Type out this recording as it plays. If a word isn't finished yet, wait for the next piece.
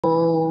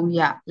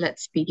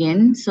Let's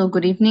begin. So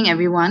good evening,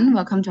 everyone.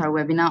 Welcome to our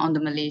webinar on the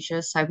Malaysia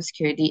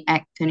Cybersecurity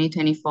Act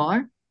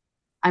 2024.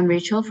 I'm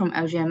Rachel from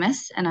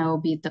LGMS, and I will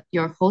be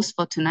your host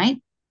for tonight.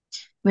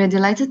 We're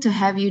delighted to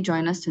have you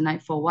join us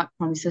tonight for what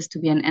promises to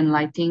be an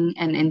enlightening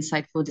and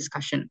insightful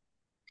discussion.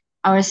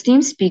 Our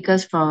esteemed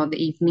speakers for the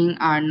evening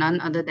are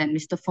none other than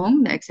Mr.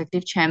 Fong, the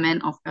Executive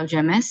Chairman of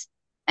LGMS,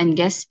 and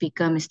guest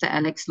speaker Mr.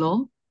 Alex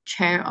Loh,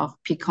 Chair of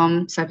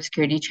PIKOM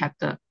Cybersecurity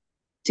Chapter.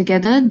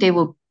 Together, they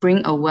will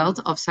bring a wealth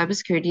of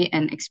cybersecurity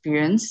and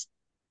experience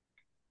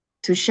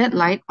to shed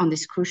light on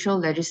this crucial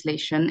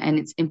legislation and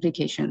its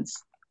implications.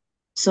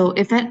 So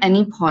if at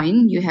any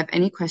point you have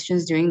any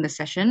questions during the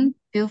session,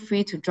 feel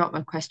free to drop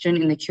a question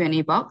in the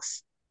Q&A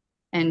box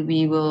and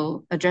we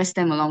will address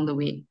them along the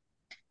way.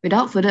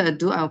 Without further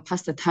ado, I'll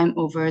pass the time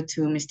over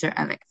to Mr.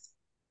 Alex.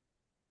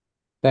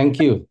 Thank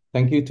you.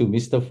 Thank you to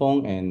Mr.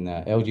 Fong and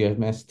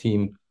LGMS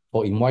team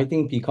for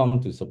inviting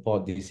PIKOM to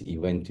support this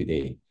event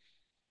today.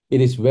 It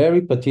is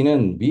very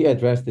pertinent we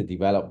address the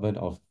development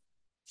of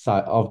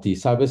the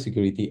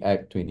Cybersecurity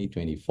Act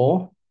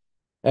 2024,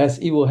 as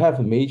it will have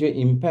a major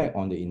impact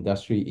on the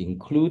industry,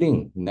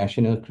 including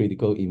National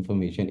Critical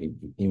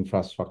Information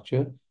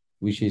Infrastructure,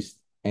 which is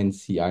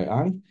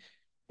NCII,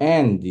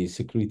 and the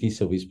security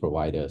service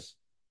providers.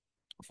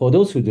 For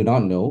those who do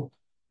not know,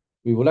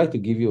 we would like to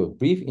give you a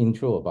brief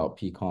intro about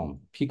PIKOM.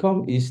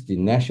 PIKOM is the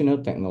National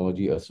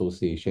Technology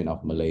Association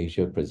of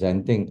Malaysia,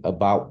 presenting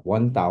about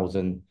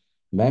 1,000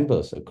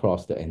 members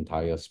across the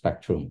entire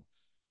spectrum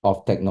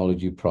of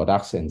technology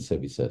products and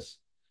services.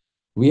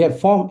 We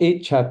have formed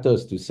 8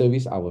 chapters to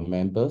service our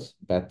members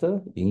better,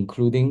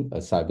 including a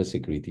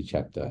cybersecurity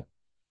chapter.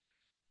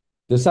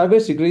 The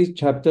cybersecurity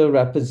chapter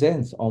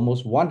represents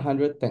almost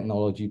 100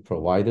 technology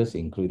providers,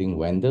 including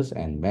vendors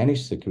and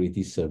managed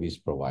security service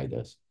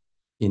providers.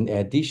 In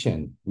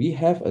addition, we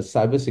have a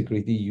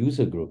cybersecurity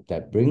user group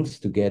that brings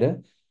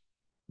together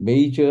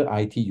major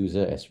IT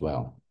users as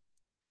well.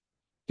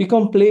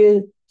 PIKOM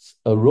plays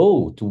a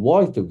role to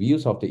voice the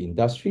views of the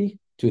industry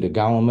to the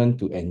government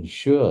to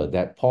ensure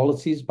that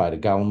policies by the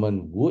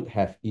government would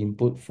have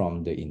input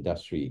from the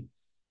industry.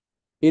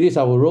 It is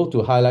our role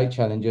to highlight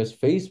challenges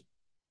faced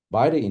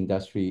by the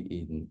industry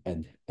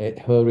in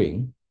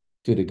adhering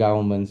to the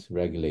government's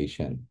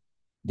regulation.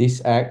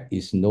 This act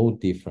is no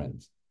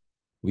different.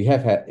 We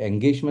have had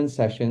engagement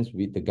sessions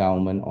with the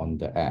government on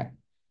the act.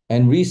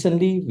 And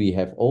recently, we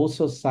have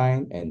also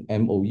signed an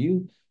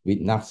MOU with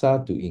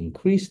NACSA to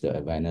increase the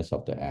awareness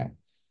of the act.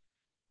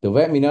 The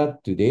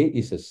webinar today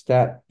is a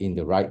step in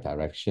the right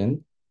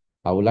direction.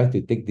 I would like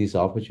to take this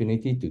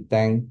opportunity to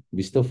thank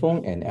Mr.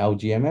 Fong and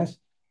LGMS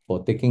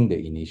for taking the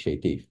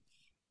initiative.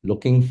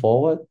 Looking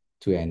forward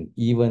to an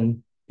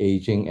even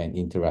engaging and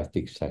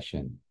interactive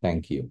session.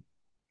 Thank you.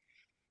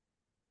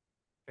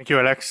 Thank you,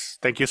 Alex.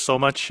 Thank you so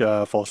much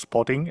for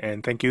supporting,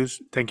 and big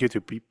thank you to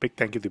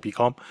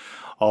PIKOM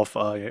of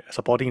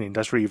supporting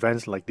industry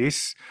events like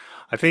this.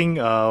 I think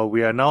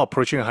we are now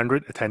approaching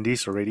 100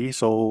 attendees already,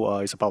 so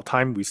it's about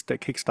time we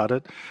kick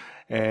started.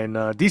 And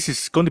this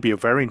is going to be a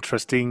very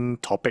interesting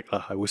topic,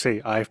 I would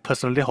say. I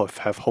personally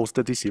have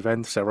hosted this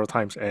event several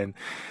times, and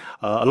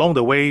along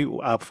the way,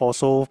 I've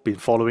also been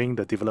following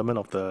the development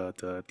of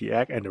the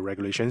Act and the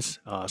regulations.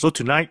 So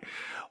tonight,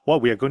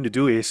 what we are going to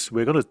do is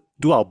we're going to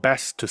do our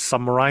best to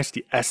summarize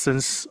the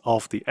essence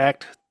of the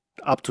Act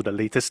up to the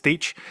latest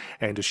stage,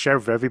 and to share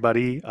with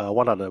everybody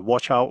what are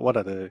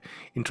the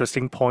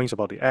interesting points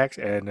about the Act,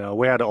 and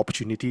where are the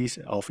opportunities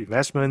of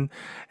investment.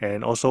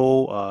 And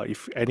also,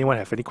 if anyone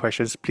have any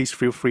questions, please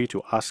feel free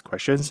to ask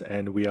questions.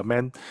 And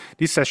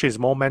this session is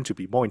more meant to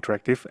be more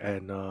interactive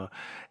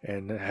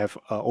and have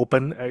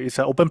open. It's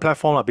an open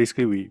platform.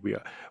 Basically,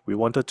 we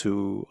wanted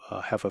to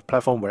have a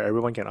platform where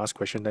everyone can ask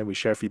questions, then we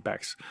share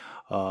feedbacks.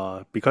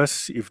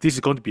 Because if this is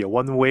going to be a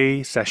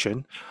one-way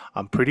session,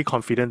 I'm pretty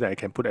confident that I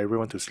can put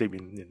everyone to sleep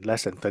in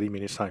less than 30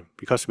 minutes time,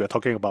 because we are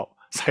talking about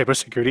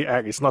Cybersecurity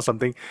Act. It's not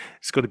something,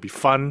 it's going to be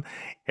fun,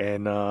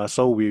 and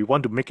so we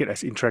want to make it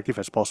as interactive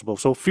as possible.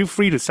 So feel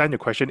free to send your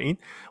question in.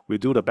 We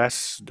do our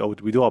best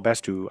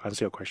to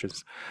answer your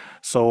questions.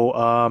 So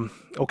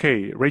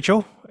okay,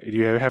 Rachel, do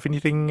you have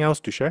anything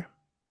else to share?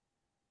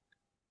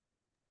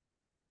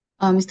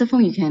 Mr.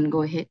 Fong, you can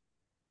go ahead.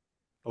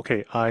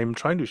 Okay, I'm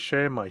trying to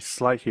share my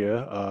slide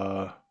here.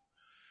 I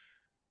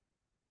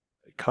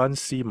can't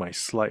see my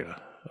slide.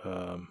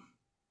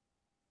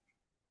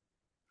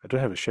 I don't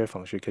have a share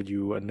function. Can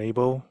you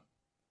enable?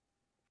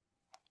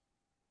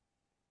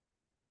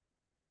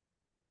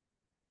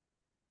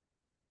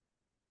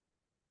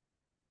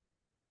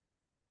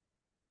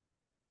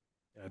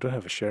 I don't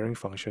have a sharing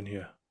function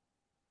here.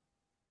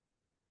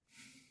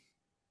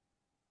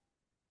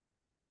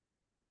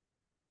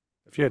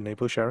 Have you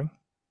enabled sharing?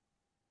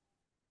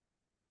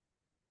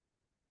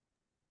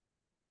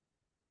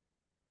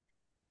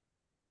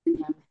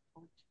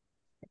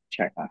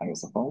 Check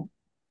use the phone.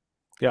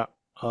 Yeah.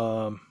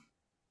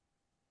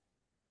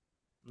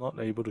 Not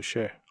able to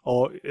share.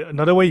 Or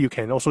another way, you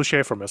can also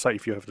share from your side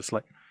if you have the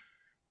slide.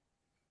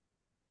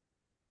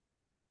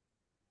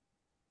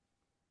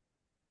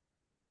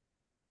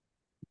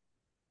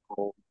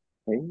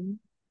 Okay.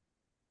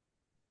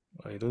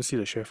 I don't see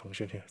the share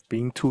function here.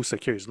 Being too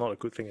secure is not a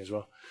good thing as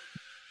well.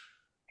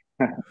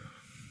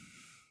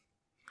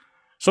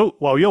 So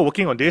while you're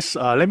working on this,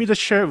 let me just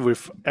share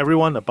with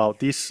everyone about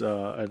this,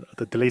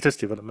 the latest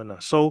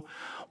development. So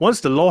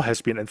once the law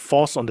has been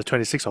enforced on the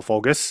 26th of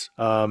August,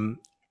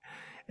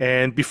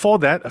 and before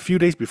that, a few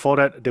days before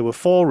that, there were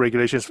 4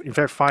 regulations, in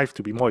fact 5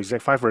 to be more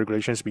exact, 5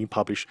 regulations being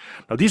published.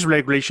 Now these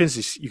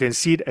regulations, you can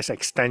see it as an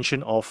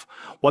extension of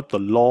what the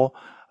law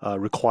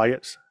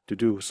requires to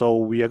do. So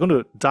we are going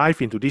to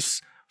dive into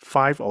these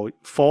 5 or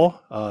 4,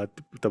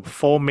 the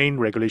 4 main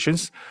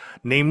regulations.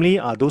 Namely,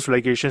 are those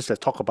regulations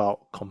that talk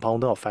about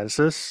compounder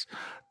offenses,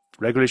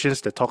 regulations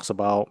that talks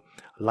about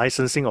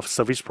licensing of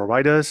service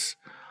providers,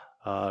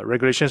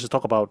 regulations that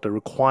talk about the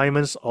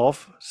requirements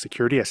of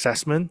security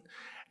assessment,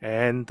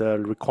 and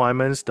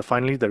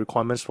finally the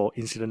requirements for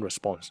incident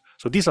response.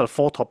 So these are the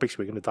 4 topics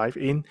we're going to dive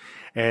in,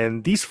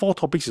 and these 4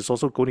 topics is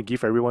also going to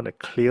give everyone a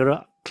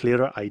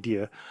clearer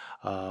idea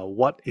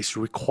what is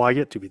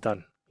required to be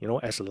done,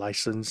 as a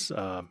license,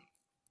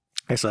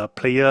 as a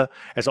player,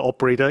 as an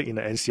operator in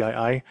the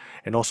NCII,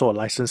 and also a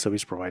licensed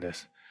service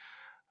providers.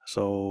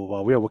 So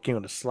while we are working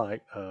on the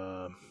slide,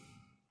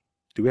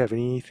 do we have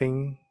any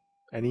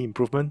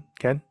improvement,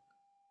 Ken?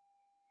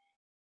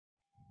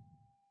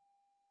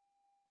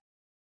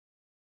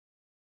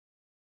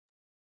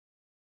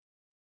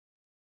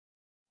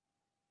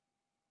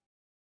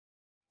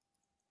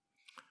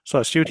 So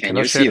I still Can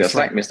cannot you share see the the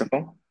slide. slide, Mr.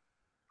 Fong?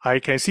 I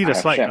can see I the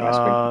have slide. shared my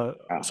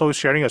screen. So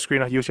sharing a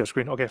screen, I use your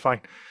screen. Okay, fine.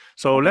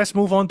 So Okay. let's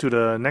move on to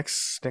the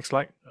next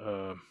slide.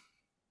 All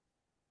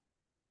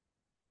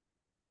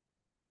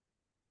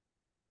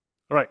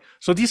right.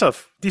 So these are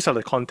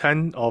the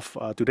content of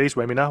today's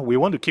webinar. We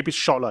want to keep it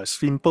short, as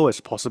simple as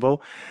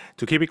possible,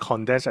 to keep it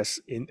condensed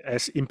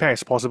as impact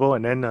as possible,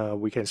 and then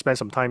we can spend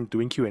some time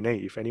doing Q&A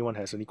if anyone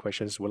has any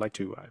questions would like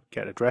to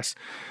get addressed.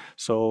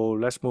 So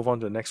let's move on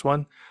to the next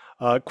one.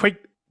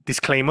 Quick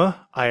disclaimer: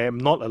 I am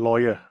not a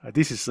lawyer.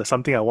 This is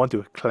something I want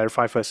to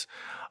clarify first.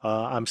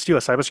 I'm still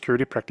a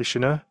cybersecurity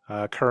practitioner.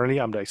 Currently,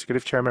 I'm the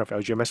executive chairman of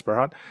LGMS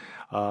Berhad,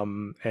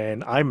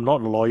 and I'm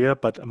not a lawyer,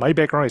 but my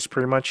background is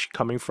pretty much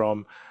coming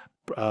from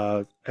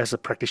as a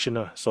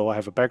practitioner. So I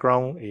have a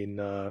background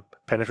in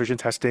penetration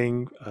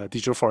testing,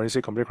 digital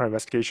forensic, computer crime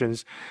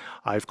investigations.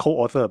 I've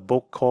co-authored a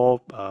book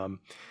called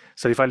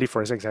Certified Lead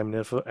Forensic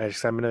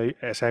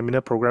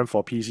Examiner Program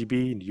for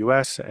PCB in the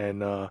US,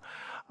 and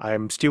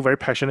I'm still very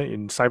passionate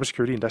in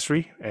cybersecurity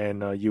industry.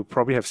 And you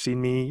probably have seen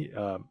me,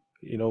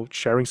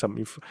 sharing some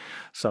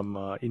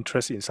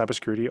interest in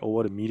cybersecurity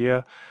over the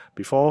media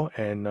before.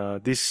 And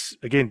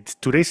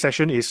today's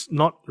session is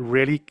not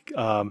really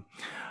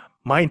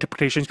my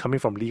interpretation coming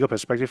from legal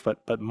perspective,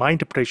 but my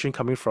interpretation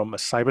coming from a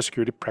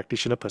cybersecurity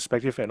practitioner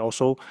perspective, and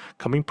also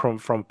coming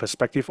from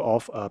perspective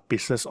of a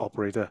business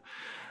operator.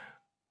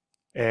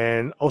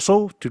 And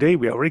also today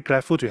we are very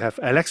grateful to have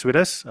Alex with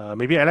us.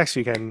 Maybe Alex,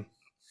 you can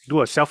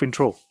do a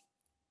self-intro.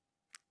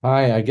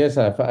 Hi, I guess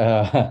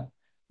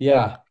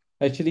yeah,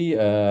 actually,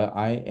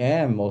 I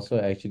am also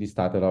actually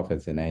started off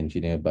as an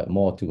engineer, but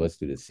more towards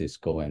to the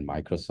Cisco and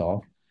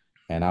Microsoft.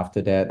 And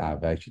after that,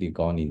 I've actually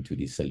gone into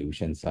the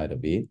solution side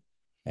of it,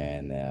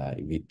 and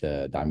with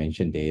the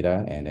dimension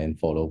data, and then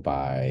followed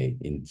by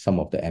in some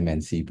of the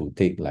MNC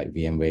boutique like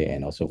VMware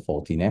and also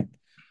Fortinet,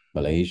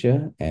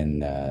 Malaysia,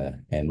 and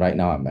right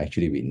now I'm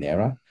actually with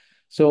NERA.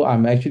 So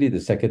I'm actually the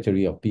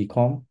secretary of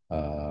PIKOM,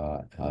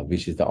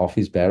 which is the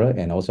office bearer,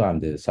 and also I'm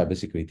the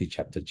cybersecurity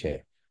chapter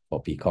chair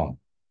for PIKOM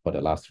for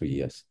the last 3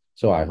 years.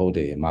 So I hold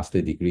a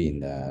master degree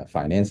in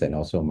finance, and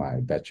also my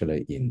bachelor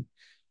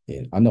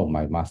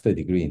my master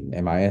degree in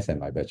MIS and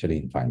my bachelor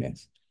in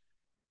finance.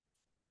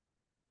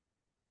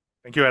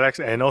 Thank you, Alex,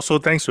 and also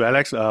thanks to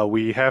Alex.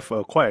 We have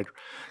quite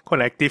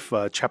an active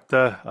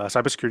chapter,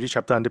 cybersecurity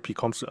chapter under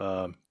PIKOM's.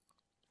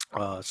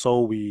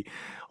 So we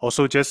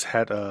also just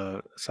had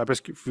a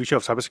Future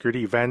of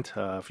Cybersecurity event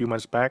a few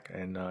months back,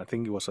 and I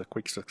think it was a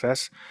quick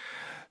success.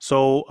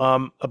 So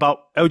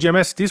about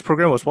LGMS, this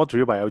program was brought to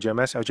you by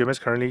LGMS. LGMS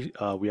currently,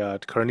 we are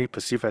currently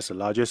perceived as the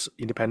largest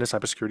independent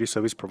cybersecurity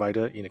service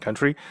provider in the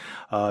country,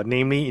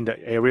 namely in the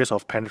areas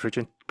of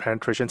penetration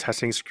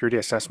testing, security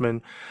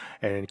assessment,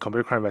 and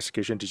computer crime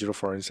investigation, digital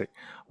forensic.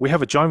 We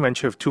have a joint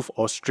venture with TÜV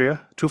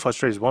Austria. TÜV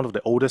Austria is one of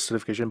the oldest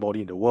certification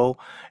body in the world,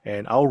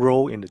 and our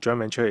role in the joint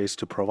venture is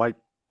to provide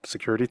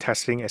security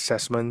testing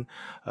assessment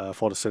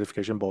for the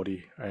certification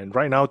body. And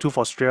right now, TÜV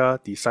Austria,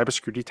 the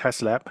cybersecurity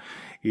test lab,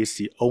 is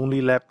the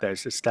only lab that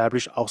is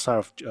established outside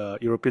of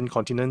European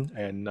continent,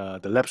 and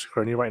the lab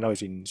currently right now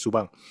is in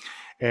Subang.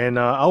 And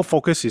our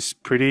focus is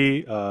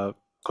pretty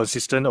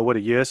consistent over the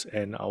years,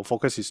 and our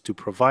focus is to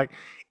provide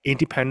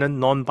independent,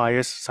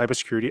 non-biased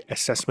cybersecurity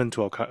assessment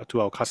to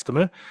our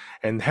customer,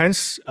 and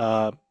hence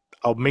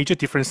our major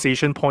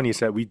differentiation point is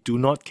that we do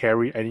not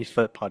carry any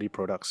third-party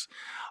products.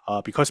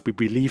 Because we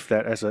believe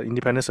that as an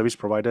independent service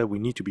provider, we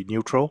need to be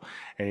neutral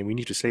and we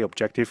need to stay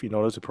objective in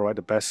order to provide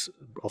the best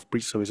of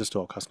breed services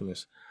to our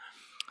customers.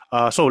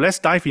 So let's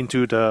dive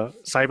into the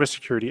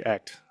Cybersecurity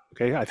Act.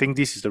 Okay, I think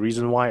this is the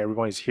reason why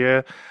everyone is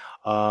here.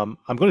 I'm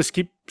going to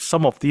skip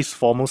some of these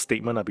formal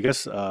statement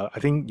because I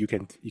think you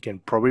can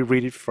probably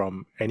read it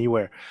from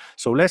anywhere.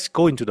 So let's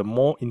go into the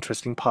more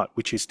interesting part,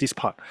 which is this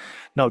part.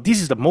 Now,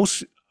 this is the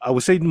most, I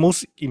would say,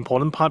 most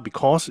important part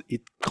because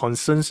it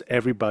concerns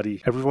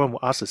everybody. Everyone will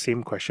ask the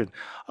same question.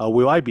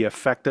 Will I be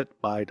affected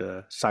by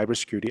the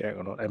Cybersecurity Act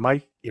or not? Am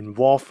I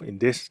involved in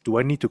this? Do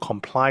I need to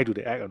comply to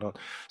the Act or not?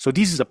 So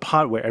this is the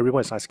part where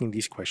everyone is asking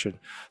this question.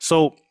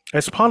 So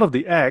as part of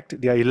the Act,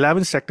 there are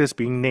 11 sectors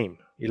being named,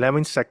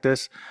 11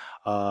 sectors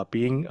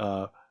being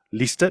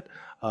listed.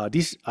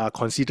 These are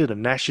considered the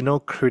national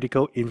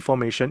critical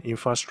information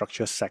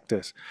infrastructure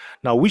sectors.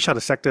 Now, which are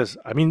the sectors?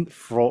 I mean,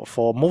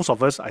 for most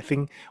of us, I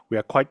think we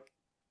are quite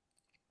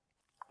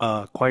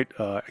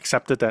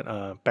accepted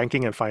that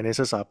banking and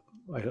finances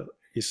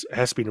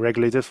has been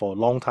regulated for a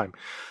long time.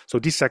 So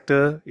this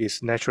sector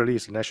is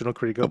national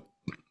critical,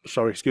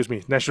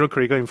 national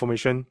critical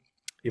information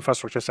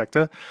infrastructure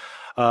sector.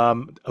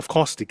 Of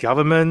course, the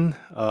government,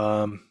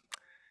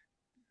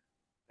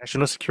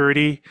 national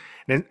security,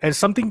 and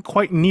something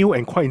quite new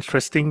and quite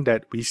interesting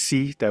that we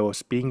see that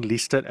was being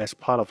listed as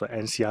part of the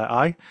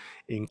NCII,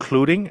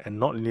 including and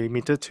not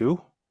limited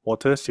to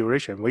water,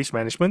 sewerage, and waste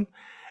management,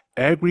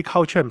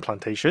 agriculture and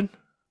plantation,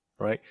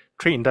 right?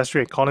 Trade,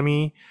 industry,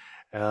 economy,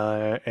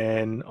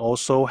 and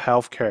also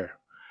healthcare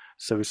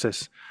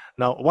services.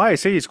 Now, why I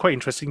say it's quite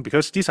interesting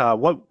because these are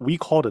what we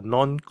call the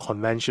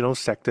non-conventional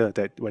sector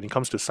that when it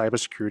comes to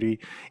cybersecurity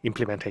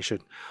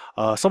implementation.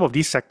 Some of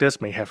these sectors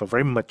may have a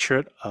very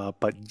matured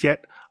but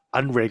yet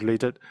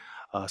unregulated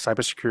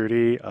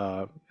cybersecurity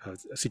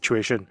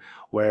situation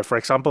where, for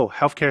example,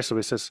 healthcare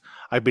services,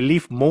 I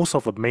believe most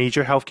of the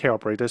major healthcare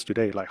operators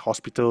today, like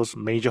hospitals,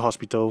 major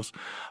hospitals,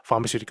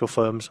 pharmaceutical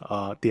firms,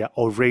 they are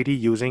already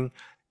using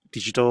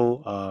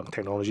digital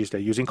technologies.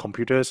 They're using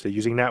computers, they're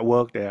using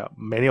network.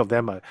 Many of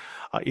them are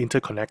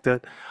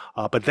interconnected.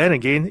 But then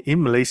again,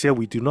 in Malaysia,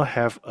 we do not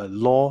have a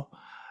law,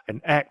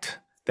 an act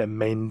that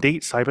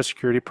mandates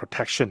cybersecurity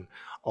protection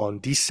on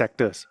these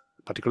sectors,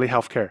 particularly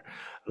healthcare.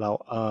 Now,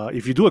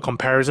 if you do a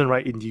comparison,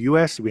 right, in the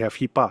US, we have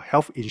HIPAA,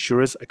 Health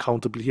Insurance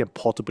Accountability and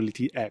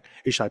Portability Act,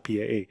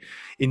 HIPAA.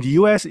 In the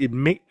US,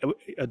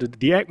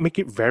 the act make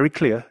it very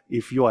clear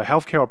if you are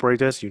healthcare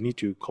operators, you need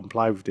to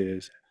comply with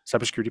this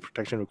cybersecurity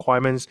protection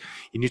requirements.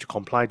 You need to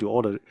comply to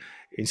all the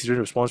incident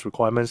response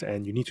requirements,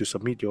 and you need to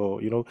submit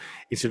your,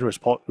 incident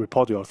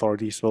report to your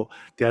authorities. So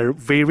there are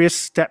various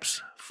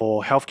steps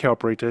for healthcare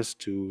operators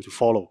to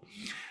follow.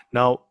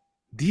 Now,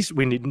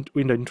 in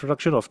the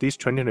introduction of this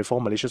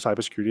 2024 Malaysia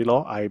Cybersecurity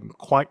Law, I'm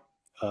quite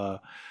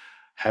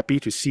happy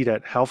to see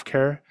that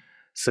healthcare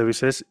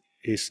services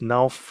is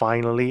now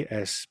finally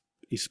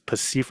is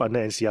perceived under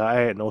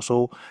NCII, and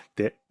also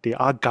that they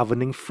are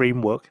governing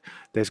framework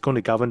that's going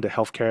to govern the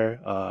healthcare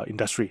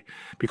industry.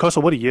 Because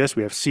over the years,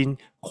 we have seen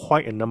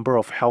quite a number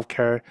of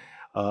healthcare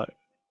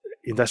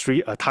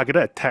industry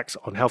targeted attacks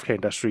on healthcare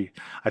industry.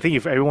 I think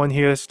if everyone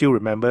here still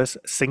remembers,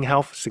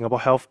 Singapore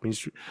Health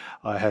Ministry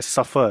has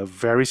suffered a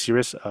very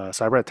serious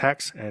cyber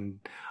attacks, and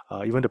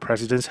even the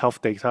president's health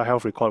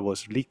record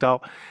was leaked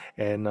out.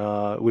 And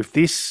with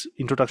this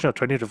introduction of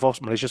 2024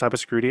 Malaysia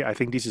Cybersecurity, I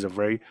think this is a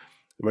very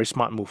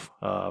smart move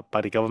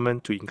by the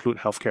government to include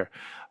healthcare,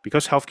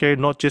 because healthcare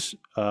not just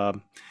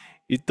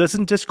it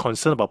doesn't just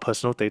concern about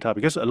personal data,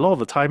 because a lot of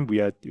the time we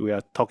are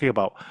talking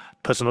about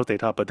personal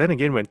data, but then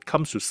again, when it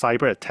comes to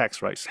cyber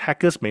attacks, right,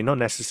 hackers may not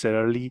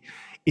necessarily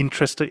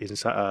interested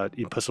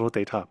in personal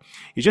data.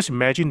 You just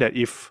imagine that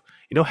if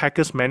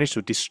hackers manage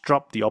to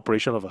disrupt the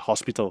operation of a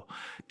hospital,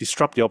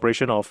 disrupt the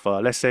operation of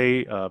let's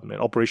say an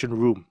operation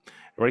room,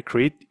 right?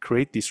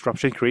 Create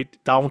disruption, create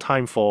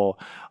downtime for,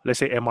 let's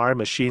say, MRI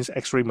machines,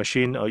 X-ray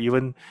machine, or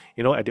even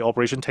at the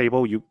operation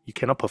table, you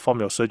cannot perform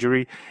your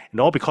surgery, and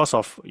all because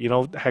of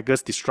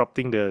hackers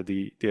disrupting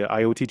the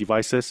IoT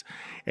devices,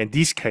 and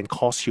these can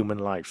cost human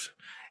lives.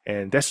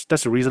 And that's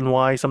the reason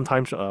why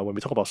sometimes when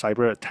we talk about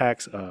cyber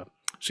attacks,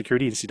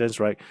 security incidents,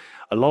 right,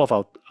 a lot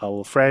of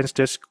our friends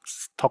just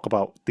talk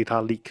about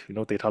data leak,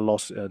 data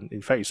loss, and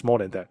in fact, it's more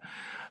than that.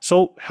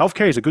 So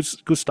healthcare is a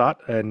good start,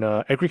 and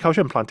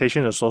agriculture and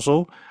plantation is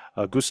also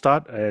a good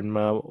start. And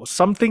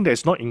something that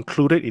is not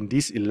included in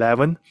these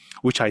 11,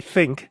 which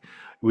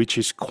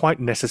is quite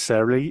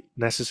necessarily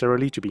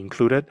to be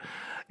included,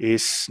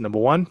 is number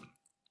one,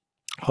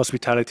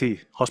 hospitality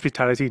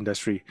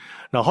industry.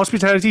 Now,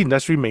 hospitality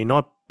industry may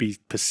not be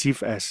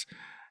perceived as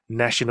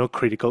national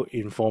critical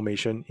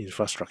information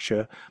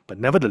infrastructure, but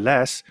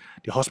nevertheless,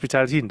 the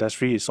hospitality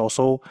industry is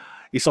also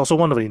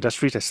one of the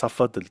industries that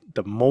suffered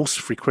the most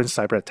frequent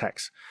cyber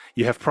attacks.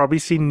 You have probably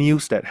seen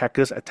news that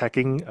hackers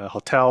attacking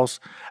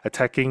hotels,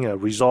 attacking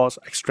resorts,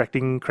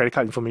 extracting credit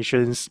card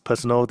information,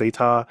 personal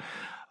data,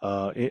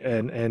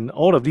 and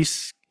all of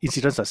these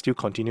incidents are still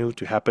continue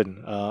to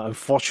happen.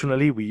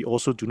 Unfortunately, we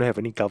also do not have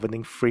any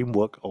governing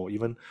framework or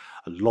even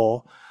a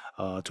law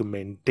to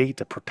mandate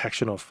the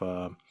protection of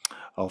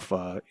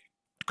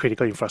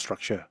critical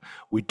infrastructure.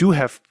 We do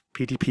have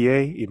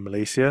PDPA in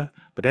Malaysia,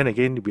 but then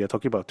again, we are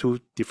talking about two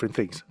different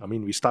things. I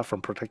mean, we start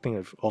from protecting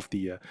of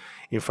the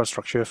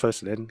infrastructure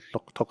first, then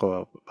talk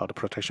about the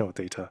protection of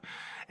data.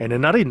 And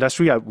another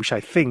industry which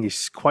I think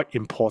is quite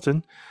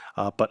important,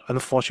 but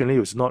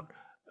unfortunately is not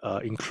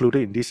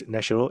included in this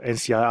national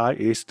NCII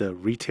is the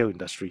retail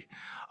industry.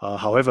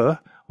 However,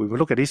 when we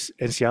look at this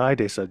NCI,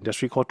 there's an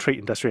industry called trade,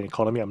 industry, and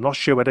economy. I'm not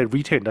sure whether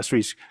retail industry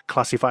is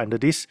classified under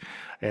this.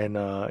 And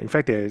in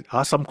fact, there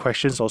are some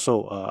questions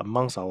also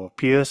amongst our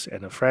peers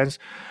and our friends.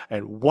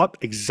 And what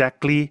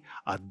exactly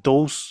are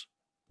those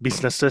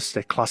businesses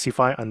that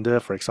classify under,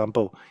 for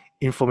example,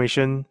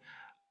 information,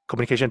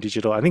 communication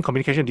digital? I think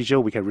communication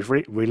digital, we can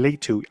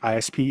relate to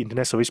ISP,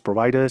 internet service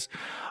providers,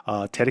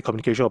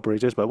 telecommunication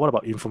operators. But what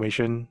about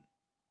information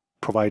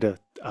provider,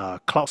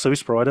 cloud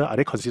service provider? Are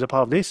they considered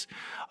part of this?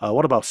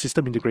 What about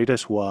system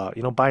integrators who are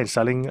buying and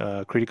selling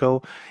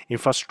critical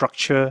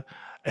infrastructure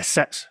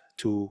assets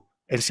to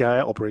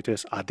NCII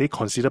operators? Are they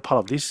considered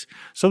part of this?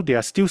 So there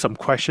are still some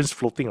questions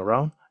floating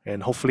around,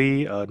 and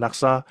hopefully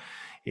NACSA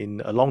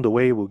along the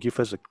way will give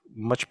us a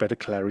much better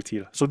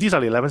clarity. So these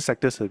are the 11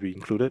 sectors that we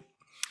included.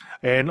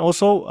 And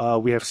also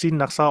we have seen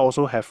NACSA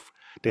also have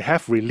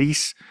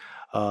released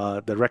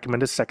the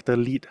recommended sector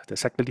lead, the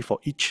sector lead for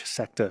each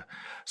sector.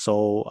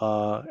 So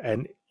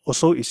and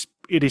also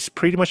it is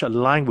pretty much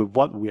aligned with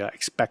what we are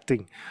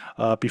expecting.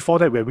 Before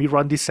that, when we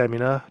run this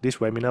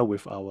webinar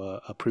with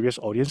our previous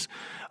audience,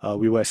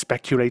 we were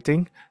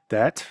speculating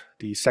that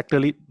the sector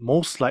lead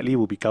most likely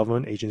will be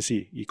government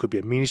agency. It could be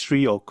a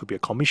ministry or could be a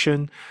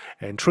commission.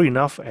 And true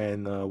enough,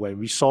 and when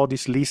we saw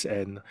this list,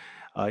 and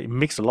it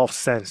makes a lot of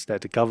sense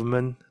that the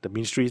government, the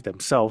ministries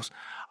themselves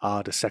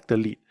are the sector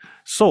lead.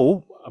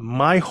 So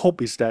my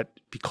hope is that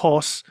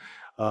because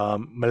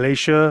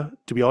Malaysia,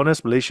 to be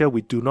honest,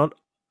 we do not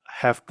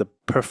have the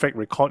perfect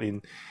record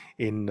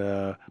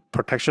in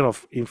protection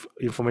of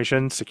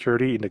information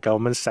security in the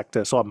government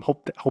sector. So I'm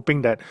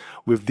hoping that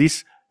with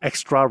this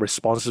extra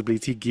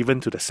responsibility given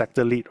to the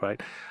sector lead,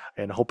 right,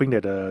 and hoping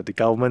that the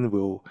government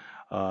will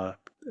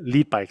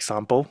lead by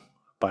example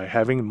by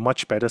having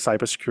much better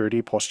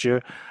cybersecurity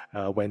posture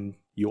when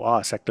you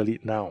are a sector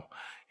lead now.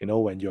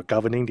 When you're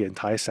governing the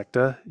entire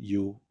sector,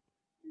 you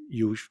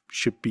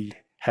should be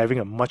having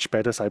a much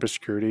better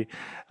cybersecurity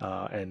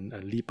and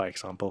lead by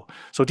example.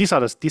 So these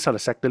are the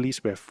sector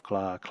leads we have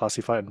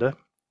classified under.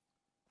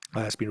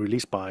 Has been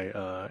released by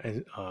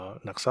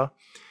NACSA.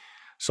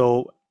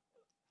 So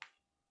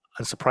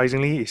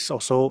unsurprisingly, it's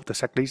also the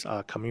sector leads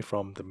are coming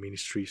from the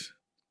ministries.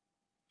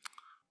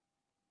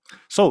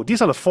 So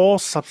these are the four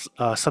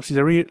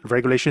subsidiary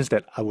regulations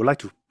that I would like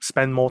to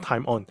spend more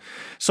time on.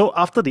 So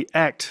after the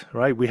Act,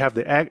 right, we have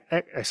the Act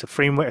as a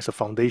framework, as a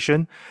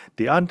foundation.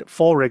 The other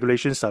four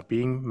regulations are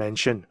being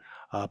mentioned,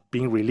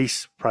 being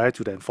released prior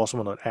to the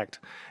enforcement of the Act.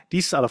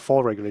 These are the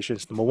four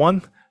regulations. Number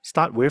one,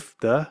 start with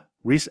the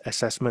risk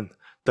assessment,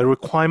 the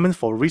requirement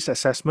for risk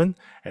assessment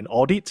and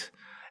audit.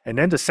 And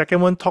then the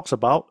second one talks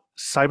about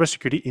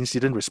cybersecurity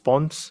incident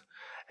response.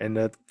 And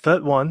the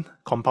third one,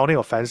 compounding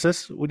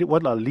offenses.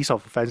 What are the list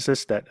of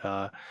offenses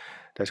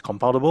that's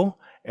compoundable?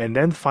 And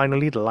then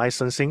finally, the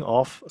licensing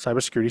of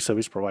cybersecurity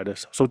service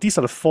providers. So these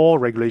are the four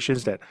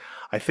regulations that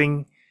I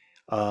think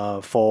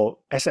for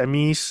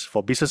SMEs,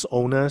 for business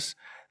owners,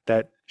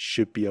 that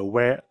should be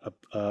aware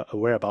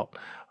about.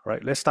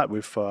 Right. Let's start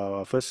with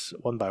first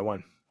one by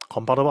one.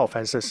 Compoundable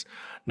offenses.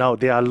 Now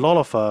there are a lot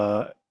of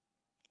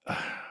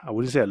I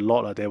wouldn't say a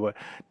lot.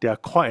 There are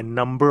quite a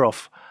number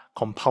of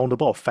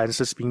compoundable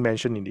offenses being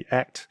mentioned in the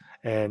Act.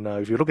 And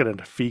if you look at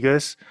the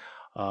figures,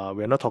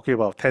 we're not talking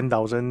about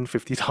 10,000,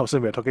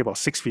 50,000, we're talking about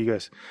six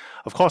figures.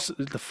 Of course,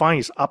 the fine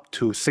is up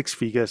to six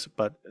figures,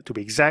 but to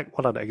be exact,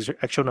 what are the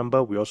actual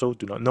number, we also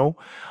do not know.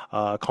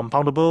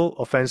 Compoundable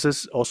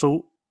offenses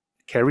also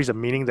carries a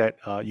meaning that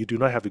you do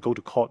not have to go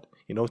to court,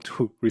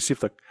 to receive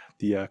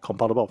the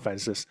compoundable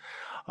offenses.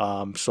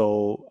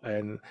 So,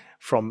 and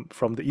from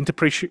the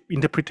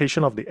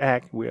interpretation of the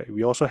Act,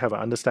 we also have an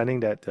understanding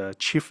that the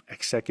chief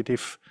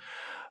executive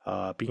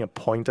being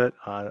appointed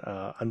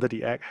under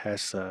the Act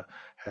has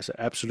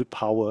absolute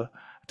power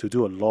to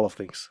do a lot of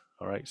things.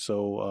 All right,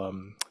 so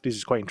this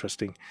is quite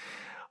interesting.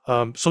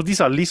 So these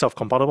are a list of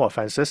compoundable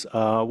offenses.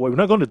 We're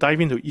not going to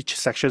dive into each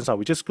section.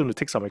 We're just going to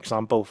take some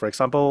example. For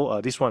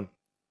example, this one.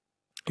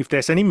 If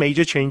there's any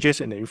major changes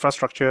in the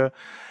infrastructure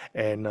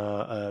and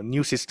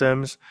new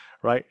systems,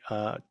 right,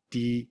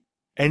 the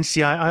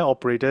NCII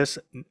operators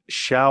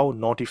shall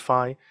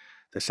notify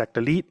the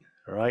sector lead,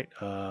 right,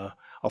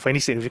 of any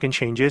significant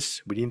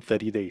changes within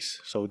 30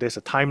 days. So there's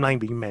a timeline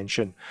being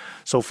mentioned.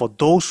 So for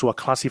those who are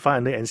classified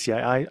under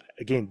NCII,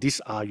 again, these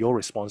are your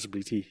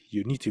responsibility.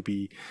 You need to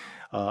be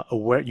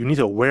aware. You need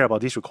to aware about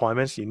these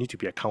requirements. You need to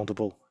be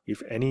accountable.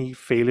 If any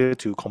failure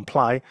to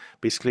comply,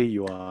 basically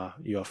you are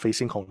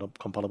facing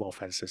compoundable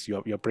offenses.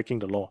 You're breaking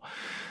the law.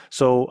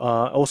 So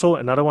also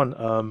another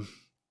one,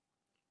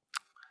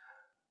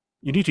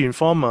 you need to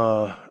inform.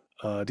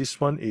 This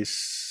one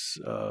is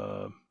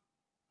a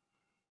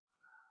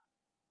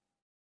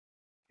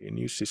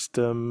new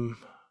system.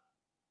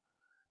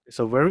 It's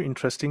a very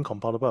interesting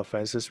compoundable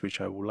offenses which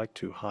I would like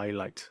to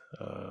highlight.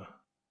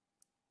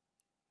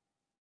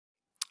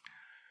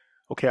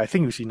 Okay, I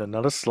think we've seen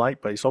another slide,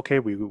 but it's okay.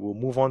 We will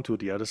move on to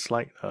the other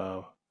slide.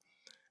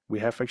 We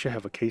actually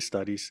have a case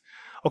studies.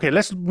 Okay,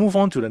 let's move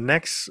on to the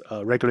next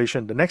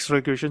regulation. The next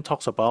regulation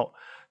talks about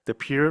the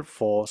period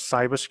for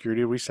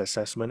cybersecurity risk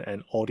assessment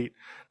and audit.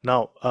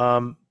 Now,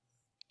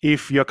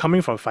 if you're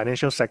coming from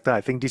financial sector,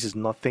 I think this is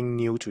nothing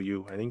new to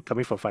you. I think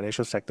coming from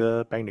financial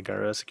sector, bank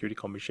negara, security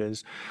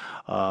commissions,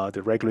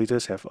 the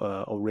regulators have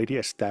already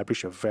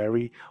established a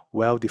very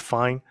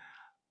well-defined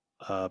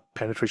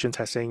penetration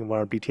testing,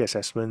 vulnerability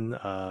assessment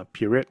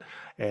period.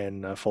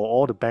 And for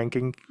all the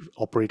banking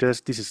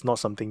operators, this is not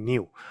something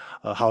new.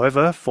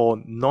 However,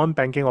 for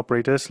non-banking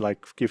operators,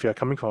 like if you're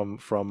coming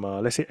from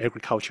let's say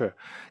agriculture,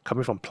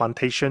 coming from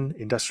plantation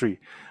industry,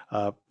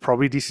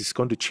 probably this is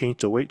going to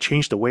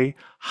change the way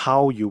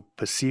how you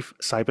perceive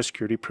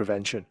cybersecurity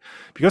prevention.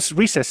 Because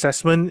risk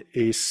assessment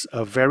is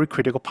a very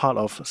critical part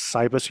of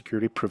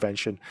cybersecurity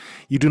prevention.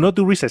 You do not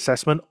do risk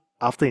assessment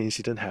after an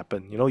incident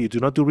happened. You do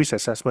not do risk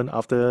assessment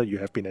after you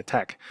have been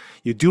attacked.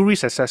 You do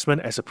risk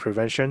assessment as a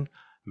prevention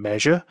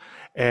measure.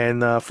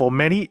 And for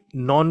many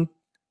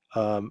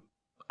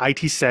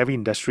IT savvy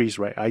industries,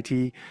 right?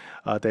 IT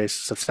that is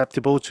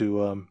susceptible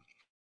to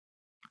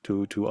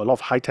a lot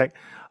of high tech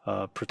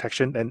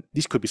protection, and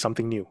this could be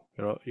something new.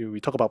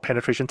 We talk about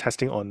penetration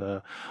testing on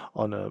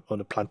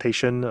a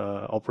plantation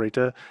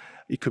operator.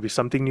 It could be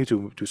something new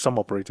to some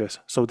operators.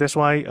 So that's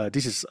why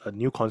this is a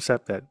new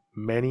concept that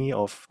many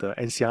of the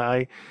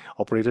NCII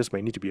operators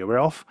may need to be aware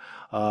of.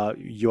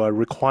 You are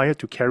required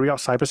to carry out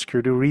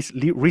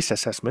cybersecurity risk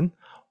assessment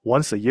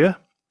once a year,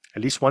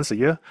 at least once a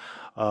year.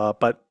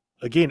 But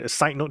again, a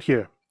side note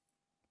here.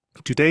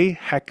 Today,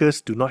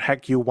 hackers do not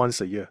hack you once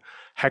a year.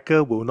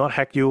 Hacker will not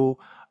hack you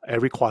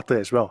every quarter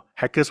as well.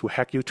 Hackers will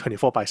hack you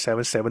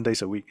 24/7, 7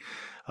 days a week.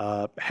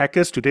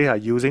 Hackers today are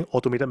using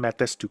automated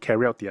methods to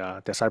carry out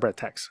their cyber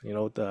attacks.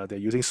 They're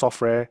using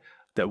software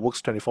that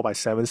works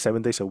 24/7,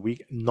 7 days a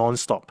week,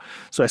 non-stop.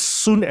 So as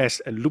soon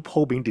as a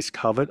loophole being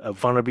discovered, a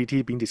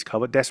vulnerability being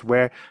discovered, that's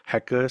where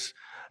hackers,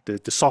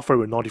 the software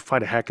will notify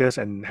the hackers,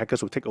 and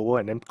hackers will take over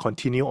and then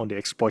continue on the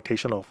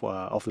exploitation of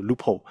the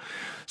loophole.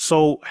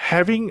 So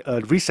having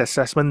a risk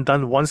assessment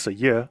done once a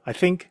year, I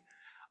think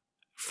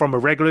from a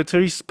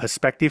regulatory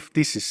perspective,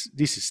 this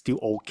is still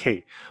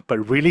okay.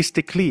 But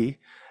realistically,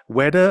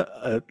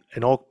 whether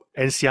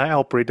NCI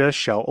operator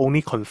shall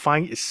only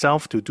confine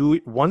itself to do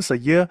it once a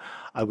year,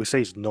 I would say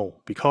is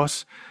no,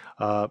 because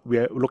we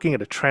are looking at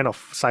the trend of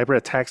cyber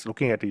attacks,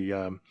 looking at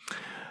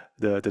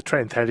the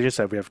threat intelligence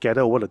that we have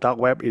gathered over the dark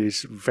web. It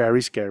is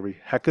very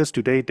scary. Hackers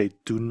today, they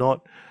do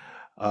not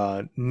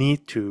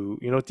need to,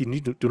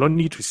 do not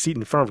need to sit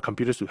in front of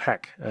computers to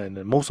hack,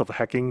 and most of the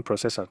hacking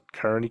process are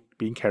currently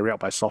being carried out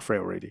by software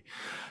already.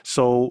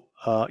 So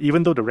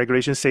even though the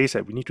regulation says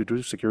that we need to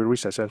do security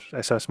risk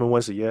assessment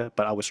once a year,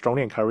 but I would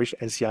strongly encourage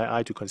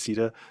NCII to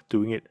consider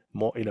doing it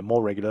in a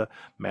more regular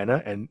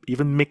manner, and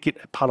even make it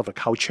a part of a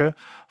culture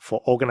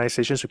for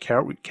organizations to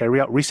carry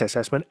out risk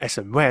assessment as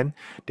and when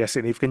there are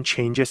significant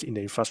changes in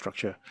the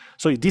infrastructure.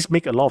 So this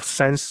makes a lot of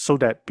sense, so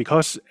that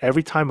because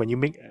every time when you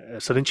make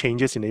certain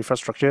changes in the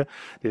infrastructure,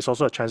 there's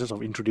also a chances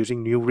of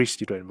introducing new risks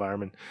to the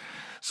environment.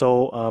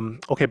 So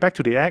okay, back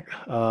to the act.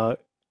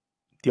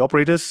 The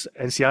operators,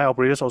 NCI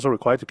operators, also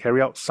required to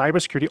carry out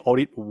cybersecurity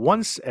audit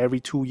once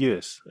every 2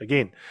 years.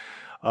 Again,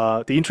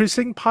 the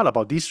interesting part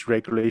about this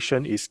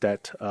regulation is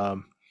that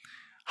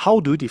how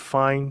do you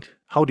define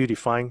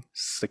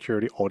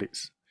security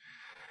audits,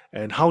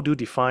 and how do you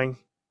define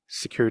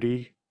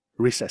security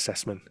risk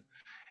assessment?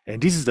 And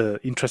this is the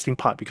interesting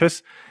part,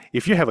 because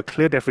if you have a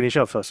clear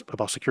definition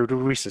about security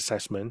risk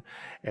assessment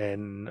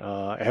and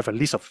have a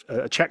list of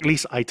a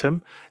checklist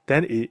item,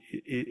 then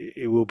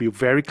it will be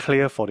very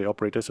clear for the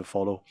operators to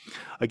follow.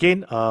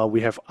 Again,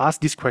 we have asked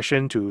this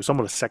question to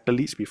some of the sector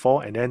leads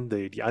before, and then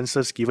the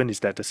answers given is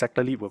that the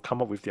sector lead will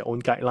come up with their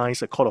own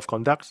guidelines, a code of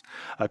conduct,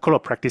 a code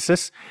of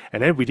practices,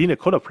 and then within the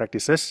code of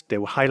practices, they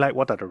will highlight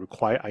what are the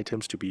required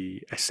items to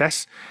be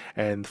assessed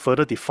and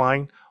further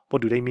define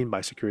what do they mean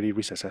by security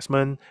risk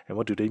assessment, and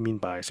what do they mean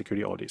by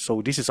security audit.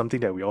 So this is something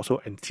that we're also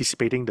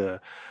anticipating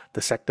the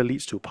sector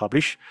leads to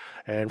publish.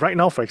 And right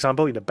now, for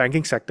example, in the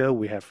banking sector,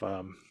 we have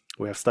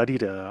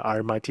studied the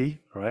RMIT,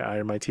 right?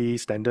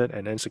 RMIT standard,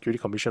 and then Security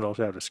Commission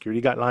also have the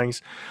security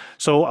guidelines.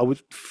 So I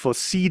would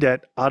foresee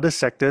that other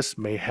sectors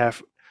may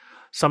have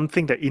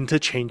something that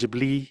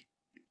interchangeably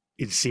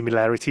in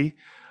similarity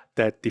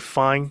that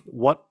define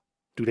what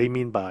do they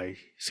mean by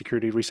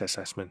security risk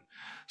assessment.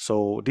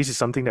 So this is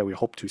something that we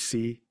hope to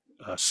see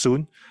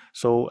soon,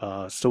 so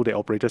the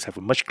operators have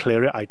a much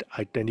clearer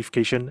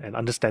identification and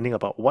understanding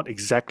about what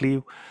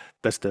exactly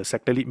does the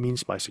sector lead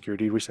means by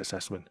security risk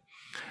assessment.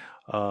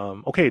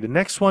 Okay, the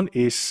next one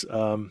is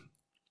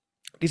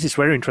this is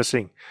very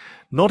interesting.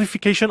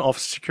 Notification of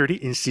security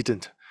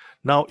incident.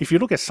 Now, if you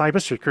look at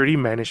cybersecurity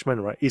management,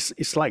 right,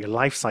 it's like a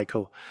life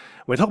cycle.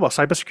 When we talk about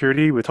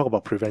cybersecurity, we talk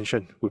about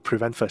prevention. We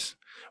prevent first.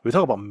 We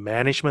talk about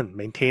management,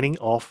 maintaining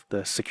of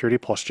the security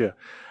posture,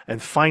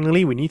 and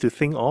finally, we need to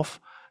think of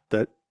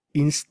the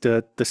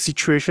the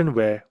situation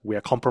where we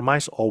are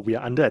compromised or we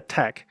are under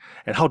attack,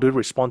 and how do we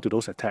respond to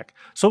those attacks.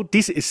 So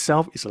this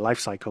itself is a life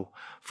cycle,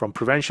 from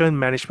prevention,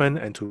 management,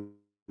 and to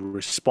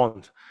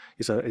respond.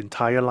 It's an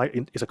entire life.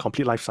 It's a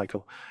complete life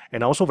cycle.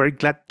 And I'm also very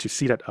glad to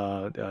see that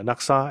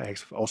NACSA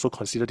has also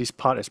considered this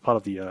part as part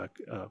of the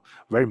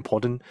very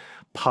important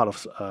part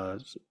of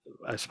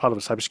as part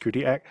of the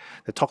Cybersecurity Act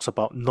that talks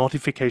about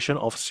notification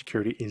of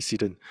security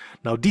incident.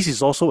 Now, this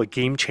is also a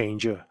game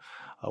changer.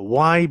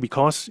 Why?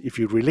 Because if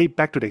you relate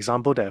back to the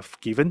example that I've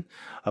given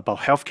about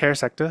healthcare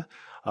sector,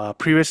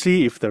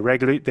 previously, if there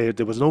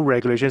was no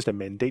regulations that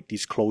mandate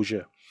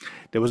disclosure.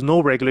 There was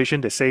no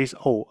regulation that says,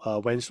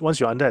 once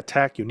you're under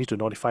attack, you need to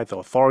notify the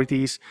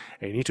authorities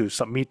and you need to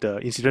submit the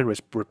incident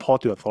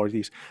report to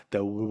authorities.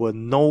 There were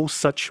no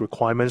such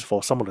requirements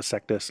for some of the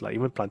sectors, like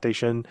even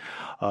plantation,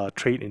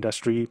 trade,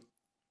 industry.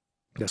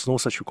 There's no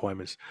such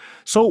requirements.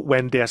 So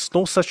when there's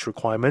no such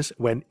requirements,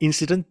 when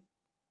incident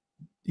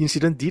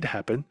did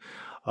happen,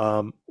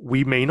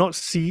 we may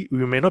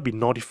not be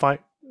notified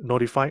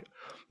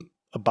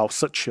about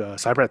such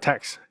cyber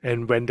attacks.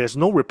 And when there's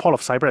no report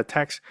of cyber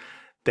attacks,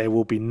 there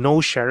will be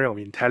no sharing of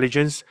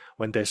intelligence.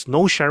 When there's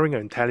no sharing of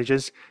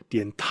intelligence,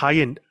 the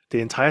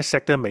entire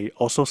sector may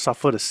also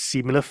suffer the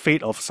similar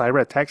fate of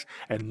cyber attacks,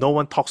 and no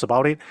one talks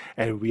about it.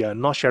 And we are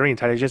not sharing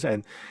intelligence.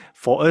 And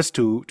for us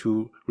to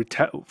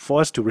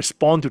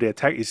respond to the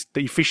attack,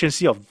 the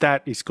efficiency of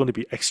that is going to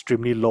be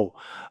extremely low,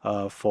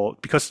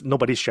 because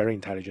nobody's sharing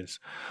intelligence.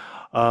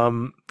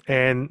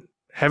 And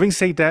having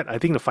said that, I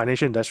think the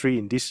financial industry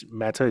in this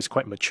matter is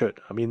quite matured.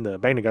 I mean, the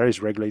Bank Negara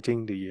is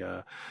regulating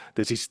the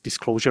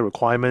disclosure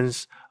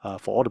requirements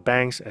for all the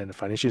banks and the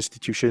financial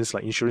institutions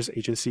like insurance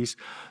agencies.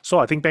 So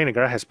I think Bank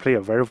Negara has played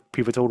a very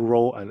pivotal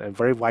role and a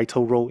very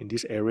vital role in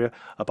this area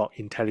about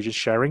intelligence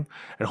sharing.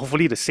 And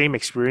hopefully the same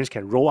experience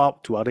can roll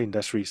out to other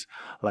industries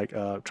like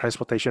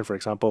transportation, for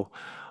example.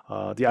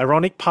 The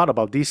ironic part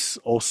about this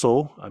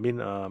also, I mean,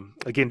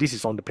 again, this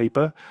is on the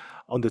paper.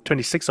 On the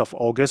 26th of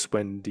August,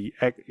 when the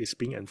act is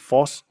being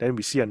enforced, then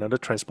we see another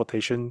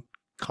transportation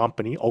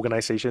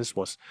organizations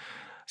was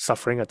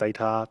suffering a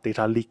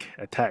data leak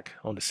attack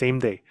on the same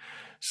day.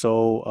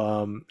 So,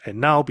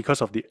 and now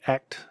because of the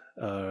act,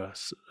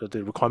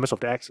 the requirements of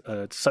the act,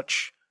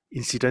 such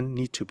incident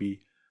need to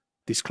be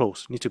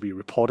disclosed, need to be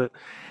reported.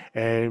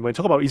 And when we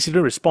talk about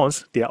incident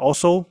response, there are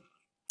also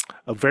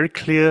a very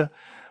clear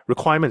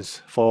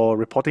requirements for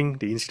reporting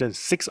the incident,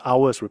 6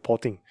 hours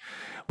reporting.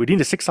 Within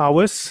the 6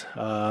 hours,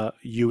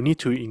 you need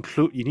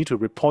to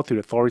report to the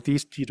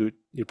authorities, to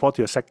report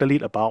to your sector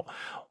lead about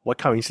what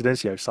kind of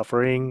incidents you're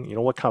suffering,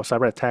 what kind of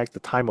cyber attack, the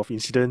time of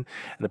incident,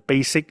 and the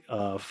basic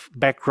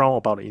background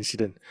about the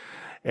incident.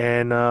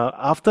 And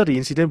after the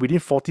incident, within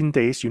 14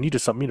 days, you need to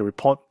submit a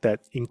report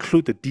that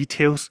include the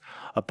details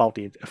about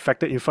the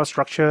affected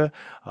infrastructure,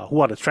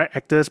 who are the threat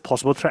actors,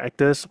 possible threat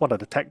actors, what are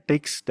the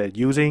tactics they're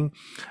using,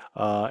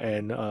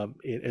 and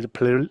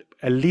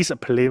at least a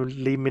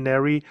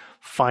preliminary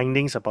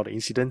findings about the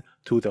incident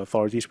to the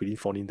authorities within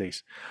 14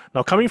 days.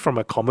 Now, coming from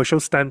a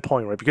commercial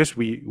standpoint, right, because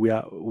we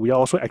are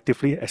also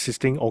actively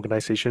assisting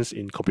organizations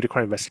in computer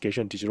crime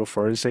investigation, digital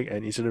forensic,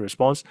 and incident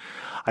response,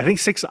 I think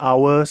 6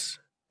 hours.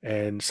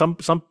 And some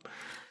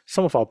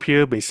of our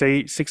peers may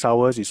say 6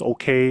 hours is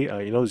okay,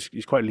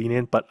 it's quite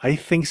lenient, but I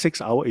think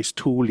 6 hours is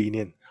too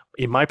lenient,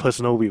 in my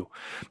personal view,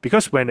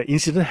 because when the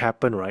incident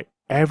happened, right,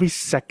 every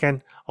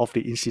second of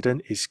the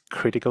incident is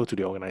critical to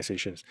the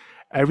organizations.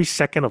 Every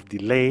second of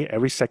delay,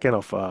 every second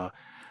of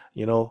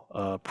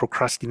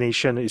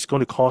procrastination is going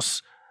to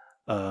cause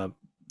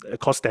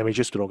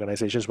damages to the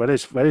organizations, whether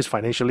it's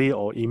financially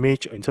or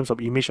image, in terms of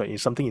image or in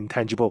something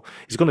intangible,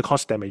 it's going to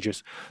cause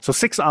damages. So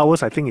 6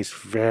 hours, I think, is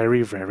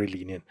very, very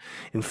lenient.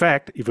 In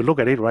fact, if you look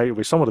at it, right,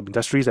 with some of the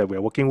industries that we're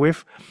working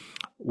with,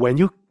 when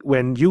you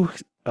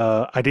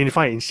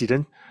identify an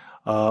incident,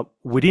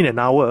 within an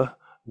hour,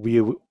 we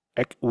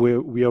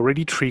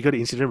already trigger the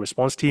incident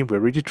response team. We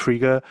already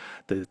trigger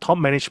the top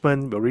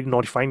management. We're already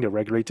notifying the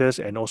regulators,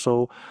 and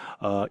also,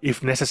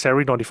 if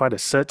necessary, notify the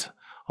CERT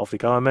of the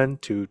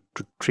government to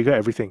trigger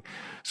everything.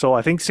 So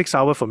I think 6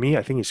 hours for me,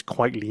 I think is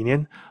quite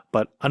lenient,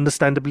 but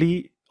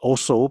understandably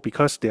also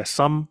because there are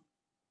some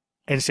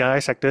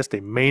NCII sectors, they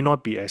may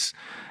not be as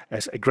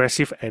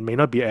aggressive and may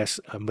not be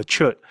as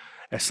matured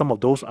as some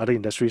of those other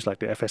industries like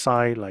the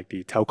FSI, like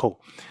the telco.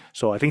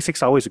 So I think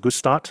 6 hours is a good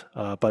start,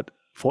 but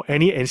for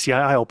any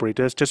NCII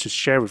operators, just to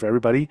share with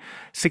everybody,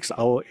 6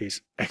 hours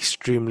is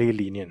extremely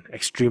lenient,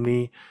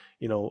 extremely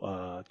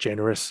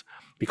generous.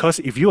 Because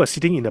if you are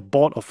sitting in the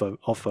board of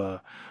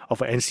a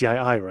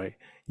NCII, right,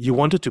 you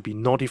wanted to be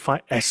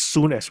notified as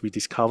soon as we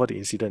discover the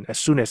incident. As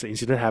soon as the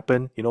incident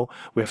happened,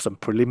 we have some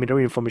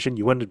preliminary information,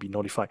 you want to be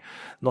notified,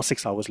 not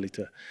 6 hours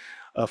later.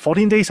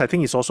 14 days, I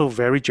think, is also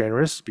very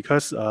generous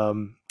because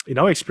in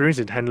our experience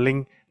in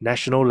handling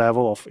national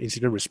level of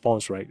incident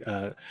response, right,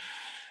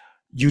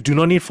 you do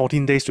not need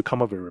 14 days to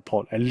come up with a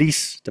report. At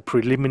least the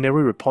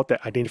preliminary report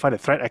that identify the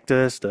threat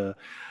actors, the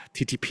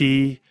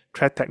TTP,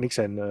 threat techniques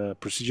and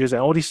procedures,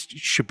 and all this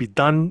should be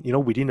done,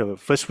 within the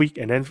first week,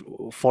 and then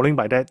following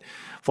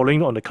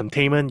on the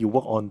containment, you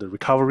work on the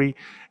recovery,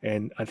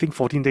 and I think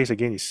 14 days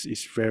again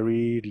is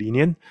very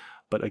lenient.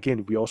 But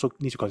again, we also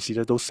need to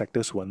consider those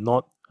sectors who are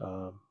not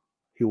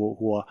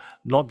who are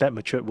not that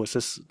mature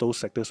versus those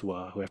sectors who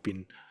have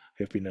been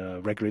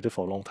regulated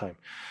for a long time.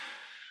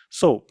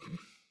 So.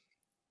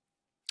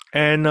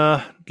 And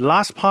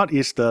last part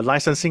is the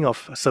licensing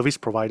of service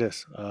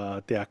providers.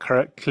 There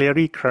are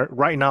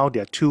right now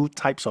there are two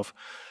types of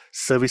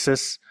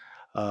services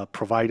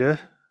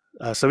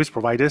service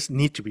providers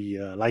need to be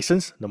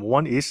licensed. Number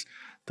one is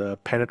the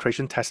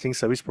penetration testing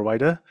service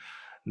provider.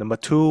 Number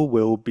two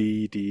will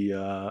be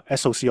the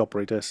SOC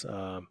operators.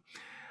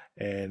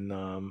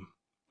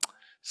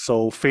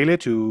 So failure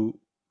to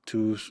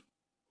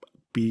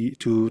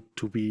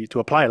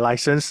apply a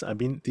license, I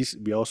mean,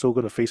 we're also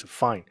going to face a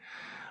fine.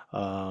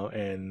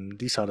 And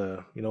these are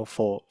the,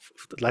 for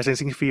the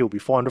licensing fee will be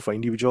 400 for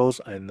individuals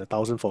and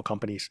 1,000 for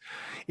companies.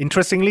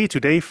 Interestingly,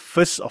 today,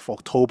 1st of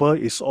October,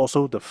 is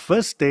also the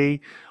first day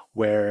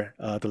where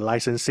the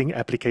licensing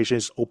application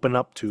is open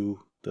up to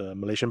the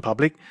Malaysian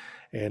public.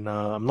 And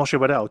I'm not sure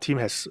whether our team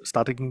has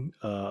started on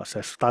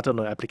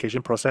the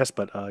application process,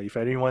 but if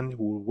anyone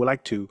who would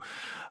like to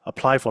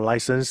apply for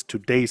license,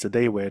 today is the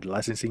day where the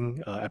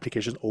licensing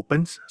application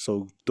opens.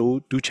 So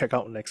do check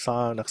out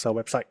NEXA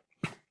website.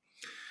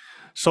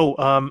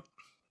 So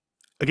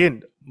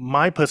again,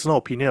 my personal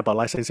opinion about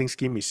licensing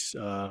scheme is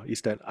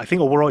that I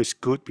think overall it's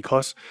good,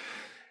 because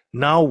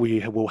now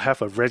we will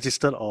have a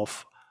register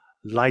of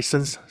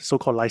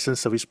so-called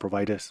licensed service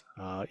providers.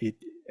 It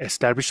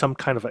establishes some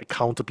kind of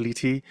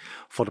accountability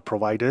for the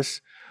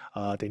providers.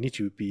 They need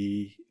to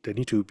be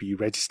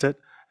registered,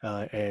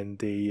 and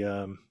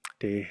they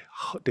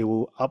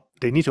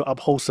need to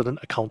uphold certain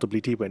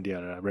accountability when they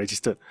are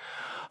registered.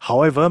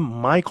 However,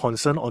 my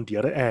concern on the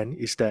other end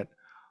is that,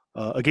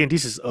 again,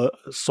 this is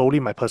solely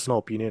my personal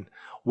opinion,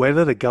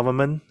 whether the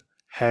government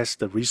has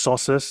the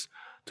resources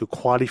to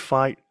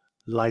qualify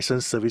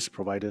licensed service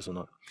providers or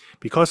not.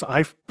 Because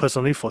I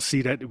personally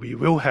foresee that we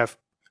will have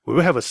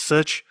a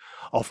surge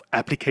of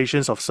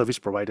applications of service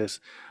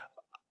providers.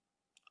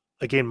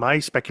 Again, my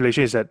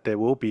speculation is that there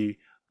will be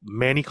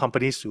many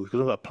companies who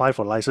will apply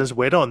for license,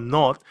 whether or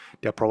not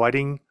they're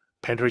providing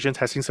penetration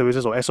testing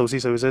services or SOC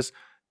services.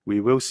 We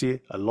will see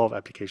a lot of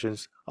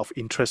applications of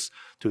interest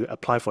to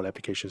apply for the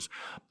applications.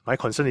 My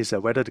concern is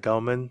that whether the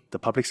government, the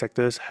public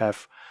sectors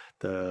have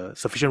the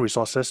sufficient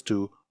resources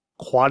to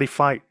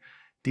qualify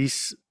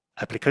these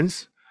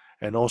applicants,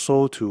 and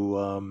also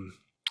to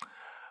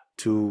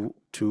do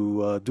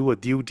a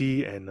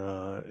duty and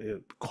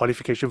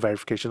qualification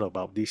verification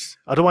about this.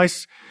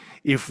 Otherwise,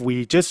 if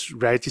we just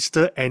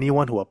register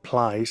anyone who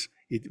applies,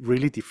 it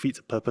really defeats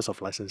the purpose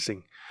of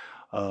licensing.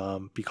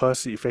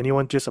 Because if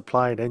anyone just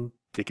apply, then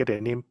they get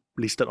their name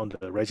listed on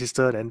the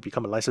register and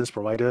become a licensed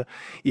provider,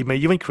 it may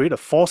even create a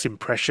false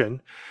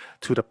impression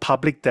to the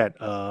public that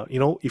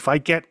if I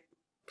get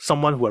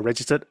someone who are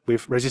registered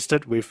with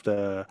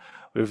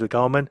the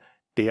government,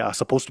 they are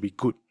supposed to be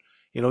good.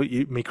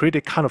 It may create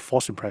a kind of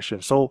false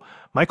impression. So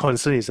my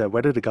concern is that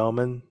whether the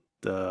government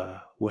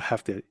will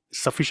have the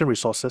sufficient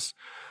resources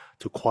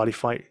to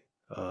qualify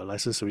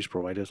licensed service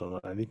providers or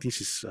not. I think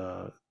this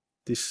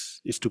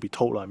is to be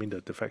told. I mean,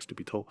 the facts to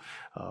be told.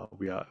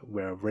 We are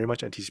very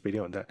much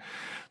anticipating on that.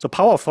 So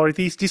power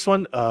authorities, this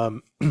one,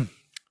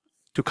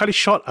 to cut it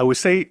short, I would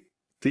say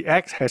the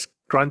Act has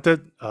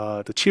granted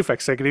the chief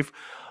executive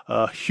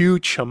a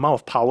huge amount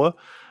of power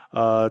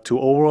to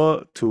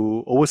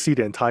oversee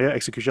the entire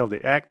execution of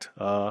the Act.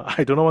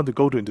 I don't want to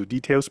go into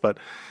details, but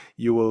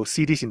you will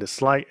see this in the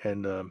slide,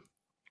 and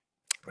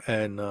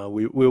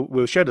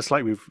we'll share the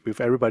slide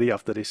with everybody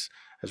after this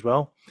as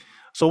well.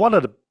 So what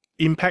are the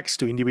impacts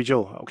to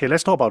individual? Okay,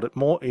 let's talk about it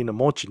more in a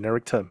more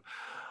generic term.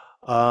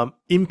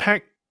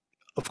 Impact,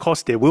 of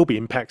course, there will be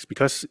impacts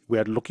because we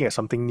are looking at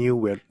something new.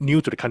 We're new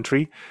to the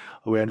country.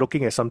 We're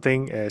looking at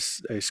something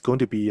as going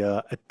to be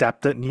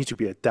needs to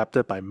be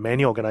adapted by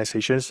many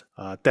organizations.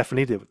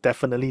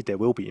 Definitely there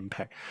will be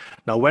impact.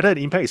 Now, whether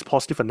the impact is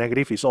positive or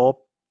negative is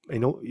all,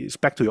 it's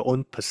back to your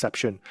own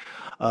perception.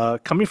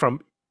 Coming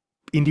from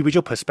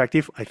individual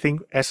perspective, I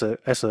think as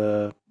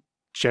a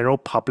general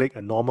public,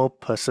 a normal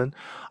person,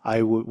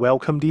 I would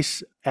welcome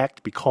this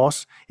Act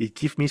because it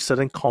gives me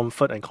certain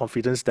comfort and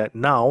confidence that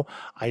now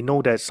I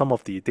know that some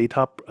of the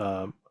data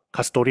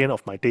custodian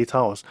of my data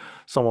or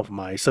some of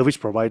my service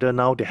provider,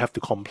 now they have to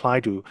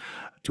comply to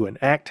an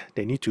Act.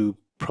 They need to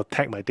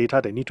protect my data.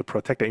 They need to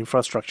protect the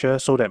infrastructure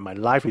so that my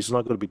life is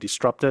not going to be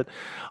disrupted.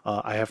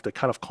 I have the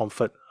kind of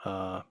comfort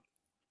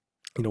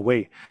in a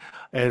way.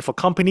 And for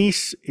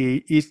companies,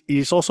 it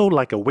is also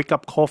like a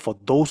wake-up call for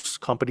those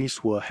companies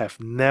who have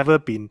never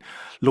been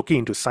looking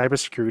into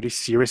cybersecurity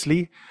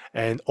seriously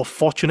and are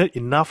fortunate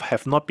enough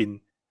have not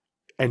been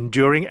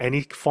enduring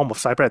any form of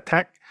cyber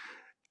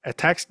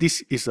attacks.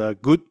 This is a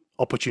good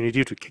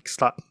opportunity to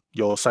kickstart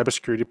your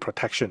cybersecurity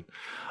protection.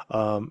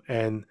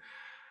 In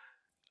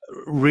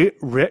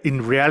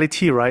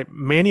reality, right,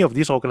 many of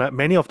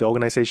the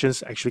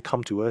organizations actually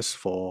come to us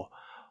for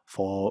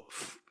for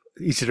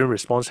incident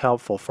response help,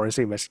 for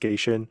forensic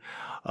investigation,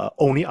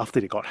 only after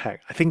they got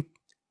hacked. I think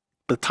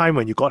the time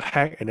when you got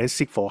hacked and then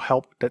seek for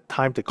help, that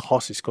time the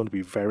cost is going to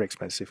be very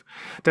expensive.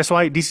 That's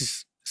why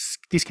this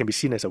can be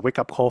seen as a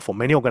wake-up call for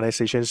many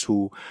organizations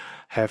who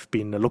have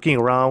been looking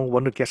around,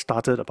 want to get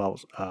started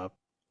about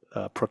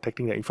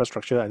protecting their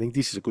infrastructure. I think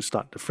this is a good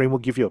start. The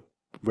framework gives you a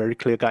very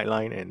clear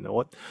guideline and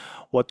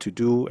what to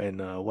do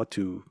and what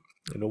to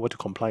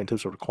comply in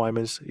terms of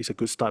requirements. Is a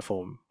good start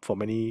for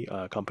many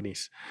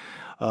companies.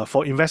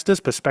 For investors'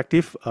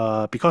 perspective,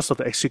 because of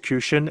the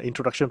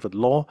introduction of the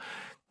law,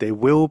 there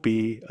will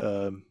be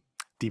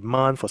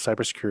demand for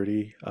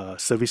cybersecurity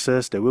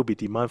services. There will be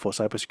demand for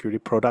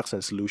cybersecurity products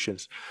and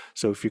solutions.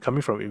 So if you're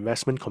coming from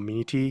investment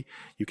community,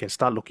 you can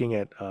start looking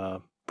at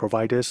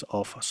providers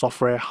of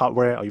software,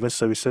 hardware, or even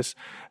services.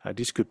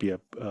 This could be a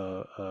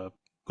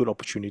good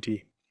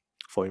opportunity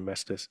for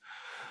investors.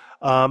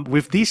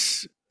 With the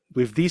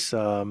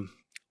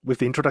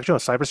introduction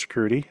of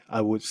cybersecurity,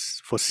 I would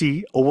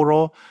foresee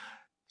overall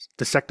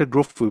the sector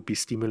growth will be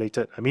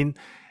stimulated. I mean,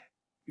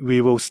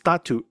 we will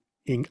start to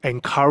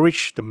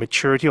encourage the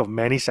maturity of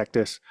many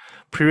sectors.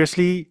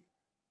 Previously,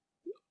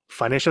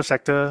 financial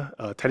sector,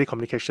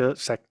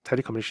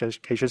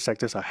 telecommunication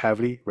sectors are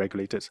heavily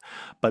regulated.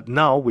 But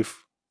now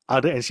with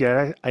other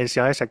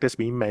NCI sectors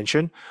being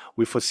mentioned,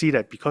 we foresee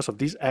that because of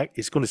this act,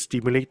 it's going to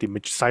stimulate the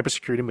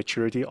cybersecurity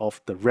maturity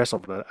of the rest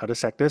of the other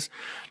sectors.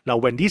 Now,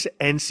 when these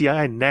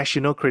NCI,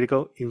 national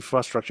critical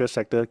infrastructure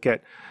sector,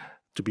 get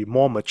to be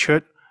more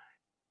matured,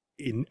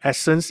 in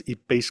essence,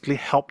 it basically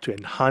helped to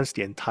enhance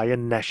the entire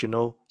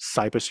national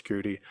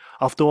cybersecurity.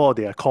 After all,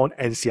 they are called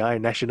NCI,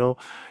 National,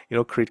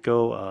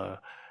 Critical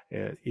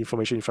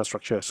Information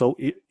Infrastructure. So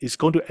it's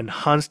going to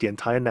enhance the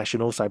entire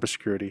national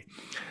cybersecurity.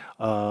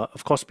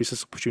 Of course,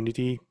 business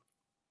opportunity.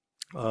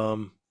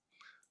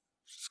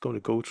 Just going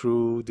to go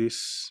through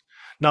this.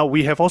 Now,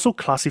 we have also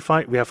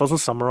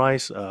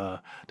summarized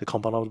the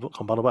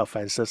compoundable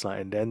offenses,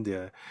 and then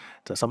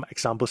there's some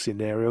example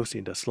scenarios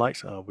in the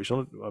slides. I'm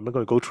not going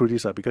to go through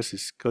this because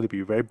it's going to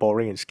be very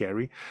boring and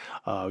scary.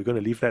 We're going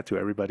to leave that to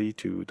everybody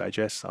to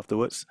digest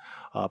afterwards.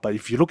 But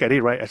if you look at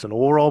it, right, as an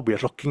overall, we are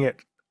looking at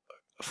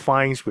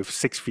fines with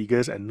 6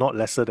 figures and not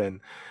lesser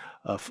than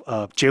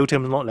jail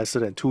terms not lesser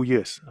than 2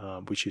 years,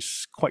 which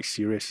is quite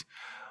serious.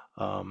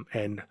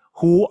 And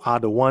who are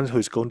the ones who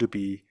is going to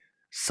be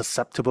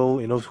susceptible,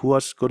 who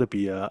is going to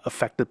be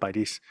affected by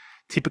this?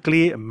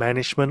 Typically,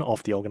 management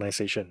of the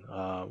organization.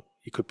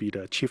 It could be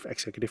the chief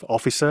executive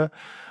officer.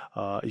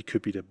 It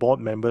could be the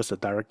board members, the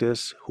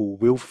directors who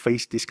will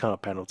face this kind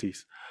of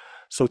penalties.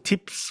 So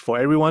tips for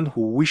everyone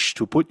who wish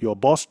to put your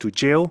boss to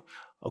jail,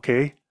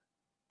 okay,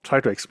 try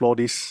to explore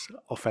these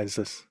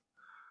offenses.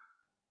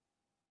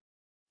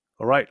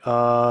 All right.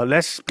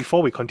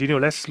 Before we continue,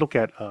 let's look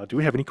at. Do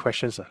we have any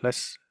questions?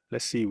 Let's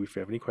see if we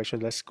have any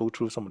questions. Let's go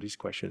through some of these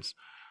questions.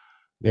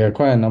 There are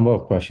quite a number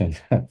of questions.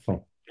 Yeah,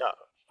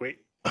 great.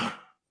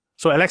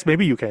 So Alex,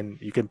 maybe you can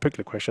pick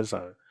the questions.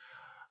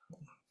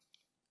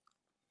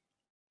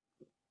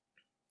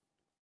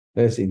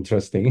 That's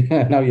interesting.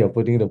 Now you're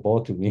putting the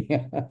ball to me.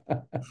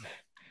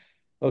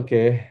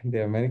 Okay,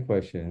 there are many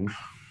questions.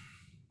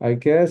 I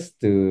guess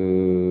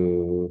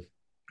to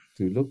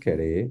look at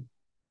it.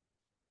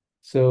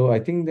 So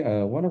I think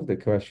one of the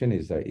question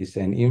is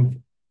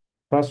an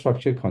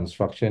infrastructure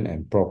construction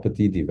and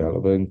property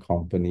development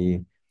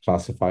company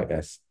classified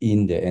as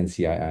in the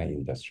NCII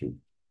industry?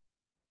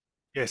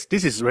 Yes,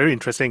 this is very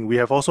interesting. We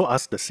have also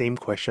asked the same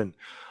question.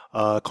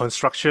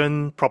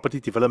 Construction, property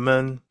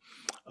development,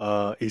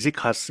 is it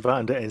classified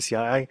under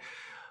NCII?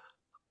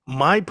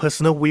 My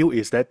personal view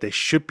is that they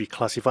should be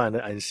classified under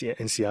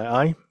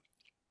NCII.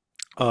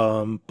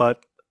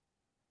 But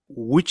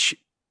which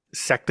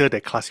sector they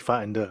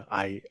classify under,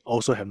 I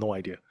also have no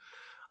idea.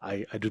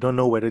 I do not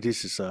know whether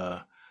this is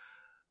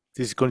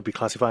going to be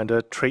classified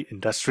under trade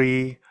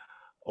industry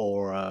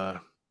or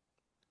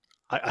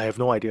I have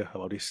no idea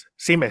about this.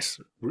 Same as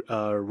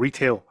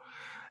retail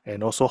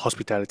and also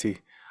hospitality.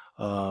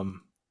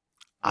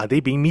 Are they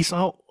being missed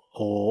out,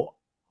 or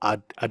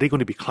are they going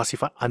to be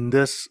classified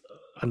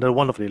under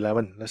one of the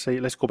 11?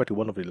 Let's go back to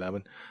one of the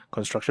 11.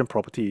 Construction,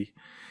 property.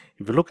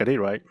 If you look at it,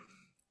 right,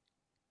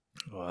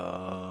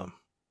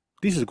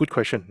 this is a good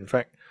question. In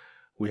fact,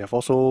 we have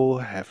also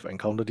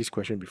encountered this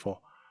question before.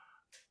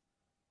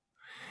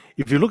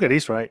 If you look at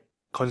this, right,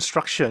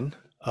 construction,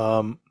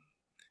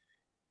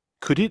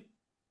 could it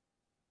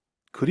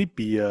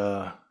be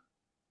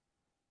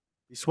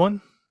this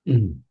one?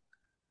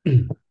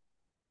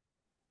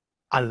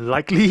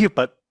 Unlikely,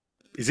 but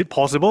is it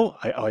possible?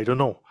 I don't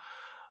know.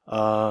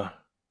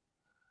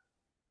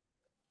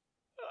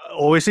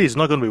 Obviously, it's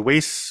not going to be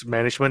waste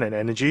management and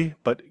energy,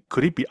 but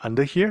could it be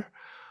under here?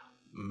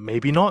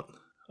 Maybe not.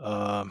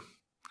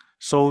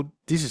 So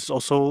this is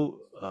also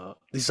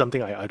this is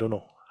something I don't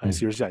know.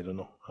 Seriously, I don't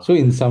know. So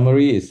in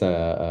summary, is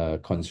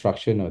a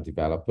construction or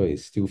developer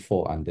is still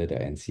fall under the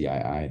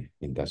NCII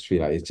industry.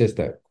 Like it's just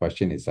the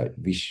question is like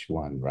which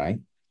one, right?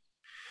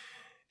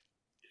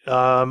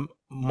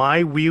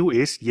 My view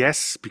is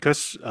yes,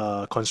 because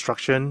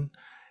construction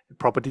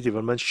property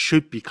development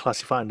should be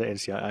classified under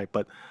NCII.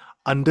 But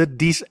under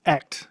this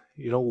act,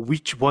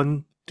 which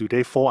one do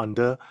they fall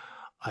under?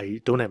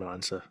 I don't have an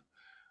answer.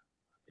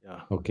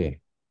 Yeah. Okay,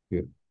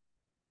 good.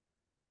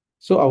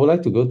 So I would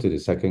like to go to the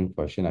second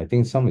question. I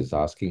think some is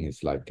asking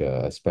is like,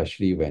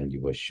 especially when you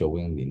were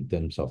showing in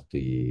terms of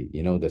the, the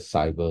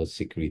cyber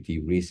security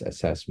risk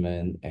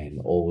assessment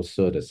and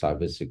also the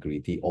cyber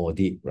security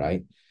audit,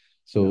 right?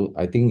 So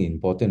I think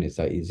important is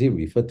that, is it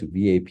referred to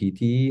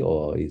VAPT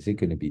or is it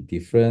going to be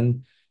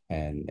different?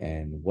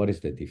 And what is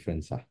the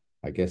difference?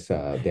 I guess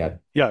there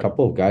are a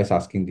couple of guys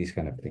asking this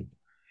kind of thing.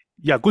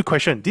 Yeah, good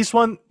question. This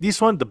one,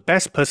 the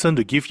best person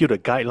to give you the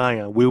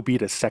guideline will be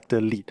the sector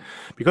lead.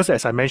 Because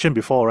as I mentioned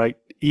before, right,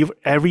 if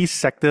every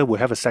sector will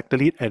have a sector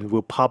lead and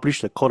will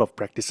publish the code of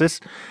practices.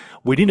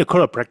 Within the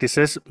code of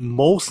practices,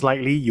 most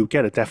likely you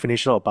get a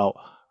definition about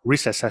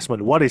risk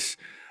assessment. What is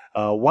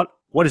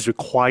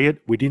required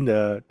within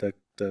the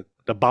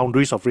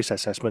boundaries of risk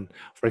assessment.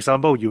 For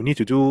example, you need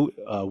to do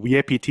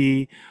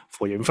VAPT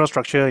for your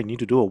infrastructure. You need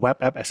to do a web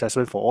app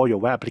assessment for all your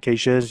web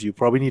applications. You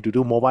probably need to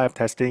do mobile app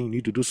testing. You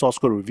need to do source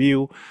code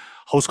review,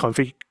 host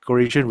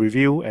configuration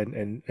review,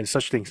 and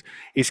such things.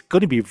 It's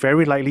going to be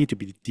very likely to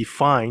be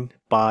defined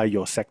by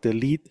your sector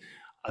lead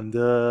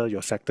under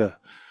your sector.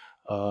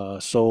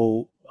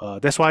 So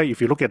that's why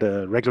if you look at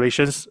the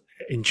regulations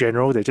in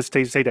general, they just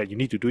say that you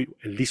need to do it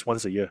at least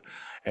once a year.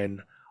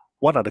 And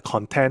what are the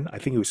content? I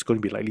think it's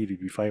going to be likely to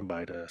be defined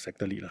by the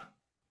sector leader.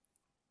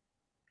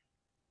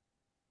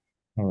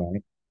 All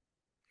right.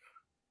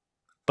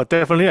 But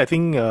definitely, I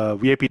think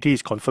VAPT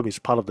is confirmed is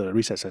part of the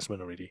risk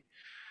assessment already.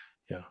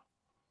 Yeah.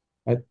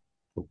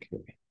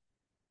 Okay.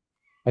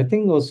 I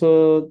think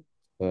also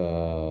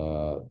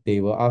they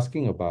were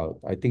asking about,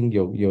 I think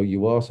you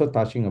were also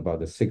touching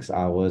about the 6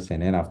 hours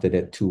and then after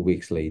that 2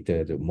 weeks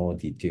later, the more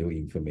detailed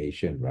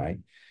information, right?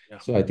 Yeah.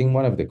 So I think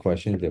one of the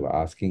questions they were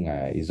asking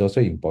is also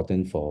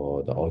important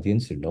for the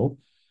audience to know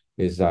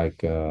is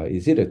like,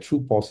 is it a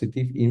true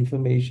positive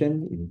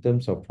information in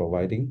terms of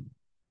providing?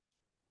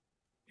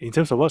 In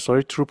terms of what?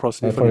 Sorry, true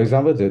positive. For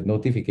example, the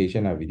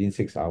notification within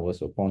 6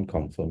 hours upon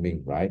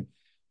confirming, right,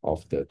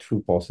 of the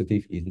true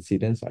positive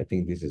incidents. I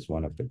think this is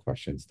one of the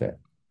questions that.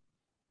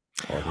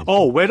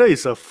 Whether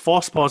it's a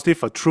false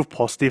positive or true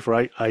positive,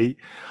 right? I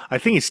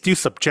think it's still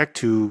subject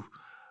to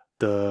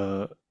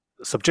the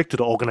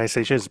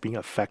organization is being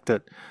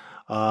affected.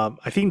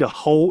 I think the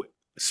whole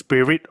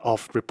spirit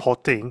of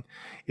reporting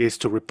is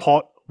to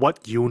report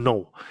what you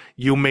know.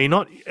 You may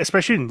not,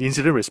 especially in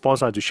incident response,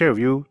 to share with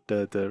you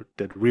the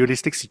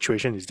realistic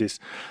situation is this.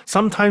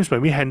 Sometimes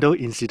when we handle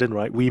incident,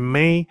 right, we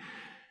may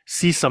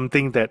see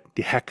something that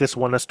the hackers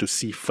want us to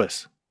see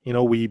first.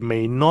 We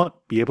may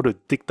not be able to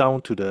dig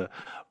down to the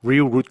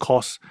real root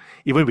cause,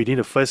 even within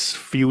the first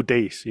few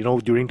days,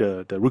 during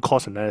the root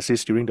cause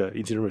analysis, during the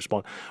incident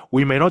response.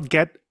 We may not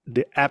get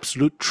the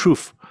absolute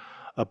truth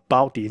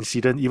about the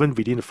incident, even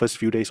within the first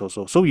few days or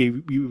so. So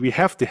we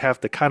have to have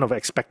the kind of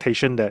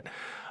expectation that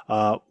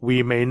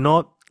we may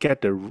not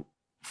get the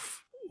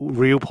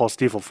real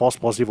positive or false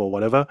positive or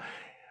whatever,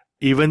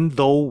 even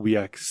though you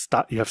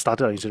have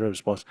started an incident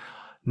response.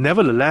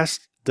 Nevertheless,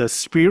 the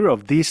spirit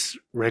of these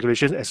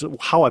regulations, as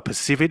how I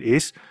perceive it,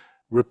 is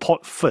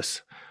report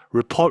first.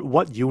 Report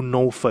what you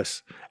know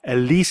first. At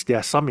least there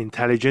are some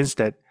intelligence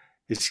that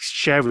is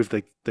shared with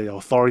the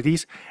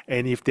authorities.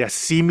 And if there are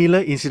similar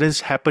incidents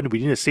happen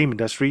within the same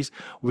industries,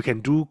 we can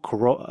do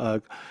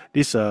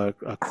this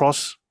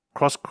cross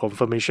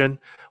confirmation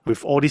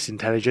with all this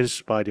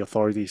intelligence by the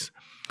authorities.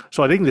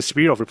 So I think the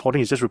spirit of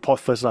reporting is just report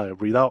first,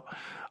 without,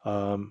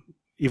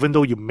 even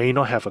though you may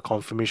not have a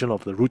confirmation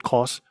of the root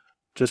cause,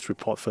 just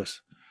report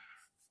first.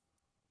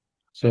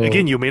 So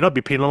again, you may not be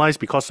penalized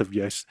because of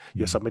you're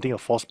submitting a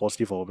false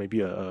positive or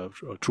maybe a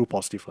true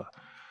positive.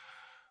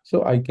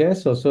 So I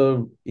guess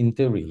also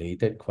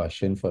interrelated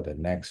question for the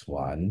next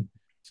one.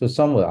 So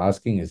some were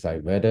asking is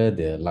like whether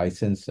the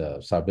licensed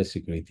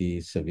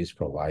cybersecurity service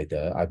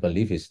provider, I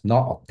believe, is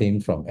not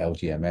obtained from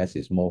LGMS,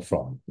 it's more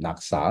from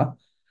NACSA.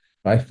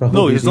 Right? Probably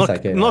no, it's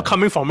not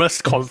coming from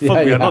us. Confirm.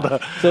 Yeah, we are yeah.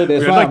 not. So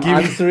that's why I'm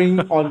answering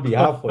on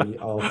behalf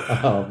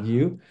of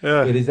you.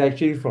 Yeah. It is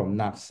actually from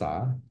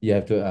NACSA. You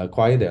have to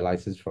acquire the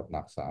license from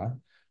NACSA,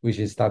 which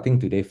is starting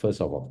today, 1st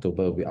of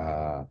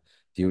October.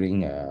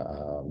 During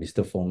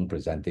Mr. Fong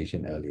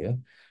presentation earlier.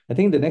 I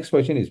think the next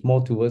question is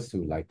more towards to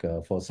like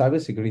for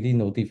cybersecurity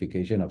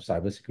notification of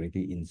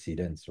cybersecurity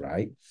incidents,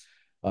 right?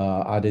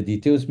 Are the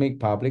details made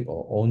public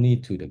or only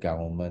to the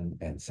government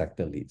and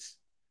sector leads?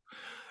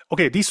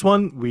 Okay, this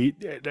one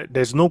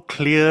there's no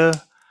clear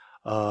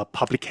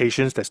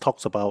publications that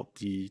talks about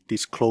the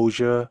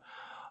disclosure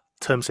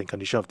terms and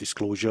condition of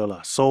disclosure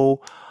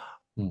So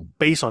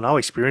based on our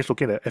experience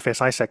looking at the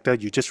FSI sector,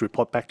 you just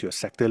report back to your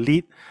sector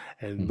lead,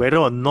 and whether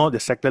or not the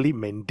sector lead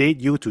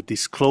mandate you to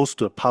disclose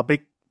to the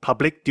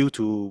public due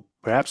to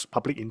perhaps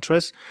public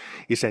interest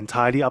is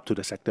entirely up to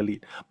the sector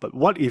lead. But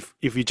what if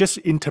you just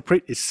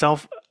interpret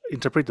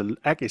the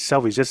act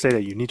itself is just say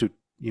that you need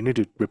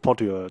to report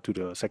to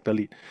the sector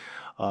lead,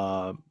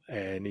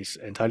 and it's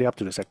entirely up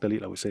to the sector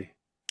lead, I would say.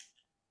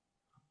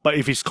 But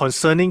if it's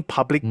concerning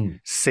public Mm.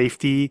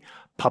 safety,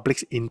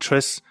 public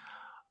interest,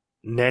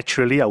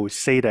 naturally, I would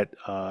say that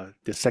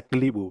the sector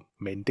lead will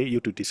mandate you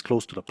to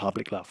disclose to the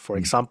public. For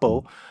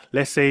example,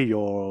 let's say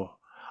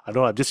I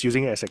don't know, I'm just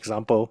using it as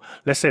example.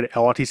 Let's say the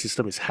LRT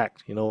system is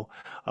hacked,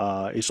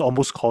 it's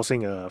almost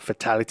causing a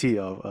fatality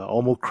or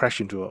almost crash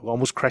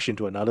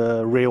into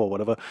another rail or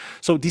whatever.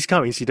 So this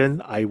kind of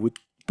incident, I would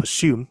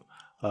presume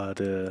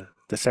the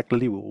sector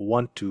lead will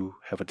want to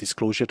have a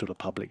disclosure to the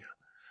public.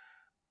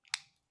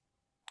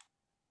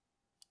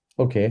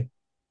 Okay.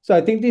 So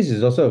I think this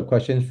is also a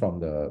question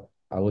from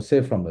I would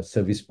say from a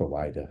service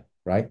provider,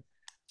 right?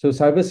 So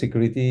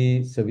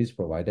cybersecurity service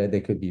provider,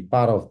 they could be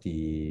part of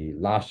the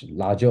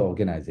larger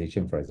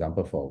organization, for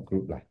example, for a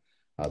group like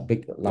a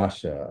big, Yeah.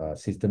 large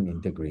system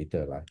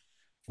integrator, like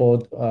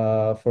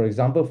for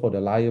example, for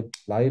the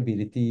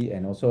liability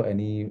and also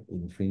any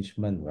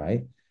infringement,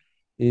 right?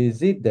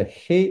 Is it the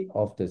head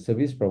of the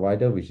service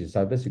provider, which is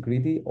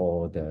cybersecurity,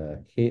 or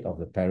the head of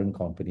the parent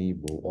company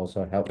will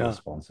also help Yeah.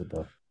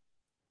 responsible?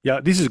 Yeah,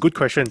 this is a good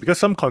question because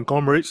some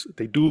conglomerates,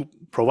 they do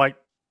provide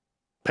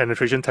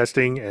penetration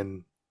testing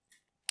and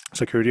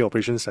security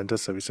operations center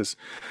services.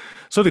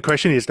 So the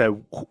question is that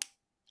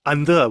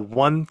under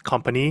one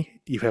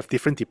company, you have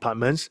different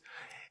departments.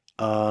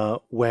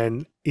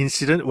 When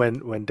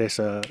there's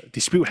a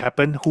dispute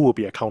happen, who will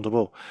be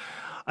accountable?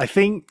 I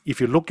think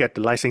if you look at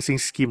the licensing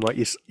scheme, right,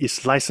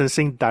 it's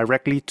licensing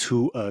directly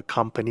to a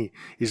company.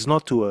 It's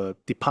not to a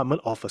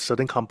department of a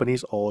certain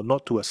companies or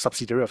not to a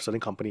subsidiary of a certain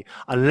company,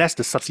 unless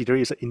the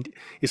subsidiary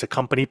is a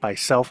company by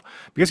itself.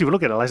 Because if you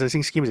look at the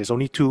licensing schemes, there's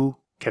only two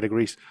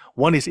categories.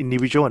 One is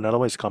individual, another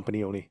one is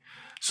company only.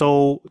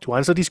 So to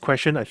answer this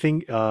question, I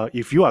think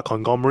if you are a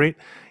conglomerate,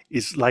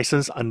 it's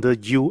licensed under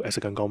you as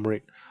a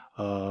conglomerate.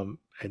 And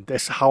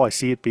that's how I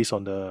see it based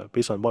on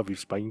what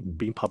is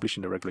being published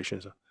in the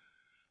regulations.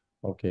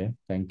 Okay,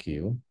 thank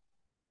you.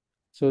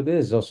 So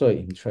this is also an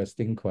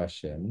interesting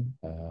question.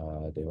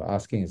 They were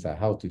asking is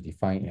how to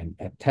define an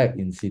attack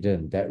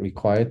incident that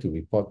required to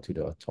report to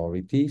the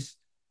authorities,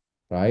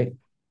 right?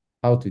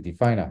 How to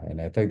define an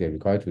attack that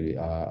required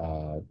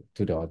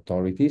to the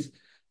authorities.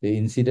 The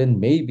incident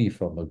may be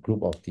from a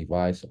group of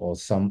device or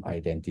some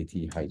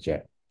identity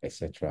hijack,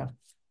 etc.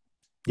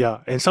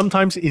 Yeah, and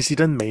sometimes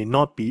incident may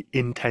not be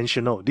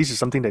intentional. This is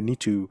something that need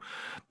to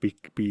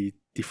be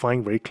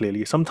defined very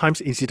clearly.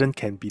 Sometimes incident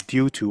can be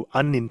due to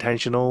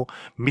unintentional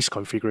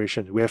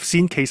misconfiguration. We have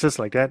seen cases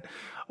like that.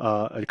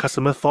 A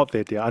customer thought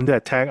that they're under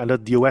attack, under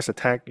DOS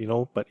attack,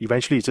 but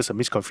eventually it's just a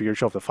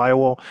misconfiguration of the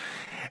firewall.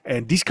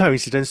 And these kind of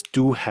incidents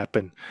do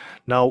happen.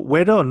 Now,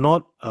 whether or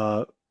not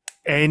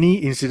any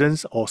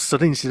incidents or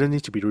certain incidents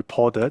need to be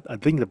reported, I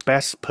think the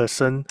best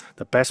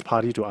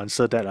party to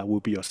answer that will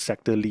be your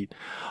sector lead.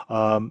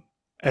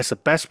 As a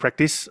best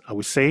practice, I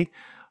would say,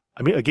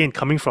 I mean, again,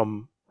 coming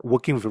from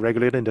working with the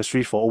regulated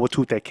industry for over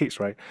 2 decades,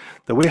 right?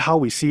 The way how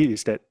we see it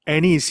is that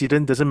any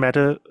incident, doesn't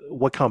matter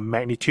what kind of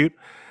magnitude,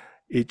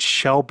 it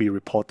shall be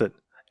reported.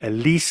 At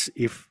least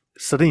if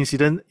certain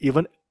incident,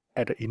 even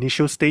at the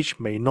initial stage,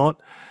 may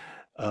not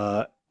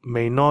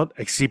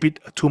exhibit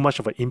too much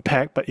of an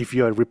impact, but if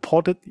you have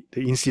reported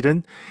the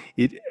incident,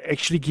 it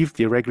actually gives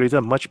the regulator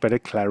a much better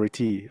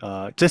clarity,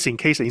 just in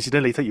case the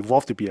incident later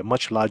evolved to be a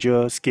much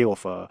larger scale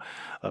of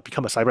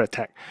become a cyber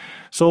attack.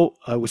 So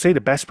I would say the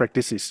best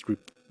practice is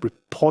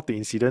report the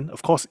incident.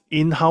 Of course,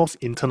 in-house,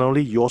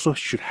 internally, you also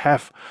should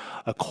have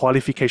a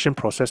qualification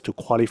process to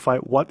qualify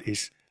what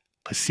is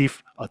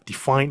perceived or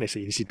defined as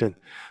an incident.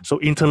 So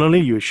internally,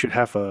 you should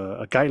have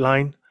a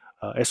guideline,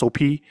 SOP,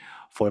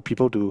 for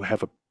people to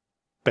have a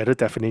better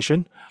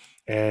definition.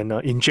 And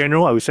in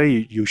general, I would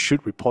say you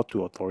should report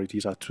to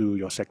authorities, to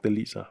your sector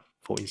leads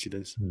for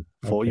incidents,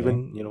 for Okay.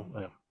 even.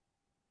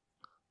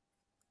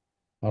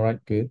 All right,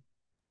 good.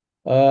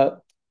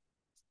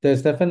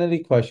 There's definitely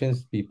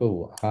questions people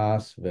will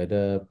ask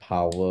whether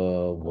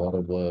power,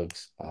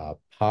 waterworks are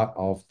part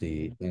of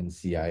the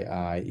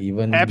NCII,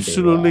 even they are,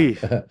 Absolutely.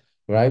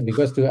 right?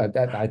 Because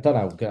I thought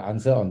I would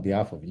answer on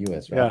behalf of you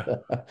as well.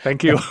 Yeah.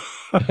 Thank you.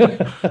 I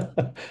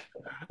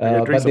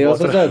can drink But some there was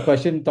water. also a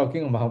question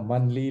talking about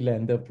monthly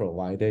lender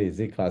provider. Is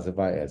it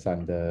classified as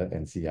under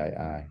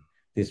NCII?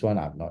 This one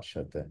I'm not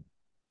certain.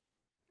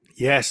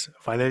 Yes,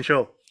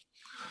 financial.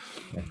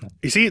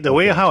 You see, the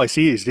way Okay. how I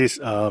see it is this.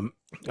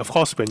 Of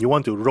course, when you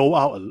want to roll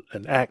out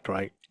an act,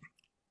 right?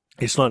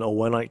 It's not an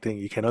overnight thing.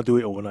 You cannot do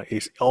it overnight.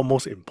 It's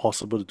almost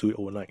impossible to do it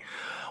overnight.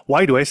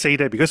 Why do I say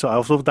that? Because I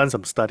also done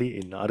some study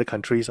in other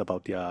countries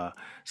about their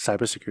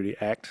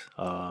Cybersecurity Act.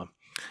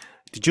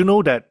 Did you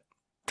know that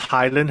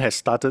Thailand has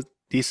started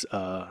this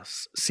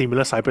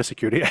similar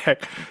Cybersecurity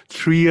Act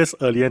 3 years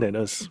earlier than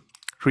us?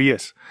 3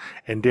 years,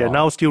 and they are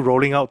now still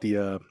rolling out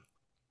the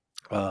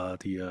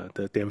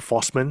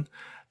enforcement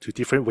to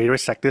different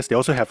various sectors. They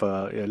also have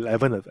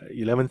 11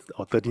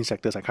 or 13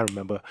 sectors, I can't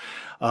remember.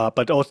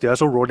 But also, they're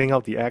also rolling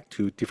out the act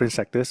to different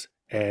sectors,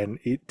 and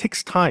it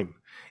takes time,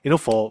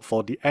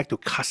 for the act to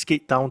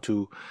cascade down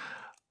to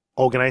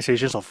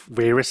organizations of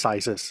various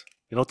sizes.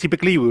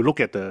 Typically we look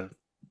at the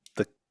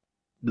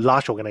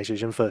large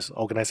organizations first,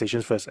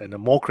 and the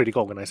more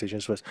critical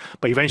organizations first.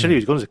 But eventually,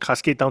 it's going to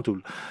cascade down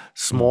to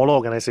smaller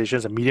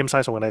organizations and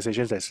medium-sized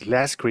organizations that's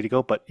less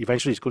critical. But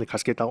eventually, it's going to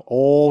cascade down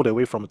all the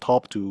way from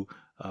top to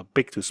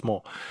big to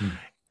small.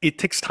 It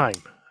takes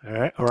time.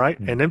 All right.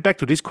 And then back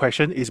to this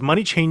question: is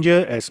money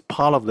changer as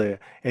part of the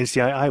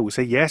NCII? I would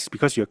say yes,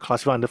 because you're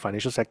classified under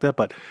financial sector.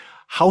 But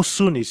how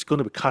soon it's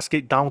going to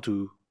cascade down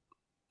to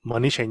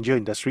money changer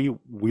industry,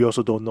 we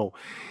also don't know.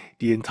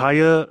 The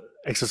entire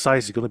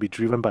exercise is going to be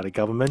driven by the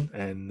government,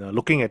 and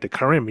looking at the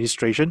current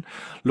administration,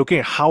 looking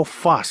at how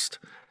fast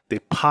they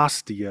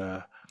pass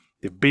the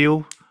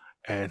bill,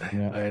 and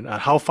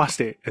how fast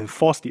they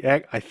enforce the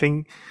act. I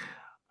think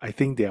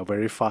they are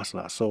very fast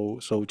lah. So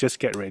just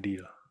get ready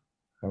lah.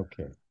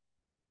 Okay.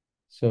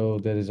 So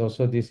there is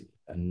also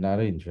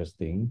another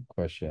interesting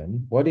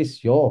question. What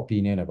is your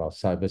opinion about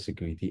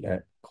Cybersecurity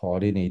Act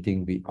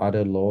coordinating with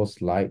other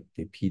laws like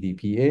the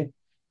PDPA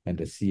and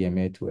the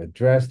CMA to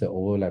address the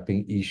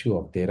overlapping issue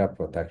of data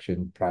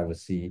protection,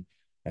 privacy,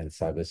 and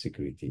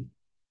cybersecurity?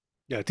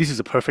 Yeah, this is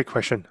a perfect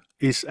question.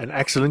 It's an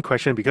excellent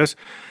question because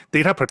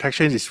data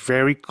protection is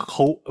very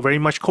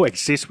much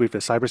coexist with the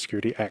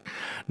Cybersecurity Act.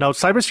 Now,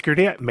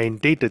 Cybersecurity Act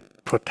mandate the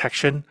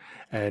protection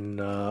and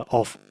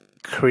of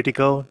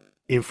critical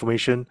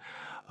information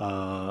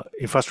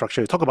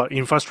infrastructure. You talk about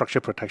infrastructure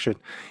protection.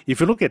 If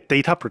you look at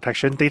data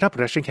protection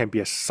can be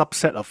a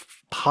subset of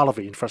part of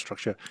the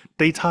infrastructure.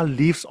 Data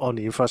lives on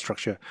the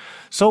infrastructure.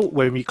 So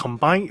when we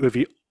combine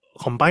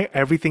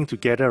everything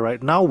together,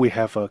 right now we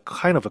have a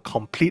kind of a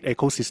complete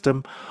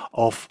ecosystem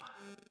of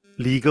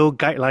legal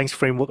guidelines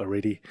framework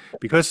already.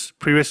 Because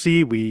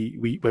previously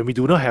when we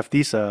do not have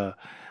this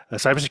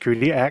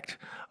Cybersecurity Act,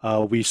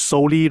 we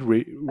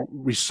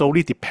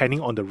solely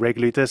depending on the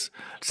regulators,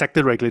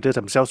 sector regulators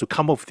themselves to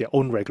come up with their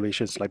own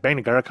regulations. Like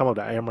Bank Negara come up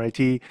with the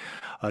MIT,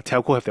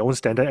 Telco have their own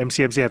standard,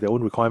 MCMC have their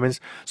own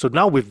requirements. So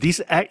now with this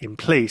act in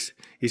place,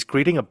 it's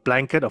creating a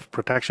blanket of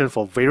protection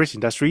for various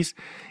industries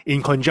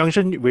in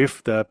conjunction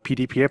with the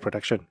PDPA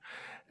protection.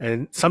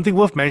 And something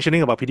worth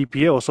mentioning about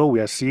PDPA also, we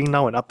are seeing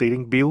now an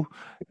updating bill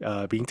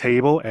being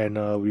tabled,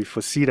 and we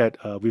foresee that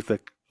with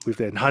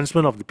the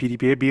enhancement of the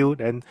PDPA bill,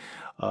 then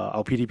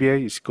our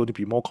PDPA is going to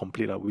be more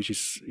complete, which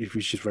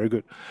is very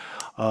good.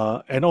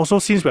 And also,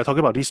 since we're talking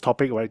about this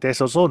topic, right, there's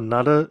also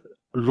another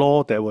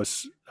law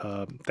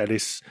that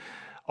is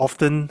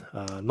often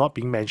not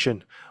being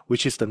mentioned,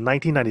 which is the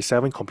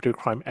 1997 Computer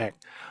Crime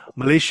Act.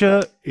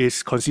 Malaysia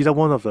is considered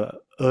one of the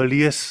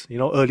earliest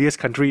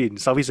country in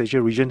Southeast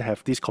Asia region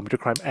have this Computer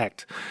Crime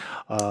Act,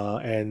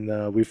 and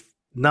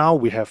now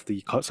we have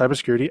the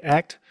Cybersecurity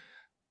Act,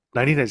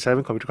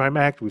 1997 Computer Crime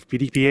Act with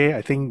PDPA.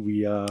 I think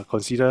we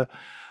consider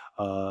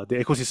the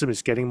ecosystem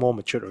is getting more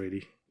mature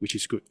already, which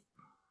is good.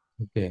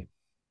 Okay,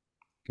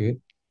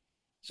 good.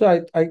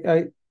 So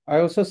I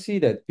also see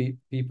that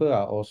people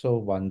are also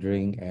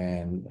wondering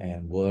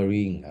and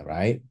worrying,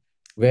 right?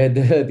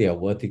 Whether their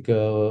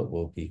vertical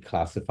will be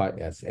classified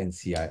as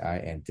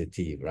NCII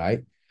entity,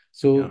 right?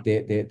 So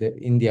they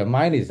in their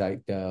mind is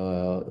like,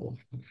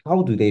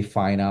 how do they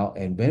find out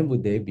and when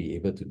would they be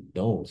able to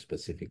know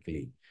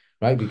specifically,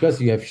 right? Because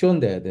you have shown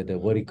the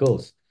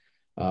verticals.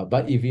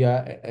 But if you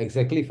are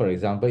exactly, for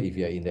example, if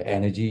you're in the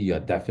energy, you're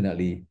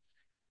definitely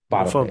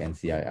part of the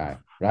NCII,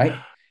 right?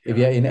 If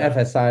you're in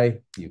FSI,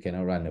 you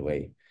cannot run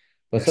away.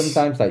 But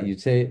sometimes, like you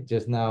say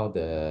just now,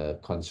 the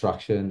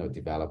construction or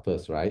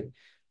developers, right?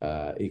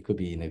 It could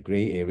be in a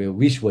gray area,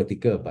 which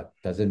vertical, but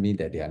doesn't mean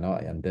that they are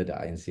not under the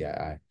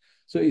NCII.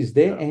 So is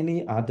there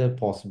any other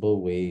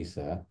possible ways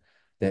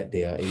that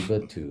they are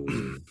able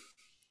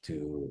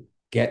to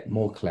get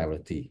more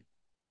clarity?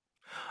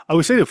 I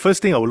would say the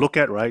first thing I would look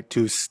at, right,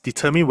 to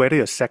determine whether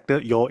your sector,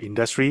 your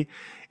industry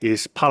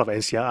is part of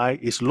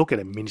NCII is look at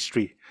the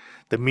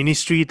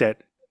ministry that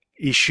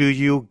issue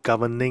you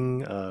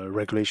governing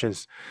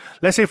regulations.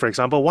 Let's say, for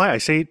example, why I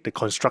say the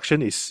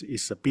construction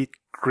is a bit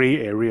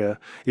gray area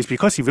is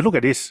because if you look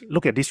at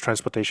this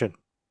transportation.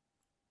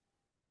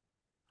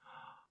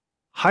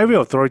 Highway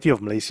Authority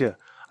of Malaysia.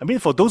 I mean,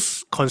 for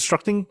those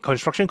construction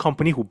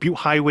company who build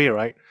highway,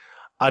 right,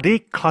 are they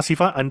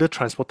classified under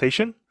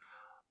transportation?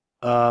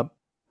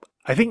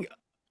 I think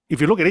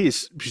if you look at it,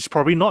 it's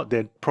probably not.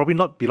 They probably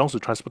not belongs to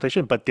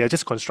transportation, but they're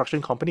just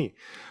construction company.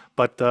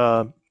 But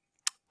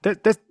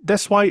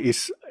that's why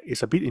it's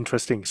a bit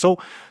interesting. So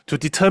to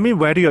determine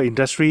whether your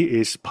industry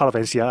is part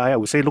of NCII, I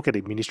would say look at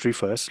the ministry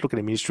first. Look at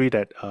the ministry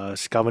that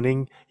is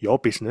governing your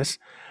business,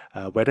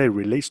 whether it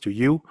relates to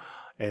you.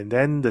 And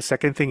then the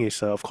second thing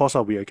is, of course,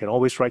 we can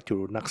always write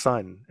to NACSA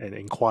and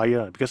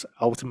inquire, because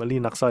ultimately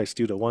NACSA is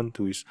still the one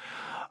who is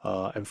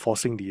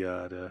enforcing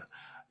the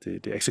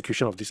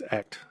execution of this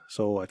act.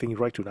 So I think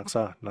write to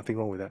NACSA, nothing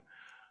wrong with that.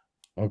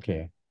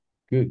 Okay,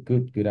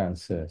 good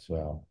answer as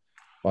well.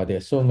 Well,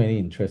 there's so many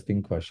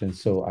interesting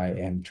questions, so I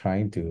am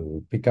trying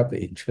to pick up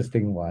the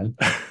interesting one.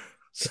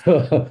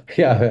 So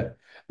yeah,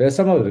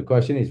 some of the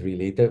question is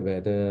related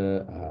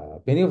whether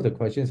many of the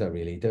questions are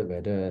related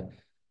whether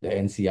the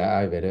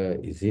NCII, whether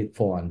is it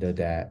fall under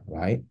that,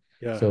 right?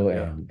 Yeah, So,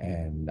 yeah.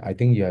 and I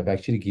think you have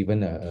actually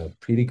given a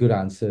pretty good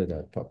answer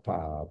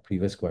the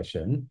previous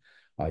question.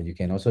 You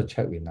can also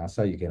check with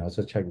NASA. You can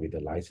also check with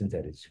the license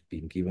that is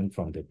being given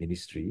from the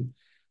ministry.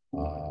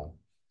 Uh,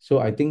 so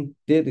I think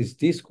there is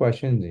this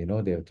question,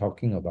 they're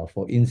talking about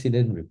for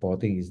incident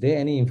reporting. Is there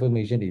any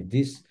information if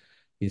this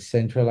is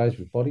centralized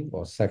reporting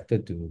or sector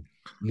to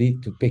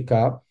lead to pick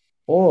up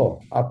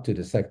or up to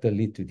the sector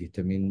lead to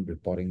determine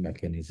reporting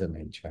mechanism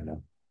and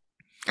channel?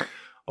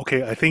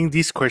 Okay, I think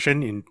this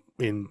question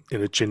in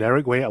a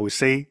generic way, I would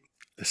say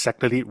the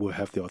sector lead will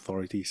have the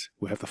authorities,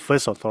 will have the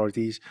first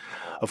authorities.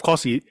 Of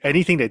course,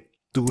 anything that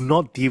do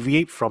not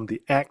deviate from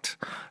the act,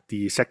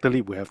 the sector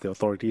lead will have the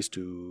authorities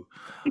to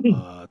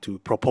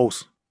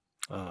propose.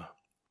 Uh,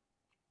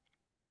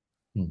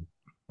 Hmm.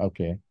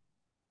 Okay.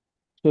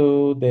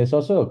 So there's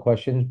also a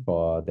question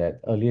for that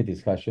earlier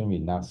discussion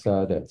with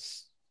NASA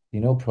that's,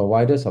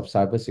 providers of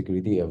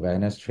cybersecurity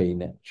awareness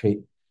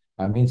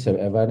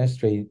awareness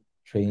Training.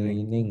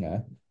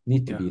 training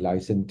need to Yeah. be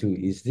licensed too.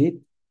 Is it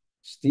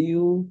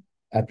still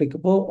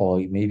applicable or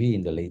maybe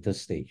in the later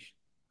stage?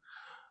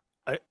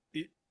 I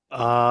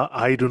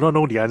I do not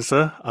know the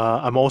answer.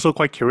 I'm also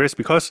quite curious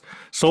because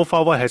so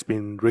far what has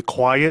been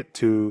required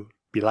to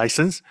be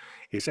licensed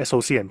is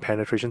SOC and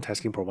penetration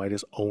testing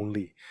providers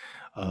only.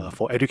 Mm.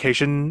 For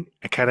education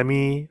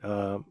academy,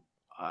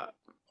 I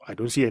I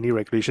don't see any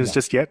regulations Yeah.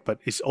 just yet, but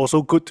it's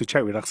also good to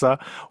check with AXA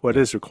whether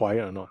Yeah. it's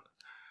required or not.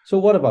 So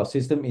what about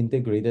system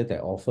integrator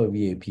that offer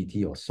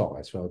VAPT or SOC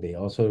as well? They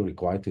also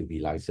require to be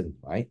licensed,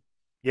 right?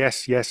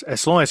 Yes, yes.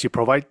 As long as you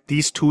provide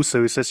these two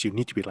services, you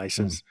need to be Mm.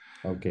 licensed.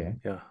 Okay.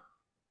 Yeah.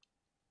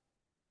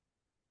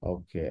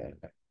 Okay.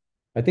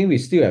 I think we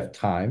still have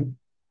time.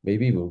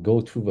 Maybe we'll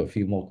go through a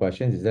few more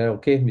questions. Is that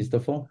okay,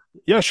 Mr. Fong?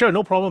 Yeah, sure,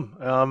 no problem.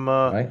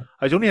 Right?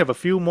 I only have a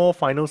few more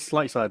final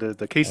slides,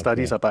 the case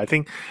studies, Okay. but I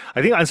think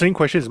answering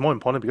questions is more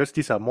important because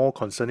these are more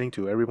concerning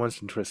to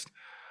everyone's interest.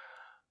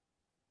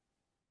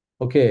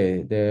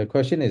 Okay. The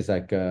question is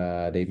like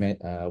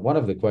one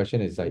of the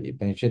question is like you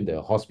mentioned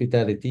the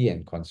hospitality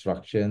and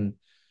construction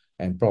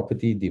and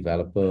property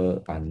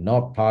developer are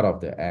not part of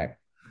the act,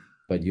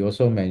 but you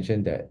also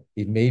mentioned that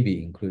it may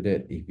be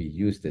included if we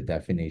use the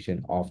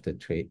definition of the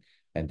trade,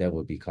 and that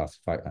would be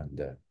classified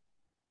under.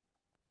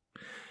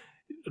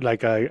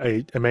 Like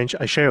I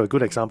mentioned, I share a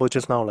good example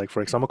just now. Like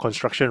for example,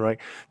 construction, right?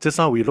 Just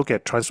now we look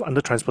at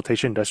under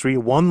transportation industry.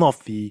 One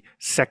of the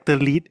sector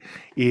lead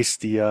is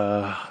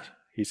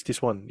is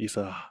this one is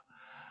a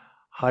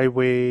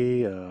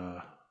highway.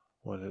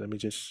 Well, let me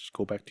just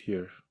go back to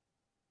here.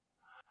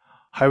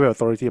 Highway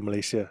Authority of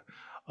Malaysia,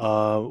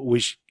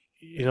 which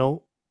you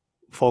know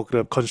for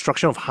the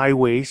construction of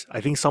highways,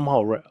 I think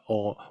somehow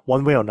or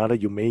one way or another,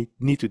 you may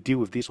need to deal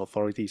with these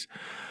authorities.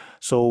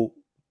 So,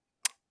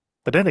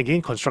 but then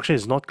again, construction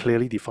is not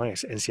clearly defined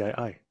as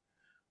NCII.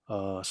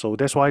 So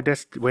that's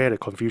where the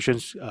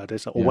confusions,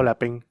 there's Yeah.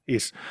 overlapping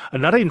is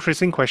another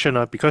interesting question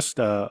because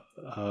a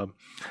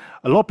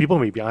lot of people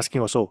may be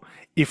asking also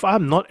if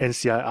I'm not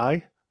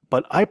NCII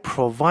but I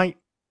provide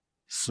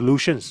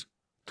solutions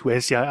to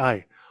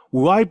NCII,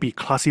 will I be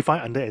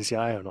classified under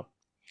NCII or not?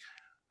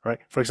 Right.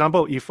 For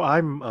example, if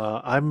I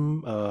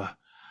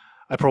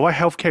provide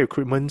healthcare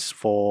equipment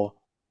for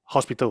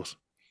hospitals.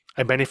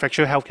 I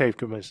manufacture healthcare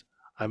equipment.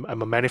 I'm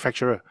a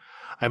manufacturer.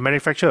 I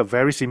manufacture a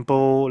very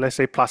simple, let's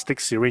say, plastic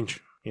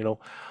syringe.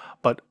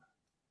 But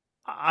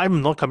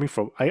I'm not coming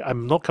from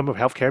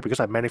healthcare because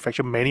I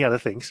manufacture many other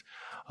things.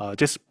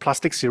 Just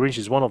plastic syringe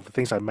is one of the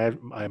things I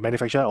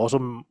manufacture. I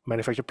also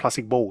manufacture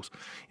plastic bowls.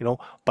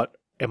 But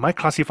am I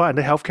classified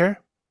under healthcare?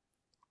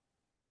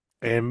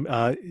 And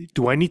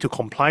do I need to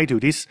comply to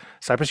this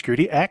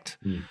Cybersecurity Act?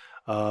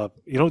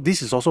 Mm.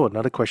 This is also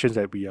another question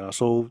that we are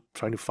also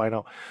trying to find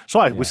out. So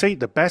I would Yeah. say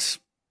the best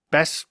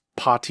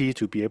party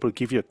to be able to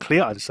give you a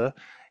clear answer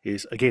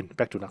is again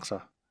back to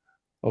NAXA.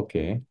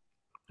 Okay.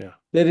 Yeah.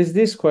 There is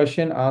this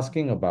question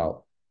asking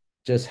about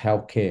just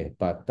healthcare,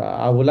 but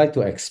I would like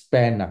to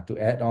expand to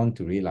add on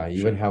to it, like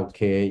even Sure.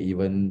 healthcare,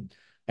 even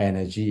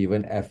energy,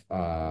 even F.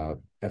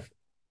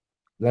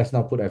 Let's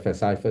not put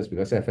FSI first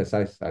because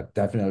FSIs are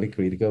definitely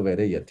critical,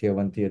 whether you're tier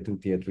one, tier two,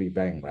 tier three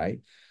bank, right?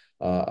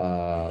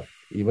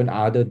 Even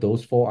other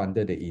those fall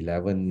under the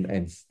 11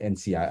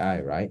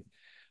 NCII, right?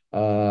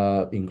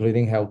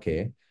 Including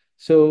healthcare.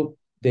 So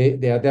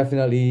they are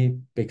definitely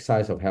big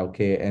size of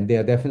healthcare and they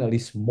are definitely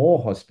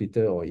small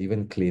hospital or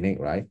even clinic,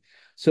 right? Yeah.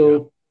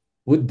 So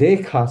would they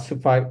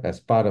classify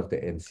as part of the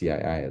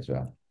NCII as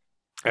well?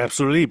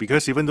 Absolutely,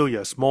 because even though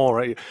you're small,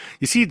 right?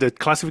 You see, the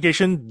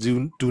classification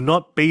do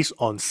not base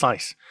on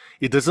size.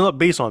 It does not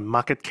base on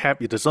market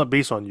cap. It does not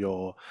base on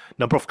your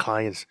number of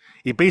clients.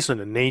 It based on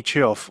the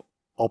nature of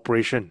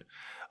operation.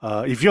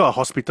 If you're a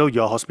hospital,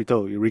 you're a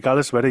hospital,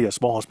 regardless whether you're a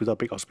small hospital or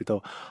big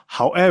hospital.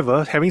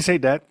 However, having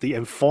said that, the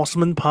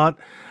enforcement part,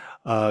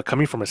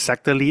 coming from a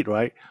sector lead,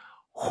 right?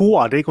 Who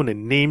are they going to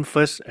name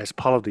first as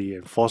part of the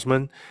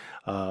enforcement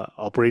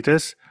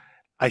operators?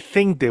 I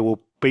think they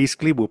will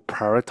basically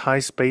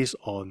prioritize based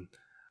on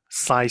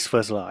size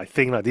first lah. I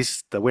think this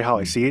is the way how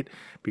I see it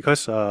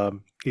because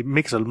it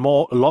makes a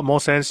lot more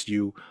sense.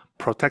 You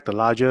protect the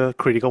larger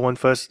critical one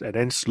first, and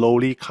then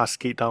slowly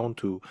cascade down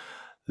to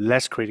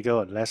less critical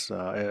and less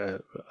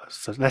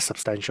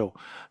substantial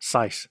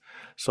size.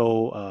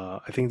 So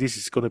I think this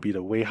is going to be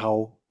the way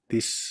how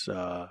these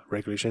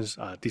regulations,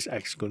 this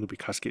act is going to be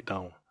cascade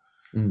down.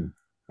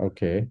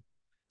 Okay.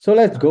 So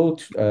let's go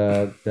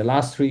to the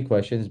last three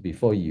questions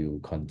before you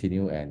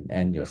continue and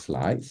end your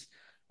slides.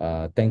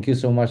 Thank you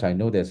so much. I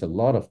know there's a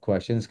lot of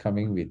questions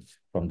coming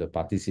from the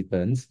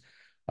participants.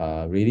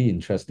 Really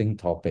interesting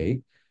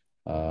topic.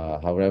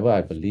 However,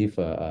 I believe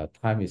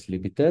time is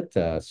limited,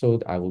 so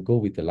I will go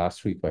with the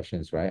last three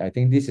questions, right? I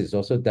think this is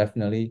also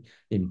definitely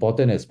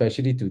important,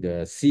 especially to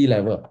the C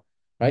level,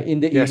 right? In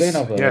the event Yes,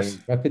 of a yes.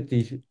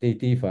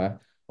 repetitive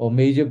or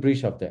major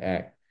breach of the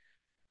act,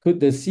 could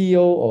the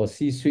CEO or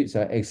C-suites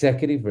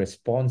executive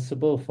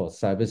responsible for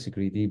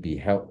cybersecurity be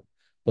held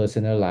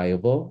personally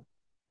liable,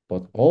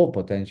 but or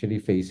potentially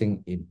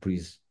facing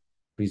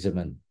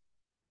imprisonment?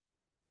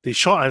 The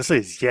short answer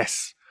is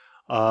yes.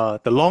 The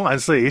long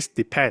answer is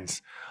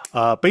depends.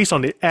 Based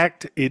on the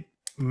act, it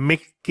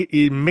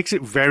makes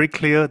it very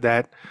clear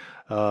that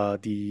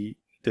the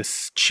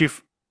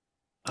chief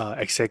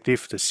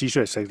executive, the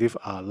C-suite executive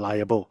are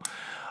liable.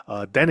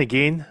 Then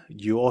again,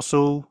 you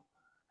also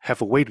have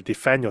a way to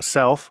defend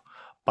yourself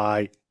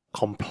by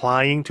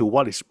complying to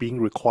what is being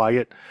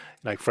required.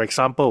 Like for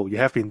example, you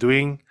have been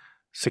doing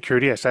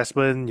security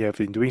assessment, you have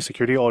been doing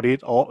security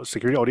audit all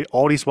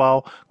this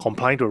while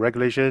complying to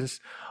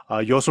regulations.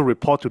 You also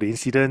report to the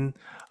incident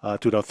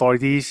to the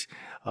authorities.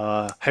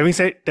 Having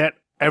said that,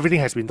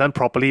 everything has been done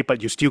properly,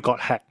 but you still got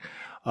hacked.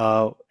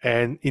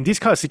 And in this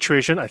kind of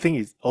situation, I think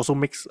it also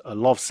makes a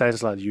lot of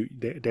sense.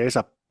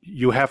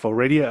 You have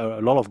already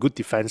a lot of good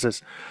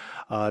defenses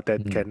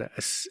that can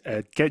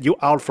get you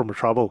out from the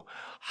trouble.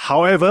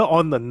 However,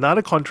 on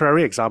another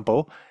contrary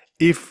example,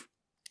 if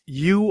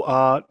you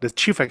are the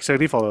chief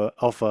executive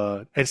of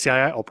a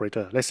NCII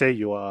operator, let's say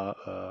you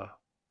are,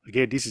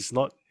 again, this is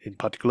not in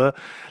particular,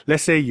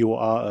 let's say you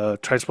are a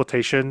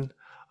transportation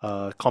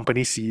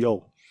company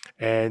CEO,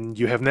 and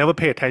you have never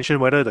paid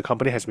attention whether the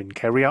company has been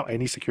carrying out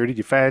any security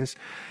defense,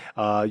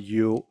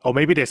 or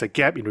maybe there's a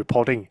gap in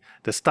reporting.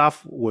 The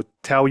staff would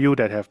tell you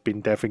that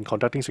they've been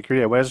conducting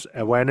security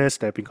awareness,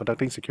 they've been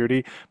conducting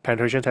security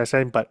penetration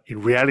testing, but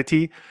in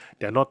reality,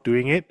 they're not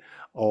doing it.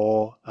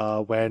 Or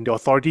when the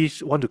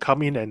authorities want to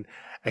come in and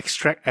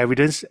extract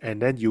evidence,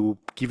 and then you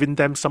giving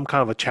them some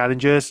kind of a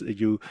challenges,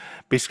 you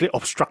basically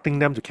obstructing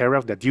them to carry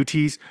out their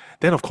duties,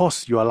 then of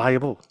course you are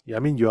liable. I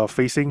mean, you are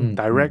facing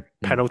direct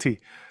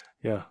penalty.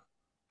 Yeah.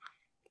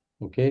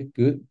 Okay,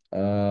 good.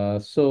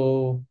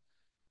 So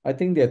I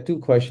think there are two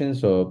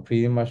questions are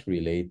pretty much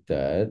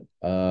related.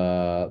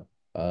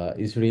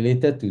 It's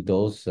related to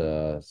those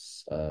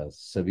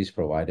service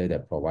provider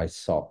that provide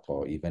SOC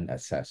or even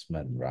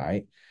assessment,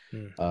 right?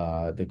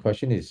 The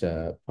question is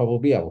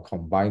probably I will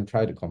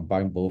try to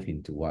combine both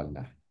into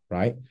one,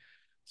 right?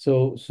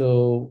 So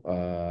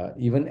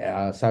even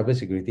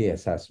cybersecurity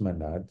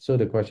assessment, so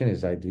the question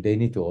is do they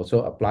need to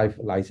also apply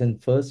for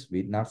license first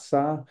with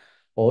NASA?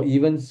 Or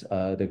even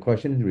the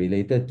question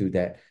related to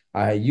that,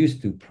 I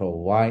used to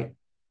provide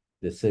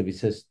the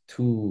services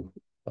to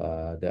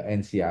the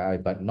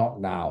NCII, but not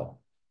now.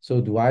 So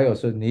do I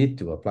also need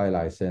to apply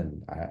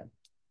license?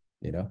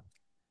 You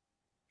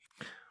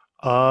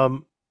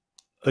know?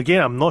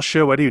 Again, I'm not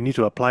sure whether you need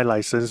to apply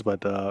license,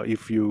 but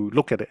if you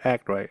look at the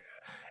act, right,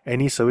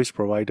 any service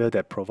provider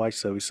that provides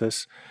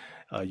services,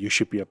 you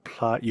should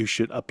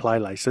apply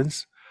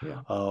license.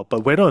 Yeah.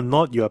 But whether or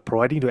not you are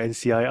providing to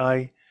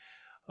NCII,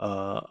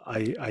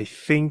 I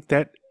think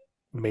that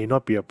may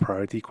not be a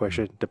priority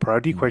question. The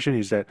priority question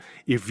is that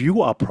if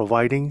you are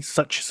providing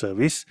such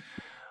service,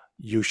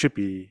 you should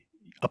be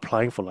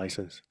applying for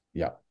license.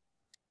 Yeah.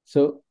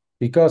 So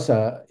because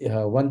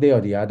one day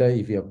or the other,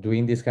 if you're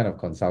doing this kind of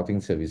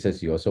consulting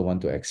services, you also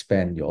want to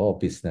expand your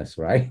business,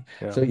 right?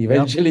 Yeah. So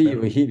eventually you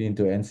will hit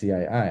into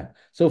NCII.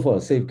 So for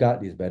a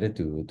safeguard, it's better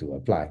to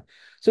apply.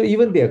 So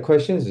even their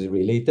questions is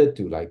related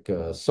to like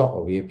SOC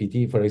or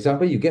APT. For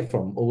example, you get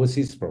from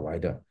overseas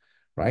provider,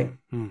 right?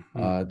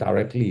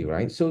 Directly,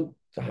 right? So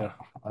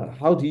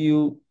how do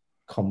you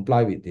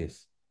comply with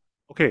this?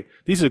 Okay,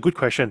 this is a good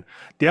question.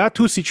 There are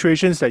two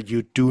situations that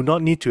you do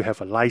not need to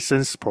have a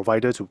licensed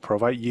provider to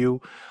provide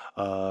you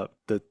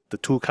the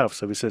two kind of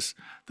services.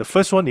 The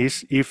first one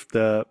is if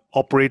the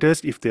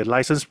operators, if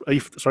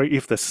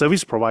the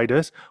service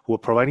providers who are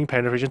providing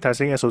penetration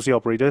testing, SOC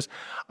operators,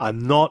 are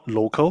not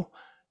local,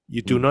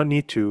 you do not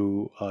need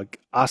to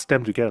ask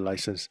them to get a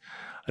license.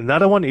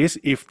 Another one is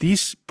if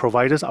these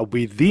providers are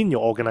within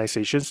your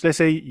organizations. Let's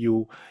say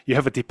you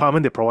have a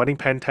department that's providing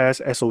pen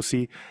test,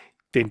 SOC,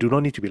 they do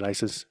not need to be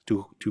licensed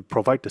to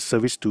provide the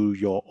service to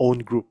your own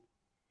group.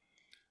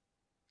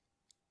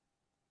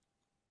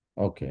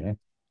 Okay.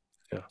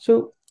 Yeah.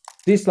 So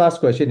this last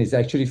question is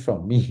actually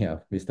from me,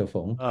 Mr.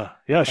 Fong.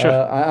 Yeah, sure.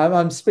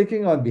 I'm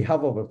speaking on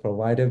behalf of a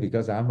provider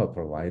because I'm a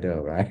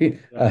provider, right?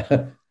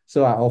 Yeah.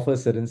 So I offer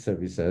certain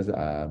services,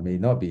 may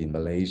not be in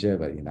Malaysia,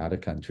 but in other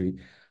country.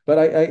 But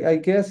I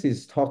guess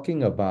it's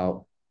talking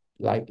about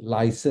like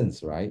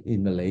license, right,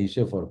 in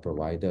Malaysia for a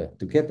provider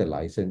to get the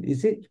license?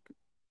 Is it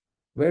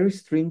very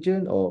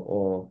stringent,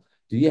 or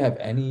do you have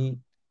any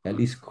at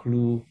least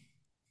clue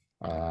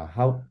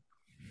how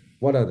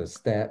what are the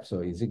steps,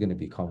 or is it going to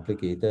be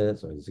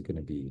complicated, or is it going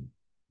to be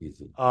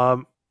easy?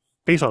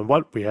 Based on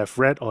what we have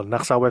read on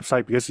NACSA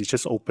website, because it's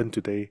just open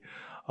today,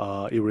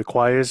 it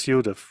requires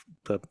you the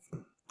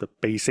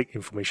basic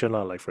information,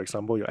 like for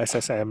example, your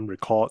SSM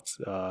records,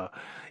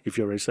 if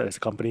you're registered as a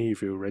company,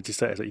 if you're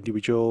registered as an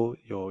individual,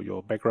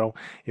 your background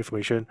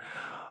information.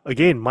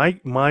 Again, my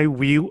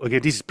view,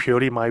 again, this is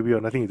purely my view,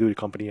 nothing to do with the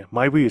company.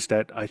 My view is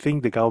that I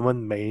think the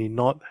government may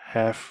not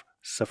have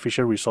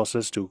sufficient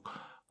resources to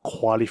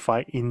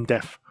qualify in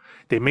depth.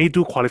 They may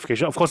do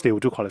qualification. Of course, they will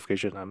do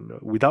qualification.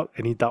 Without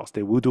any doubts,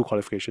 they will do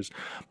qualifications.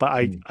 But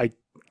I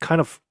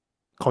kind of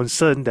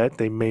concerned that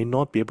they may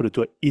not be able to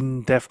do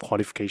in-depth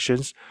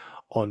qualifications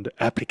on the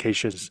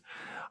applications.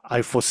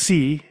 I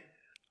foresee,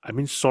 I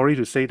mean, sorry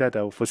to say that,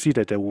 I foresee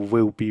that there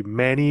will be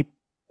many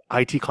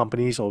IT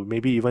companies or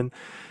maybe even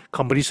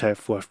companies who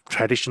have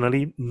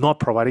traditionally not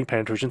providing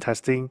penetration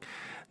testing,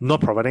 not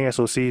providing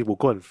SOC, will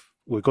go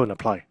and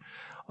apply.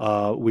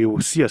 We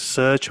will see a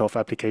surge of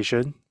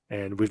application.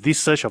 And with this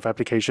surge of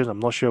application, I'm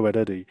not sure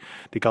whether the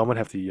government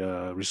have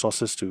the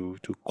resources to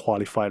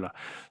qualify.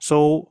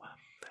 So,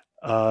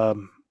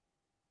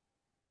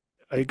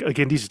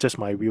 again, this is just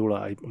my view.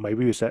 My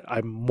view is that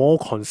I'm more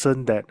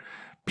concerned that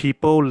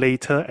people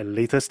at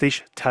later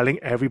stage telling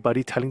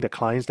the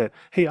clients that,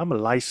 hey, I'm a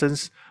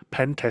licensed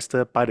pen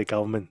tester by the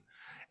government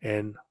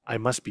and I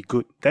must be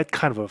good. That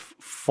kind of a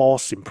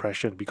false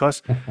impression,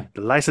 because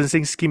the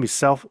licensing scheme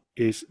itself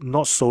is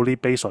not solely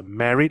based on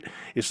merit.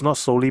 It's not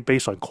solely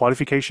based on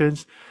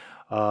qualifications.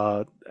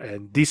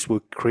 And this will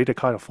create a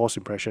kind of false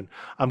impression.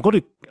 I'm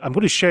going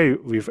to share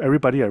with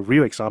everybody a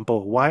real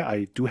example why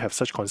I do have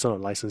such concern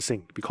on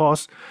licensing.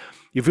 Because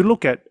if you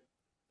look at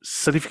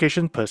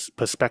certification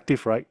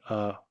perspective, right?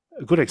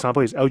 A good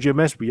example is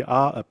LGMS. We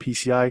are a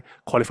PCI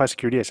qualified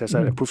security assessor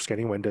and approved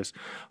scanning vendors.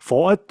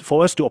 For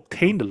us to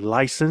obtain the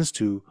license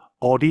to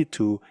audit,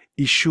 to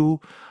issue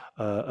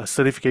a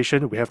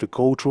certification, we have to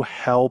go through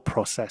hell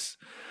process.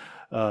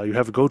 You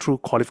have to go through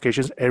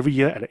qualifications every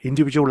year at an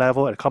individual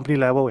level, at a company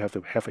level. We have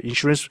to have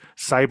insurance,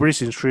 cyber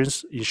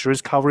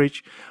insurance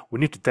coverage. We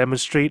need to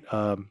demonstrate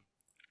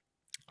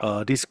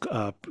these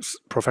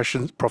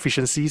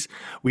proficiencies.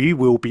 We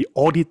will be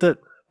audited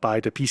by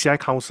the PCI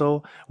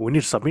Council. We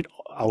need to submit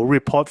our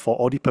report for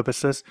audit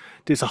purposes.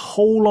 There's a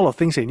whole lot of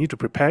things they need to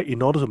prepare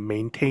in order to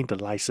maintain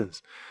the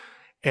license.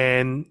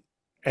 And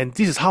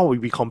this is how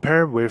we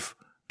compare with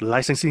the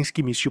licensing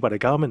scheme issued by the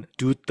government.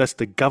 Does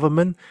the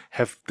government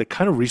have the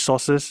kind of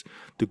resources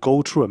to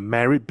go through a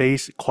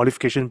merit-based,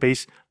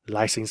 qualification-based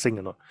licensing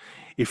or not?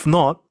 If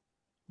not,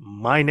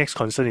 my next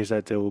concern is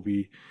that there'll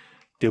be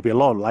a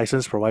lot of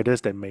license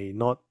providers that may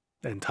not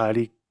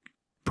entirely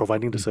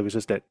providing the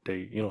services that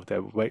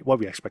what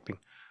we're expecting.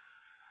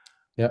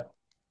 Yeah.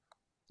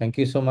 Thank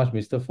you so much,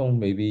 Mr. Fong.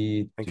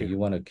 Maybe you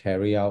want to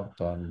carry out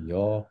on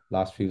your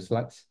last few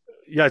slides?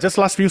 Yeah, just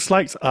last few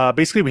slides.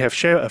 Basically, we have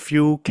shared a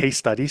few case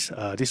studies.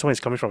 This one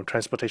is coming from a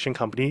transportation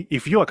company.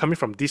 If you are coming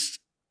from this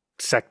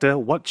sector,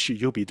 what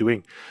should you be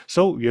doing?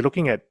 So you're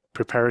looking at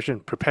preparation.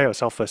 Prepare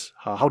yourself first.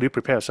 How do you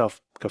prepare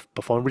yourself?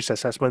 Performing risk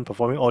assessment,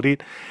 performing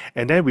audit,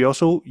 and then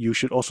you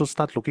should also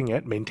start looking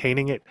at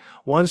maintaining it.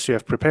 Once you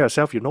have prepared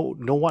yourself, you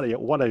know what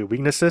are your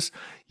weaknesses.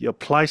 You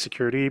apply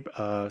security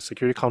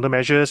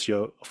countermeasures.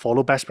 You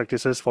follow best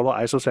practices, follow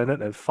ISO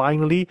standard, and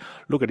finally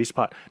look at this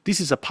part. This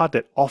is a part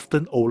that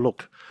often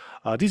overlooked.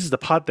 This is the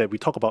part that we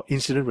talk about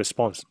incident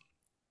response.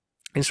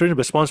 Incident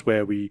response,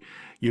 where you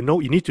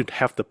need to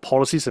have the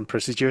policies and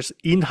procedures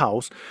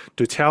in-house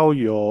to tell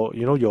your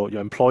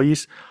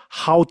employees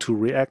how to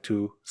react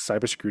to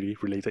cybersecurity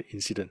related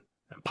incident,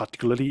 and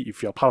particularly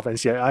if you're part of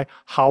NCII,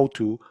 how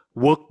to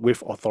work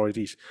with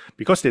authorities,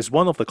 because there's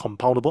one of the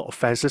compoundable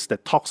offenses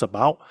that talks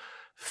about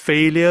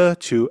failure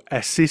to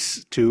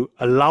assist to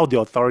allow the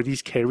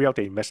authorities carry out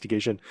the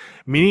investigation,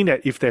 meaning that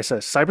if there's a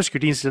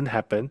cybersecurity incident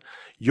happen,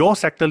 your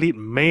sector lead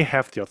may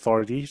have the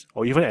authorities,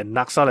 or even at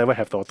NACSA level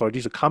have the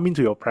authorities to come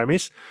into your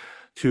premise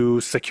to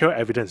secure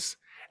evidence.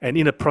 And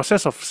in the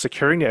process of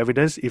securing the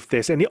evidence, if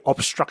there's any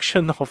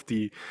obstruction of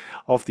the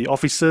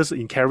officers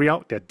in carry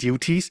out their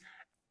duties,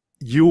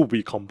 you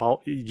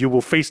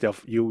will face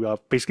you are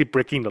basically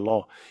breaking the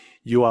law.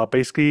 You are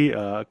basically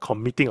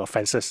committing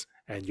offenses,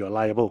 and you're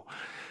liable.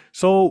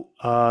 So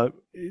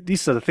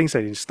these are the things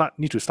that you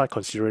need to start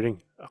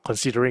considering.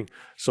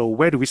 So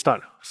where do we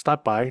start?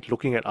 Start by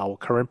looking at our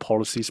current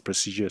policies,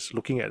 procedures,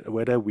 looking at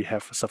whether we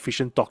have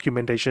sufficient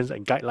documentations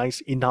and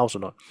guidelines in-house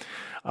or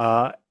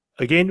not.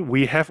 Again,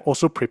 we have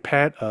also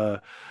prepared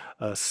a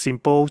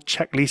simple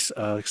checklist,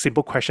 a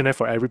simple questionnaire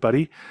for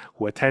everybody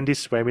who attend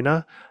this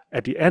webinar.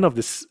 At the end of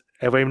this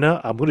webinar,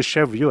 I'm going to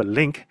share with you a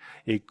link.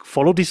 You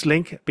follow this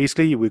link.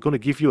 Basically, we're going to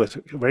give you a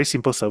very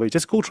simple survey.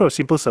 Just go through a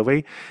simple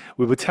survey.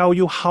 We will tell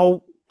you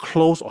how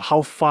close or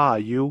how far are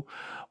you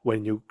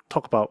when you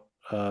talk about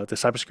the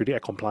Cybersecurity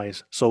Act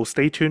compliance. So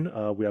stay tuned.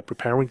 We are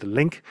preparing the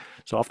link.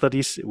 So after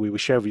this, we will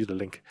share with you the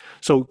link.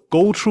 So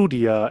go through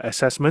the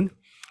assessment.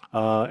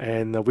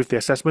 And with the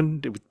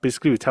assessment,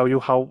 basically we tell you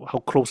how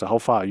close or how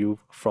far are you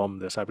from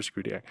the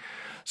Cybersecurity Act.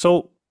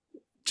 So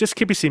just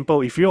keep it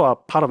simple. If you are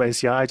part of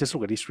NCI, just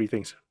look at these three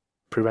things.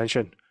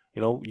 Prevention.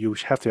 You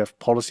have to have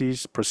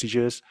policies,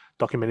 procedures,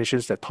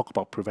 documentations that talk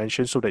about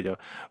prevention so that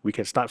we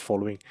can start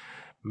following.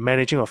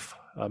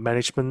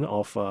 Management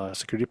of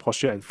security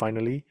posture, and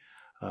finally,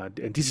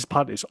 and this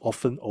part is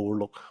often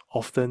overlooked,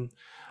 often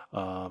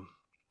um,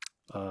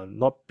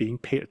 not being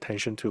paid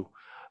attention to,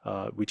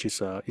 which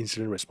is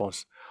incident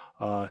response.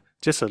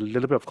 Just a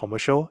little bit of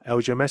commercial.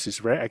 LGMS is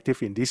very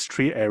active in these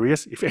three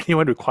areas. If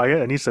anyone require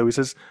any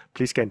services,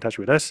 please get in touch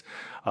with us.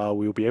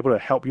 We will be able to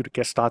help you to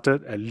get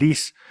started, at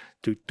least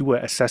to do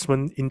an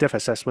assessment, in-depth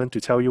assessment,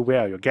 to tell you where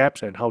are your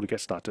gaps and how to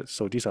get started.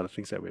 So these are the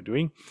things that we're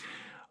doing.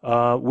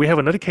 We have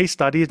another case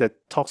study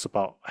that talks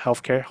about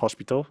healthcare,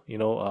 hospital.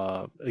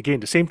 Again,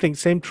 the same thing,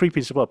 same three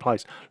principle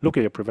applies. Look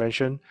at your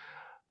prevention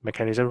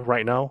mechanism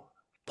right now,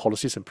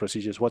 policies and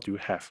procedures. What do you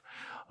have?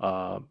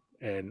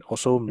 And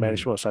also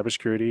management of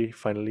cybersecurity.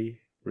 Finally,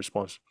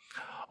 response.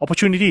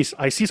 Opportunities.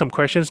 I see some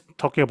questions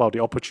talking about the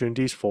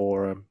opportunities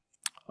for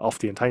of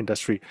the entire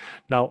industry.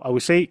 Now, I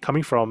would say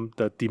coming from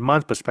the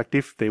demand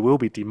perspective, there will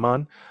be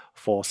demand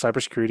for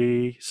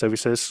cybersecurity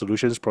services,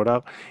 solutions,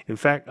 product. In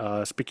fact,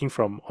 speaking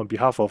on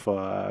behalf of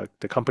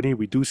the company,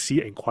 we do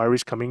see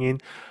inquiries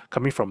coming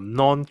from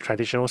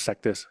non-traditional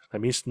sectors.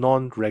 That means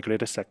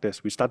non-regulated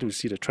sectors. We start to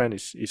see the trend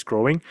is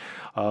growing.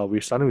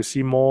 We're starting to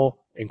see more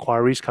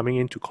inquiries coming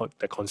in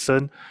that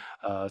concern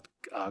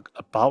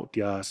about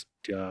their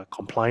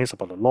compliance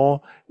about the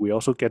law. We're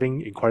also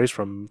getting inquiries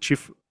from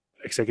chief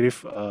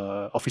executive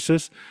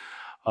officers.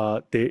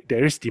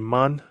 There is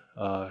demand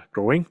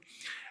growing.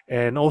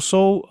 And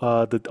also,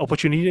 the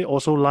opportunity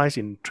also lies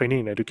in training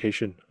and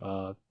education,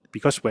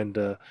 because when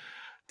the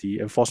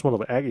enforcement of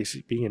the act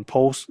is being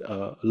imposed,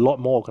 a lot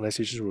more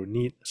organizations will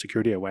need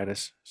security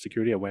awareness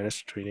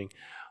training.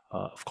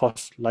 Of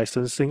course,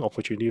 licensing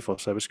opportunity for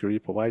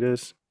cybersecurity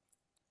providers.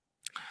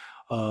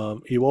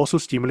 It will also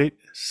stimulate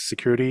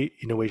security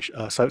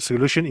innovation,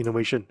 solution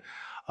innovation.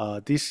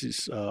 This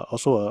is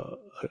also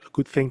a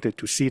good thing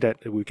to see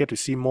that we get to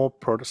see more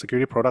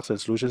security products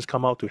and solutions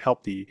come out to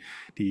help the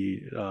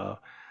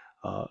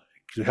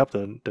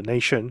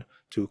nation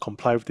to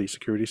comply with the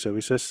security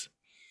services.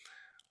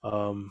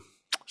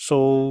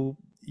 So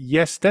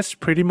yes, that's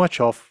pretty much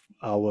of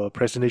our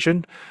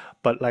presentation.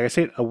 But like I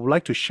said, I would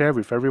like to share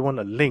with everyone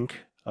a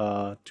link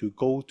to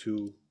go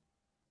to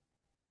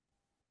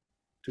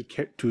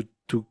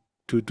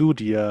do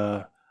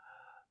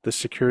the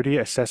security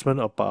assessment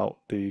about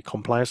the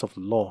compliance of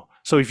the law.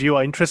 So if you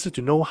are interested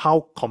to know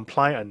how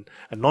compliant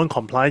and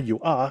non-compliant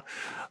you are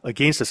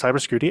against the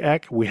Cybersecurity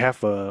Act, we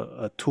have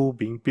a tool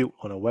being built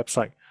on our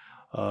website.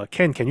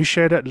 Ken, can you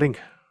share that link?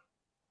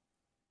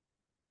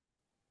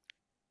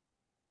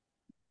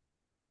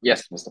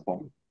 Yes, Mr.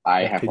 Fong.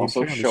 I have Can you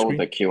also share on the shown screen?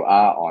 the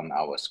QR on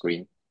our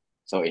screen.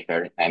 So if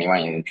anyone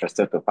is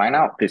interested to find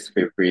out, please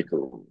feel free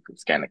to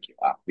scan the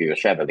QR. We will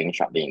share the link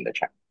shortly in the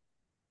chat.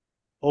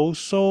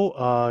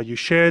 Also, you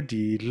share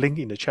the link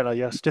in the chat.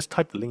 Yes, just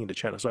type the link in the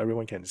chat so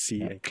everyone can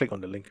see and click on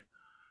the link.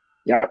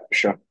 Yeah,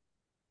 sure.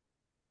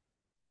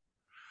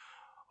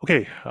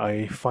 Okay,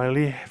 I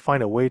finally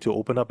find a way to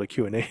open up the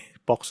Q&A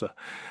box.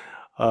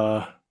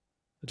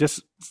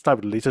 Just start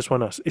with the latest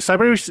one. Is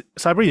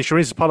cyber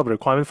insurance part of the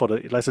requirement for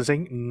the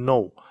licensing?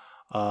 No,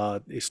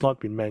 it's not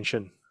been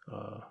mentioned.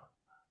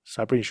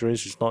 Cyber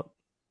insurance is not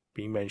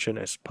being mentioned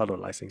as part of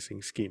the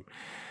licensing scheme.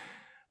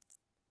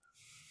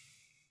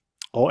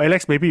 Or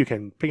Alex, maybe you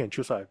can pick and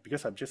choose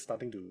because I'm just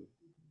starting to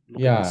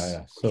look at this.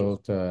 Yeah.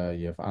 So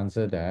you've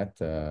answered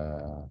that,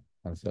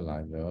 answer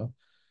Lionel.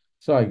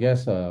 So I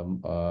guess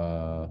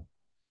I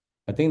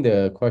think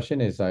the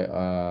question is like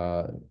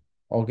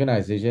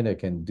organization that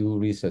can do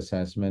risk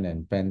assessment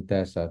and pen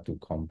tests to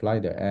comply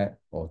the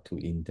act or to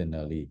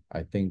internally.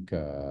 I think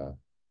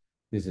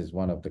this is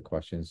one of the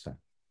questions.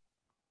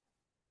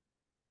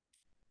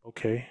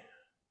 Okay.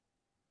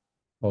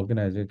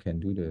 Organizer can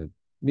do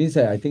means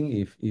that I think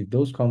if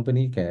those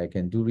company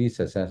can do risk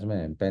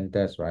assessment and pen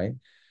test, right,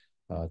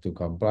 to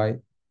comply.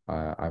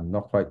 I'm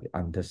not quite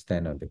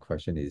understand on the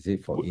question. Is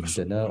it for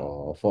internal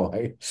or for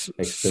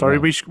external? Sorry,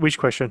 which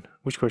question?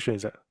 Which question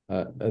is that?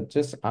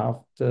 Just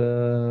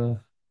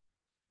after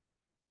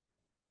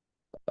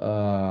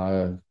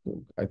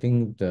I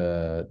think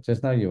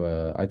just now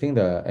I think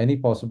any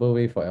possible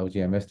way for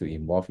LGMS to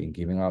involve in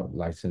giving out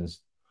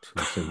license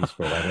to service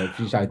provider,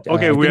 which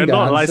Okay, I we are think the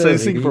not answer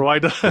licensing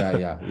already.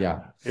 provider. Yeah.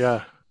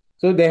 Yeah.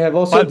 So they have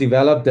also But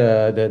developed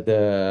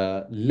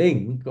the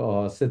link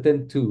or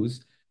certain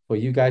tools for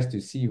you guys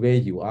to see where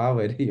you are,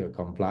 whether you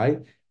comply,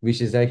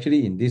 which is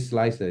actually in this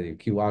slide, the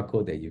QR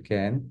code that you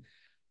can.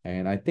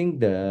 And I think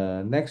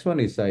the next one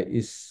is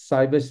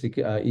cyber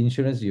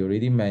insurance you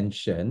already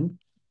mentioned.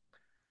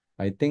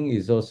 I think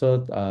is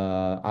also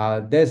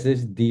there's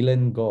this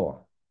Dylan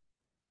Gore.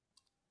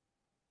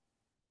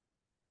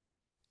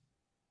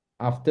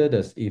 after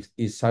this, if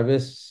is cyber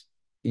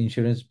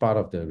insurance part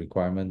of the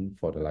requirement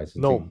for the No,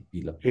 licensing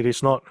below? it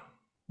is not.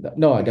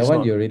 No, It that is one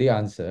not. you already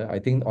answered. I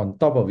think on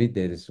top of it,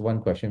 there is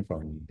one question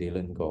from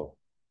Dylan Go.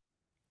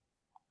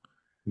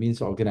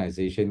 Means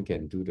organization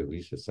can do the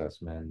risk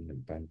assessment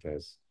and pen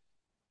test.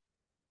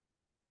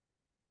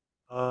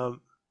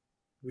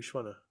 Which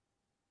one?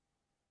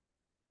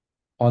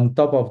 On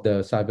top of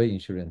the cyber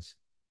insurance,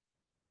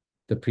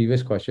 the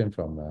previous question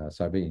from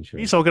cyber These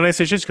insurance.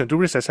 organizations can do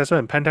risk assessment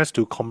and pen test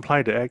to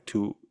comply the act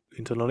to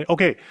internally.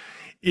 Okay,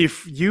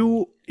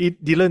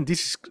 Dylan,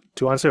 this is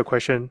to answer your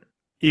question.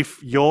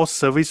 If your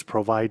service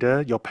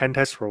provider, your pen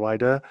test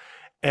provider,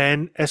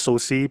 and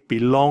SOC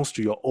belongs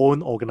to your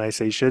own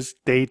organizations,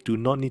 they do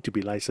not need to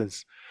be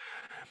licensed.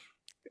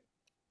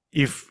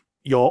 If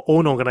your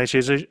own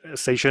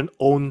organization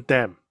own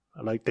them,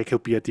 like they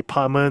could be a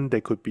department,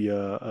 they could be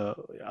a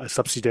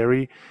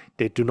subsidiary,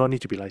 they do not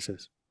need to be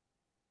licensed.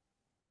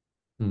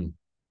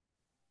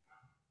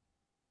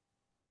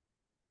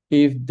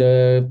 If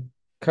the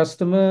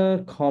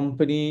customer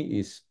company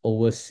is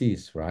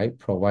overseas, right,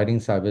 providing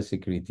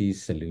cybersecurity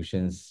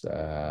solutions,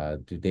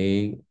 do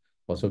they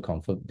also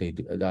confirm they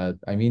do,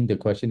 I mean, the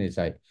question is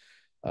like,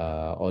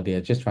 or they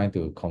are just trying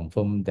to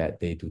confirm that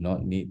they do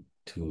not need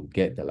to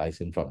get the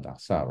license from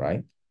NASA,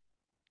 right?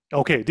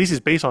 Okay, this is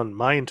based on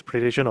my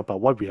interpretation about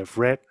what we have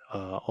read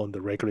on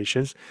the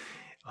regulations.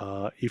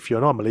 If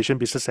you're not a Malaysian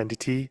business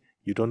entity,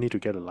 you don't need to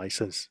get a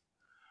license.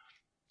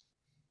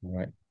 All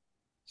right.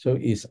 So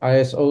is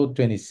ISO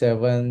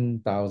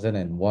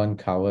 27001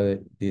 cover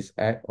this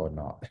act or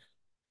not?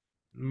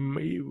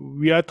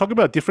 We are talking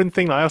about a different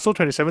thing. ISO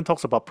 27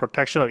 talks about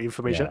protection of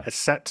information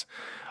asset.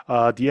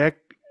 The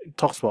Act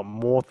talks about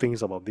more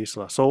things about this.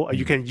 So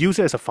you can use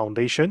it as a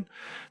foundation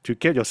to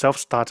get yourself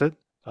started,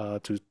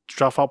 to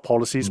draft out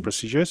policies,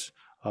 procedures.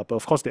 But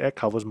of course, the Act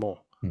covers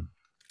more.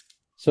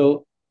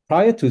 So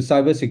prior to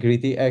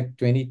Cybersecurity Act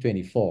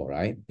 2024,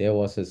 right, there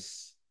was a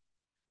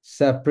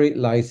separate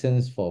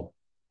license for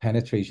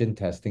penetration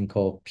testing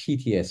called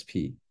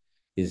PTSP.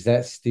 Is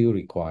that still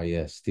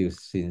required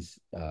since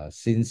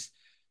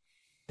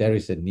there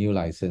is a new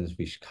license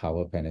which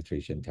cover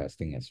penetration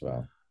testing as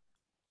well?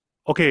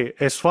 Okay,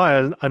 as far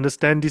as I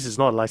understand, this is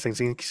not a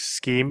licensing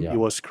scheme. Yeah. It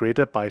was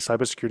created by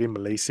Cybersecurity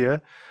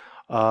Malaysia.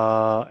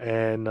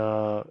 And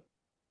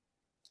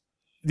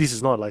this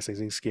is not a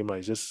licensing scheme.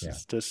 It's just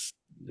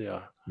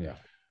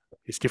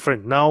it's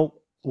different. Now,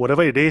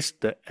 whatever it is,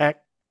 the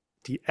act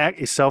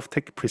itself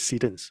take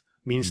precedence,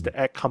 means the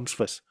act comes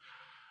first.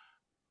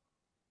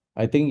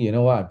 I think you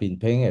know what, I've been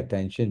paying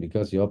attention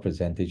because your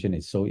presentation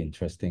is so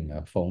interesting,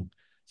 Fong.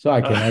 So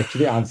I can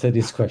actually answer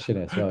this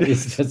question as well.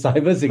 Is the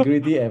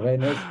cybersecurity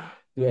awareness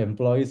to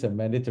employees a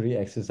mandatory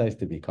exercise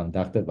to be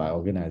conducted by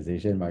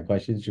organization? My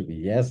question should be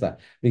yes,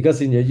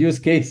 because in your use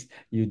case,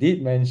 you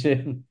did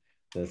mention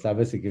the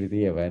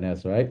cybersecurity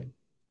awareness, right?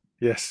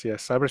 Yes.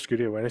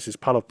 Cybersecurity awareness is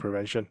part of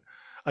prevention.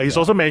 It's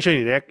also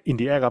mentioned in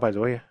the act, by the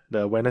way,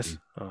 the awareness.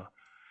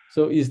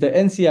 So is the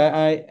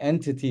NCII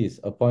entities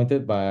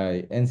appointed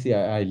by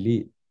NCII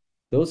lead,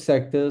 those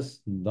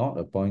sectors not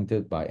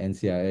appointed by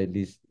NCII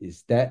lead,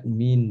 is that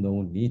mean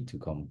no need to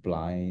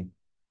comply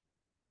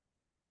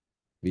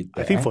with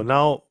the I think act?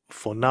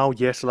 for now,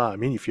 yes lah. I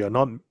mean, if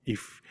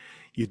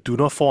you do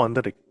not fall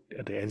under the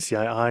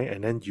NCII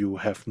and then you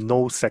have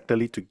no sector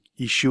lead to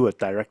issue a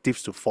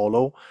directives to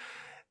follow,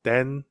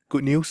 then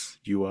good news,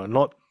 you are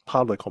not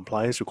part of the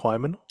compliance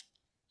requirement.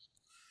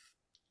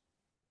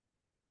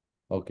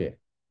 Okay.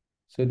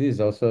 So this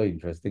is also an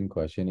interesting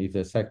question. If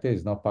the sector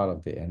is not part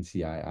of the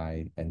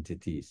NCII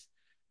entities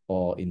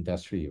or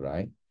industry,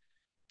 right?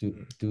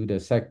 Do the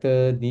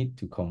sector need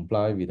to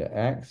comply with the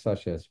act,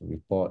 such as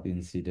report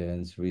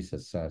incidents, risk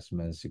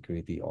assessment,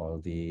 security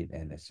audit,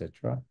 and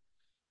etc.?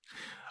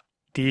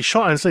 The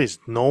short answer is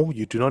no,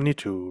 you do not need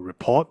to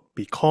report,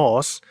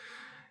 because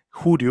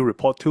who do you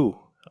report to?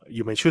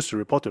 You may choose to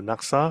report to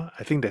NACSA.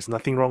 I think there's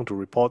nothing wrong to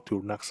report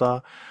to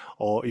NACSA.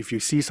 Or if you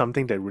see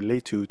something that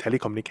relate to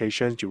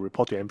telecommunications, you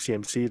report to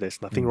MCMC.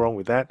 There's nothing wrong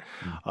with that.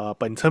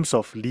 But in terms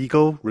of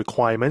legal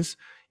requirements,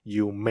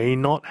 you may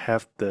not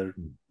have the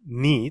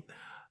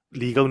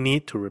legal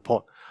need to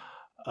report.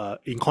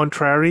 In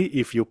contrary,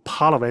 if you're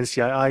part of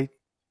NCII,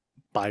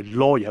 by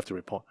law, you have to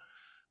report.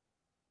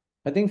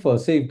 I think for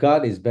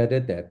safeguard, it's better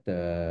that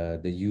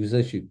the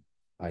user should,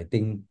 I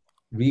think,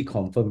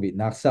 reconfirm with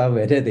NACSA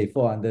whether they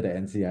fall under the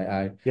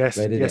NCII, Yes,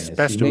 rather than best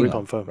to assuming,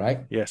 reconfirm.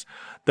 right? Yes.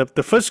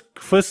 The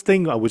first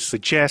thing I would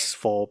suggest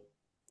for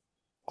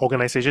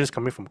organizations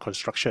coming from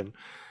construction,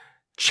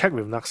 check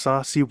with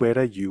NACSA, see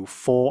whether you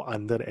fall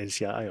under the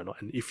NCII or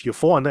not. And if you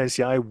fall under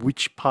NCII,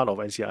 which part of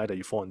NCII that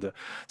you fall under.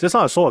 Just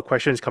now I saw a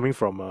question is coming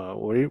from a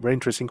very, very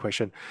interesting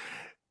question.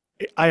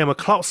 I am a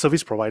cloud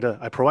service provider.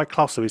 I provide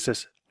cloud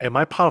services. Am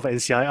I part of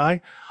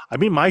NCII? I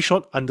mean, my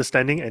short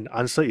understanding and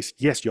answer is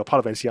yes, you're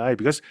part of NCII,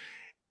 because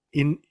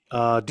in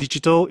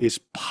digital is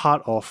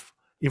part of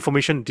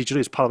information.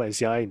 Digital is part of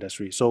NCII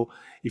industry. So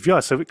if you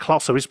are a cloud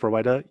service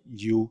provider,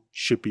 you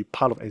should be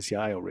part of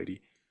NCII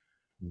already.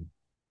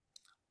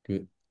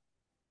 Good.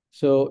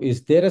 So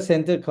is data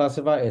center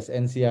classified as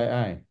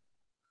NCII?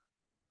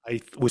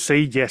 I would say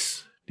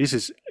yes. This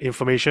is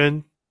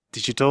information,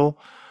 digital,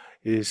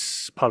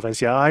 is part of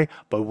NCI,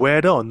 but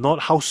whether or not,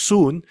 how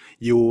soon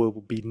you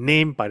will be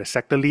named by the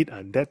sector lead,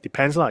 and that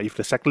depends lah. If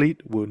the sector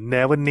lead will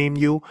never name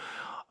you,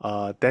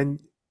 then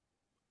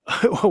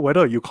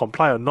whether you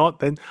comply or not,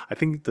 then I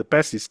think the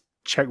best is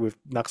check with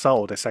Naxa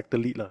or the sector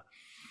lead lah.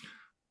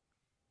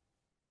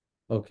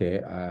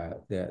 Okay,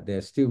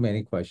 there's still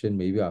many questions.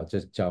 Maybe I'll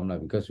just jump now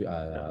because we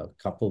Yeah. a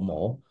couple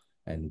more,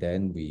 and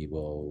then we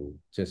will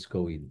just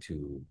go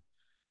into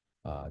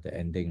the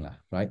ending lah,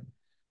 right?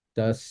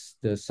 Does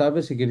the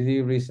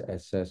cybersecurity risk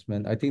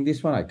assessment, I think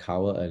this one I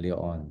covered earlier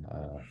on.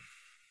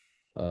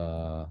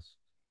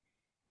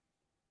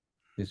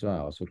 This one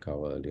I also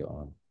covered earlier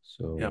on.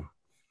 Yeah. So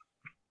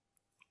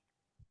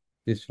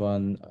this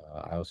one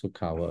I also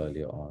covered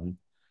earlier on.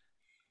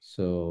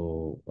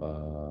 So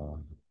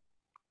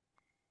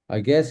I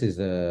guess is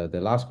the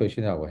last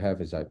question I will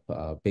have is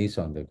based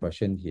on the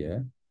question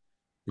here.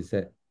 Is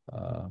that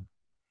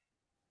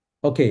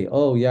okay?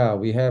 Oh yeah,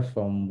 we have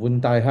from Woon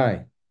Tai Hai,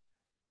 right?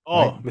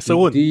 Oh, Mr.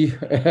 Woon.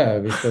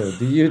 Mr. Woon,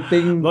 do you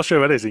think Not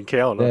sure whether it's in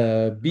KL or not.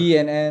 the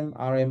BNM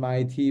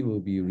RMIT will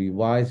be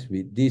revised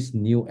with this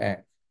new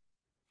act?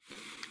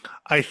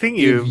 I think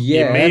If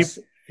it may, yes,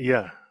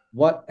 yeah.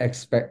 what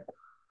expect?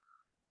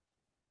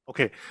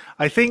 Okay,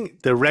 I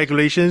think the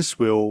regulations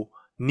will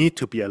need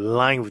to be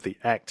aligned with the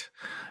act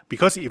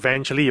because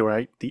eventually,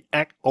 right, the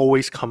act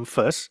always comes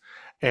first.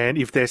 And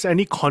if there's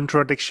any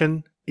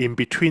contradiction in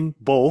between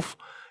both,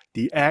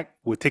 the act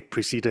will take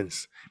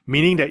precedence.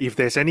 Meaning that if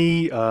there's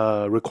any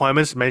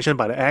requirements mentioned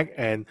by the act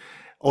and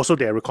also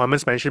there are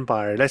requirements mentioned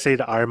by, let's say,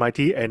 the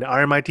RMIT, and the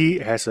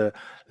RMIT has a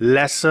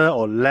lesser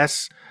or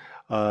less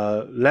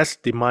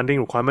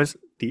demanding requirements,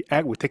 the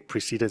act will take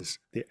precedence.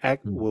 The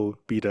act will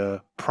be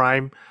the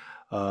prime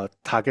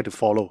target to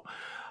follow.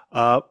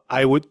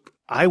 I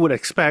would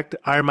expect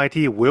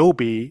RMIT will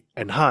be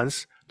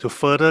enhanced to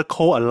further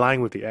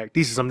co-align with the act.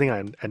 This is something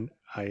I'm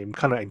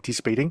kind of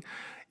anticipating.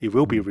 It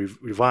will be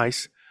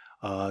revised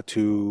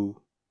to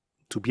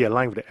be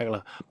aligned with the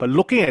act. But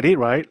looking at it,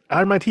 right,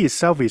 RMIT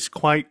itself is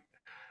quite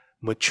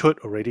matured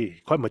already,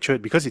 quite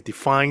matured because it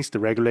defines the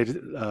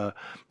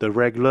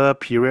regular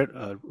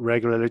period,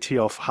 regularity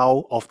of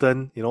how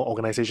often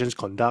organizations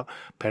conduct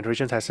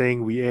penetration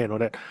testing, VA, and all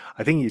that.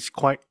 I think it's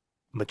quite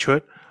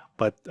matured,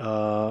 but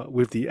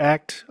with the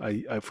act,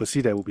 I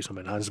foresee there will be some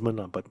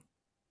enhancement, but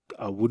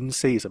I wouldn't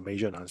say it's a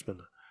major enhancement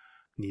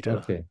needed.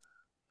 Okay.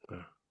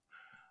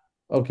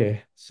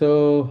 Okay.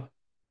 So,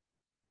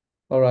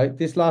 all right.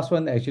 This last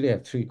one actually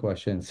have three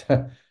questions.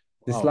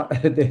 Wow.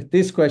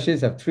 These questions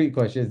have three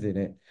questions in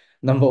it.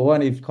 Number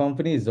one, if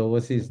company is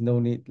overseas, no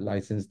need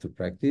license to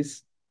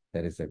practice.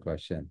 That is the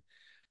question.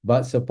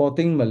 But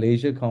supporting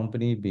Malaysia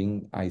company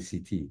being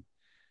ICT.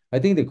 I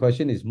think the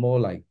question is more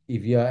like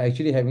if you are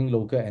actually having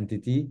local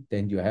entity,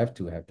 then you have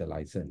to have the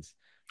license,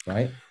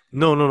 right?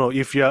 No.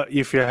 If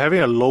you're having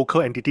a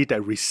local entity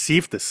that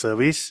receives the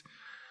service,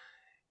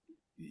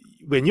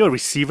 when you're a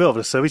receiver of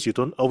the service, you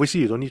don't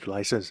need to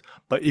license.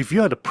 But if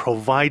you are the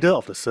provider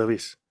of the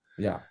service,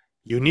 Yeah.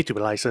 you need to be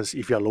licensed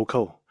if you're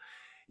local.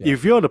 Yeah.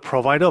 If you're the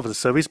provider of the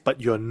service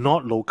but you're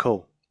not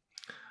local,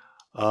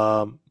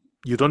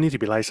 you don't need to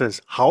be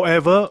licensed.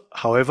 However,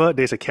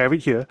 there's a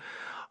caveat here.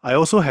 I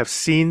also have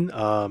seen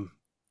I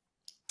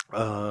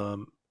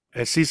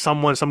see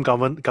some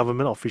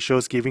government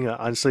officials giving an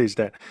answer is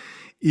that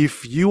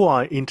if you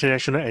are an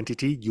international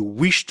entity, you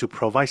wish to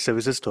provide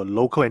services to a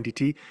local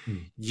entity,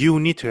 you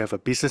need to have a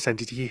business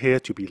entity here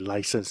to be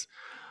licensed.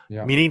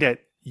 Yeah. Meaning that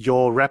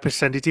your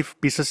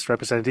business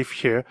representative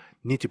here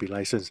need to be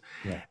licensed.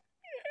 Yeah.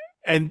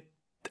 And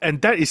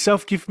that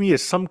itself gives me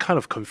some kind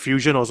of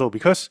confusion also,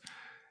 because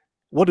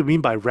what do you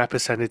mean by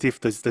representative?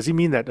 Does it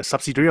mean that a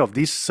subsidiary of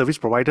this service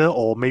provider,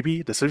 or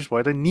maybe the service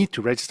provider, need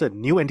to register a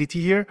new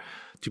entity here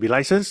to be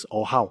licensed,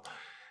 or how?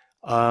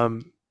 I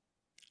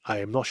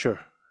am not sure.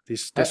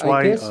 That's I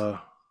why. guess,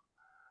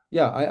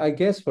 yeah, I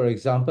guess, for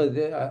example,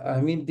 I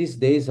mean, these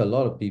days, a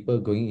lot of people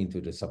going into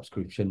the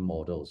subscription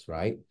models,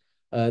 right?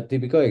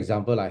 Typical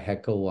example, like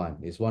Hacker One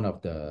is one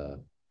of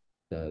the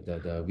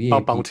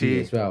VAPT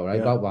Bounty. as well, right?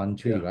 Yeah. About 1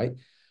 3, Yeah. right?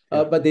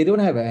 Yeah. But they don't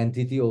have an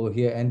entity over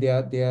here, and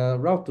their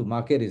route to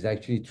market is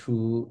actually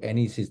through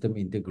any system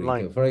integrator.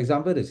 Line. For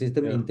example, the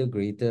system Yeah.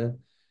 integrator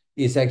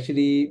is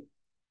actually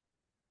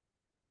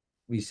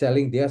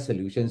reselling their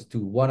solutions to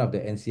one of the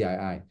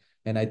NCII.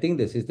 And I think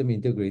the system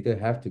integrator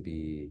have to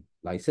be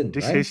licensed,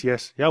 This right? case,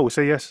 yes. Yeah, I would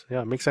say yes.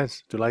 Yeah, makes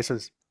sense to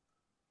license.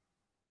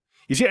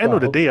 You see, at the end Wow.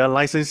 of the day, a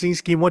licensing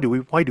scheme, why do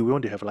we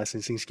want to have a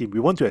licensing scheme? We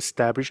want to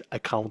establish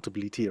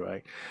accountability,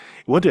 right?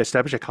 We want to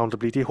establish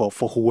accountability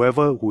for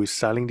whoever who is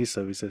selling these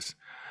services.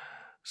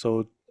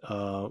 So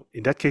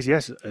in that case,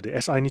 yes, the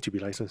SI need to be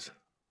licensed.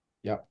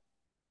 Yeah.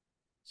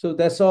 So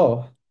that's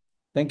all.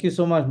 Thank you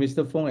so much,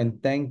 Mr. Fong,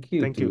 and thank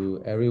you Thank you.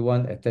 to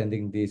everyone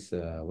attending this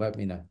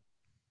webinar.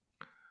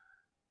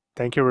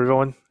 Thank you,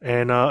 everyone.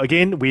 And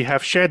again, we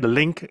have shared the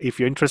link if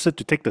you're interested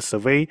to take the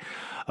survey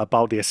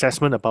about the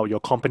assessment about your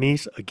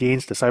companies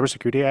against the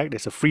Cybersecurity Act.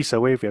 There's a free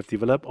survey we have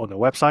developed on the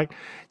website.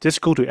 Just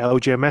go to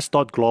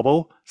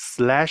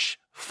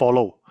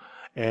lgms.global/follow.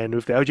 And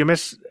with the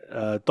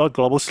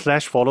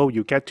lgms.global/follow,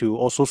 you get to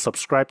also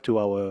subscribe to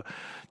our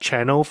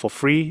channel for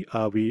free.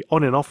 We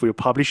on and off will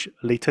publish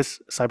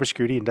latest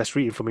cybersecurity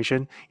industry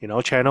information in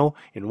our channel,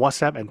 in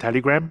WhatsApp and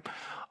Telegram.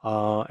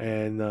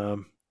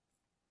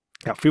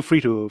 Yeah, feel free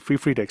to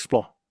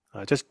explore.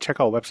 Just check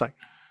our website.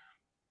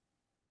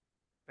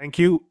 Thank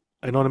you,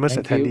 anonymous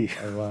Thank attendee. you,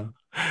 everyone.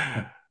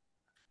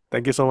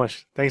 Thank you so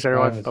much. Thanks,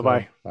 everyone. Bye, Bye bye.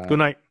 Mr. Bye. Good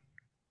night.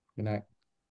 Good night.